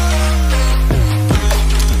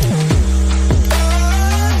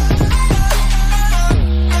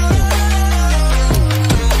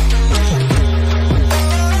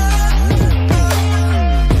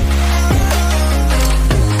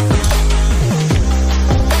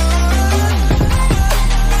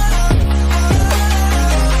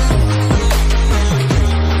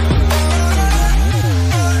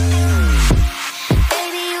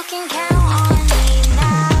 Baby, you can count on me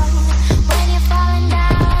now. When you're falling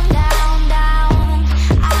down, down, down,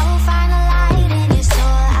 I will find the light in your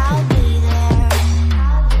soul, I'll be there.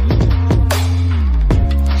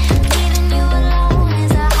 Leaving you alone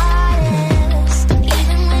is the hardest,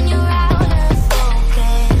 even when you're out of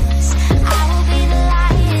focus. I will be the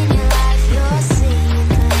light in your life, you'll see it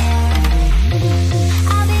clear.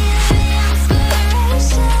 I'll be your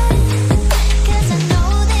inspiration, 'cause I know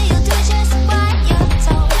that you'll do just what you're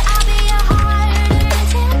told. I'll be your heart and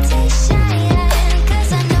temptation,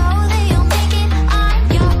 'cause I know that you'll make it on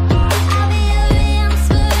your own. I'll be your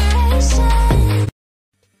inspiration.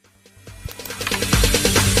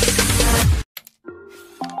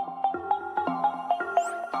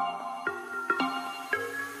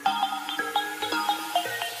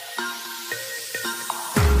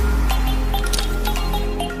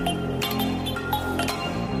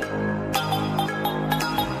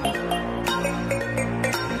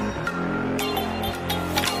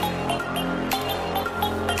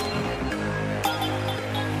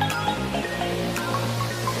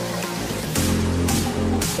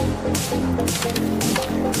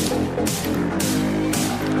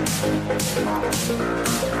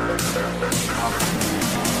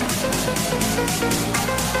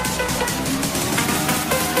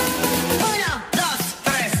 Uno, dos,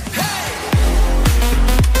 tres, hey!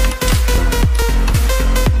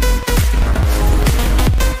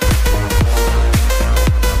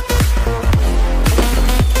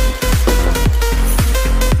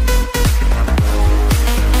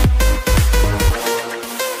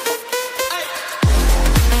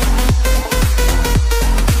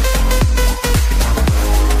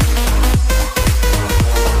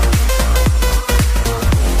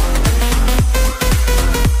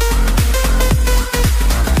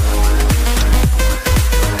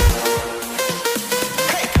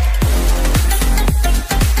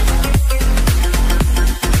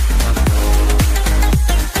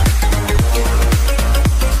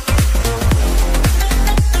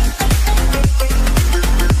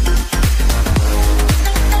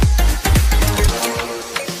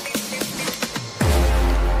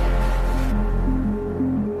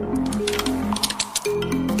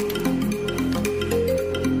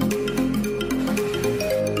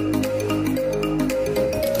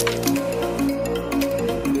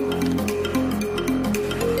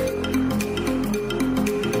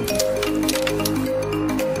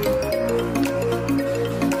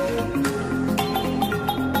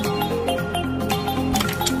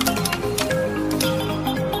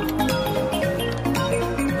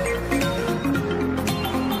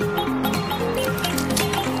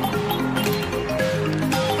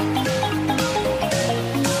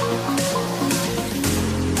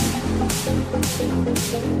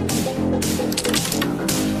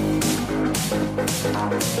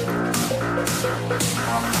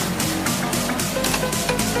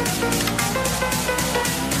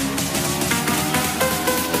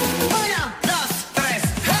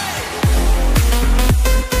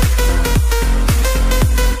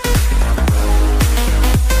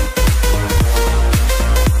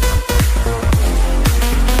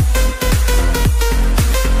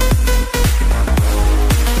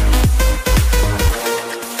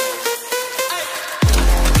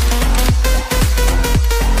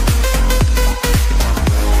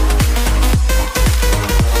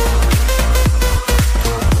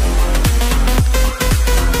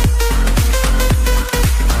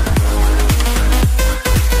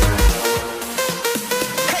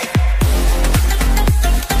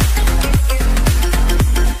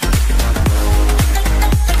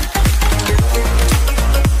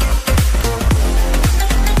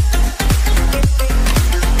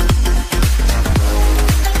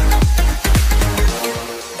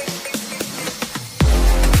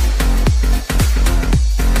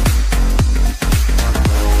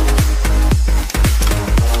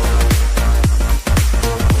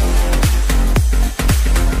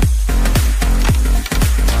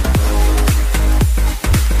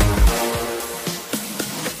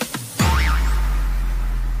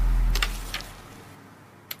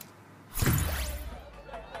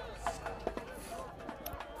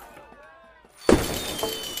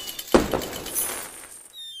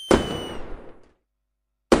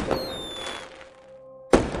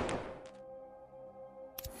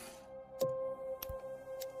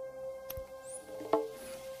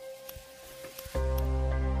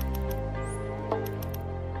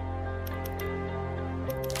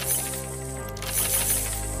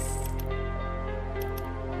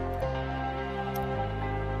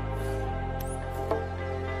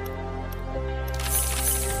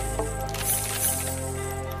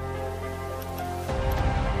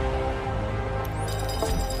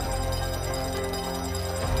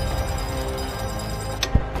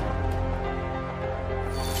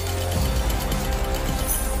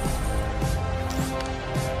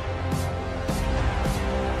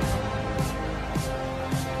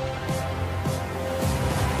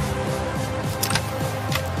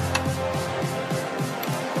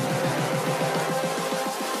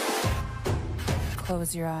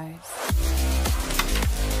 close your eyes.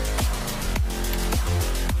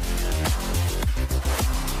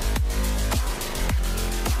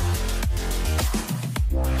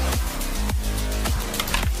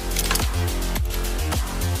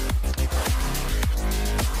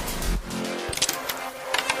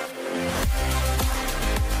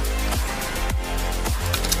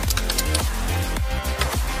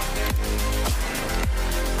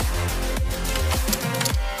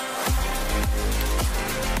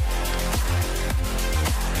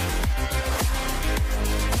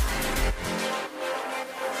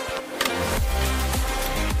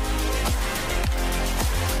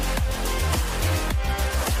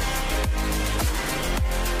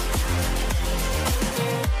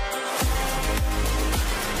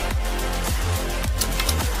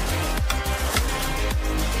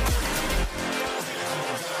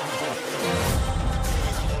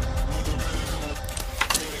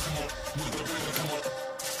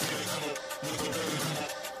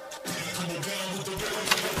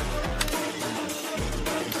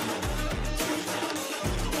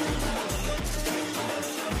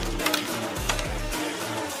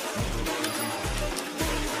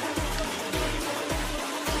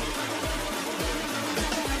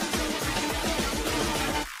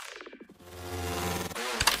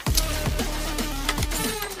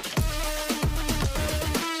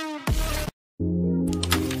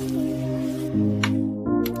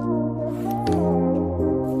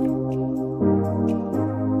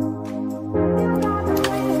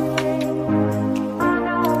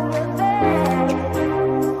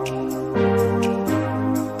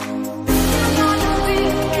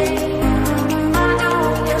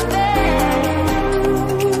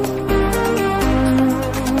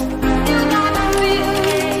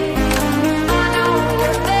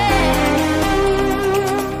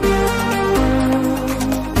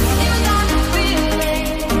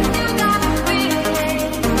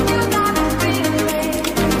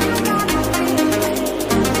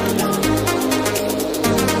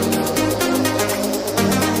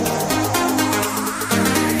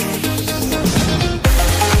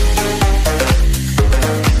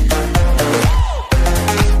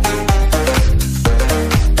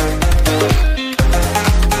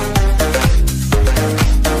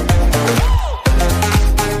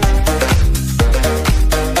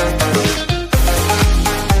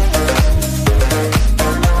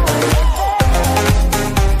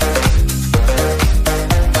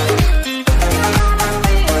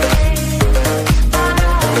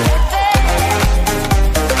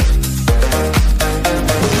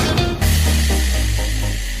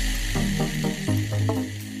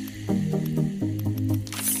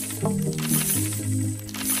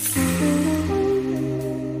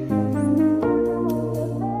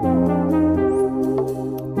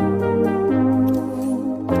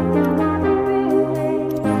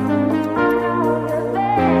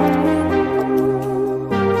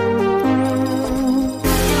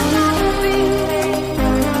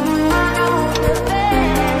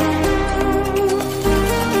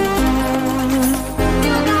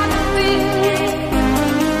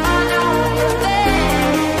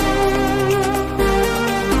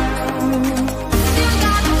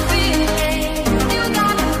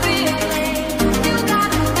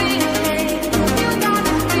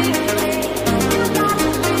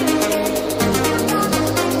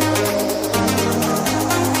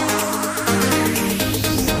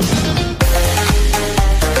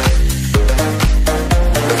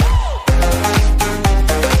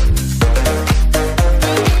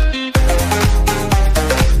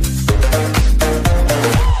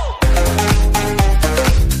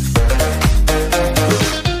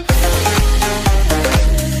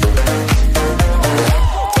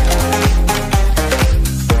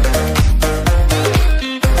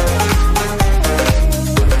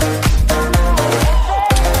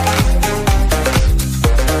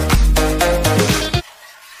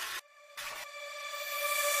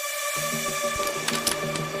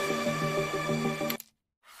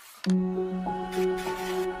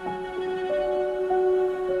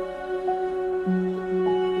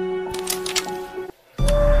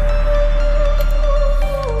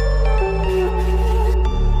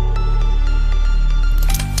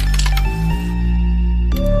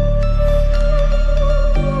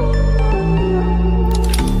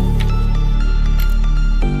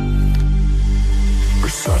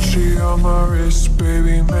 on my wrist,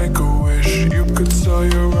 baby, make a wish. You could sell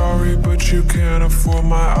your Rari, but you can't afford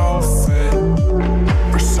my outfit.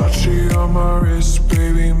 Versace on my wrist,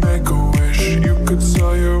 baby, make a wish. You could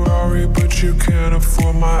sell your Rari, but you can't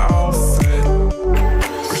afford my outfit.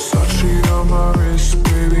 Versace on my wrist,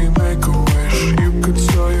 baby, make a wish. You could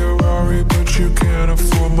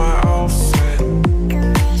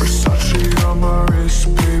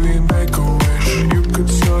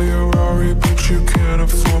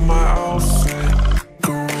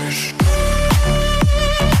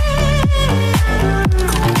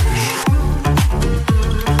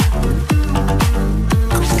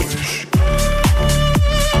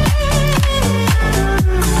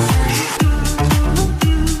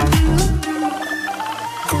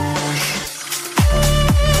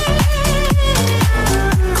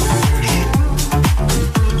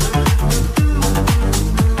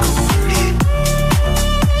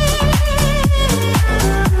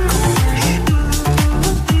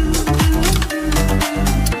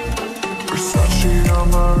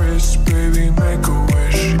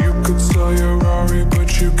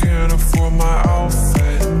can't afford my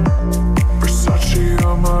outfit. Versace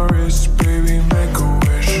on my wrist, baby, make a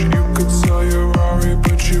wish. You could sell your Rari,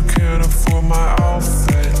 but you can't afford my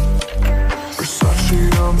outfit.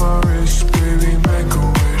 Versace on my wrist, baby, make a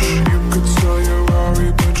wish. You could sell your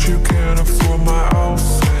Rari, but you can't afford my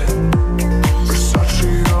outfit.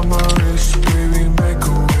 Versace on my wrist, baby, make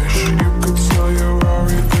a wish. You could sell your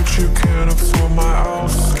Rari, but you can't afford my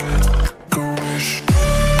outfit. Go wish.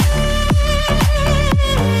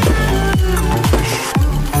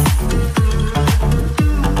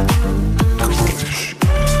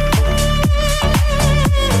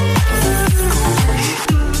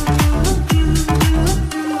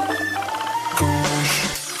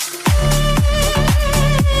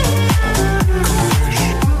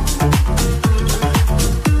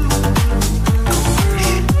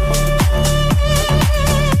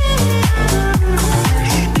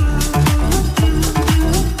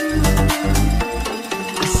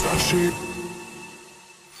 Versace.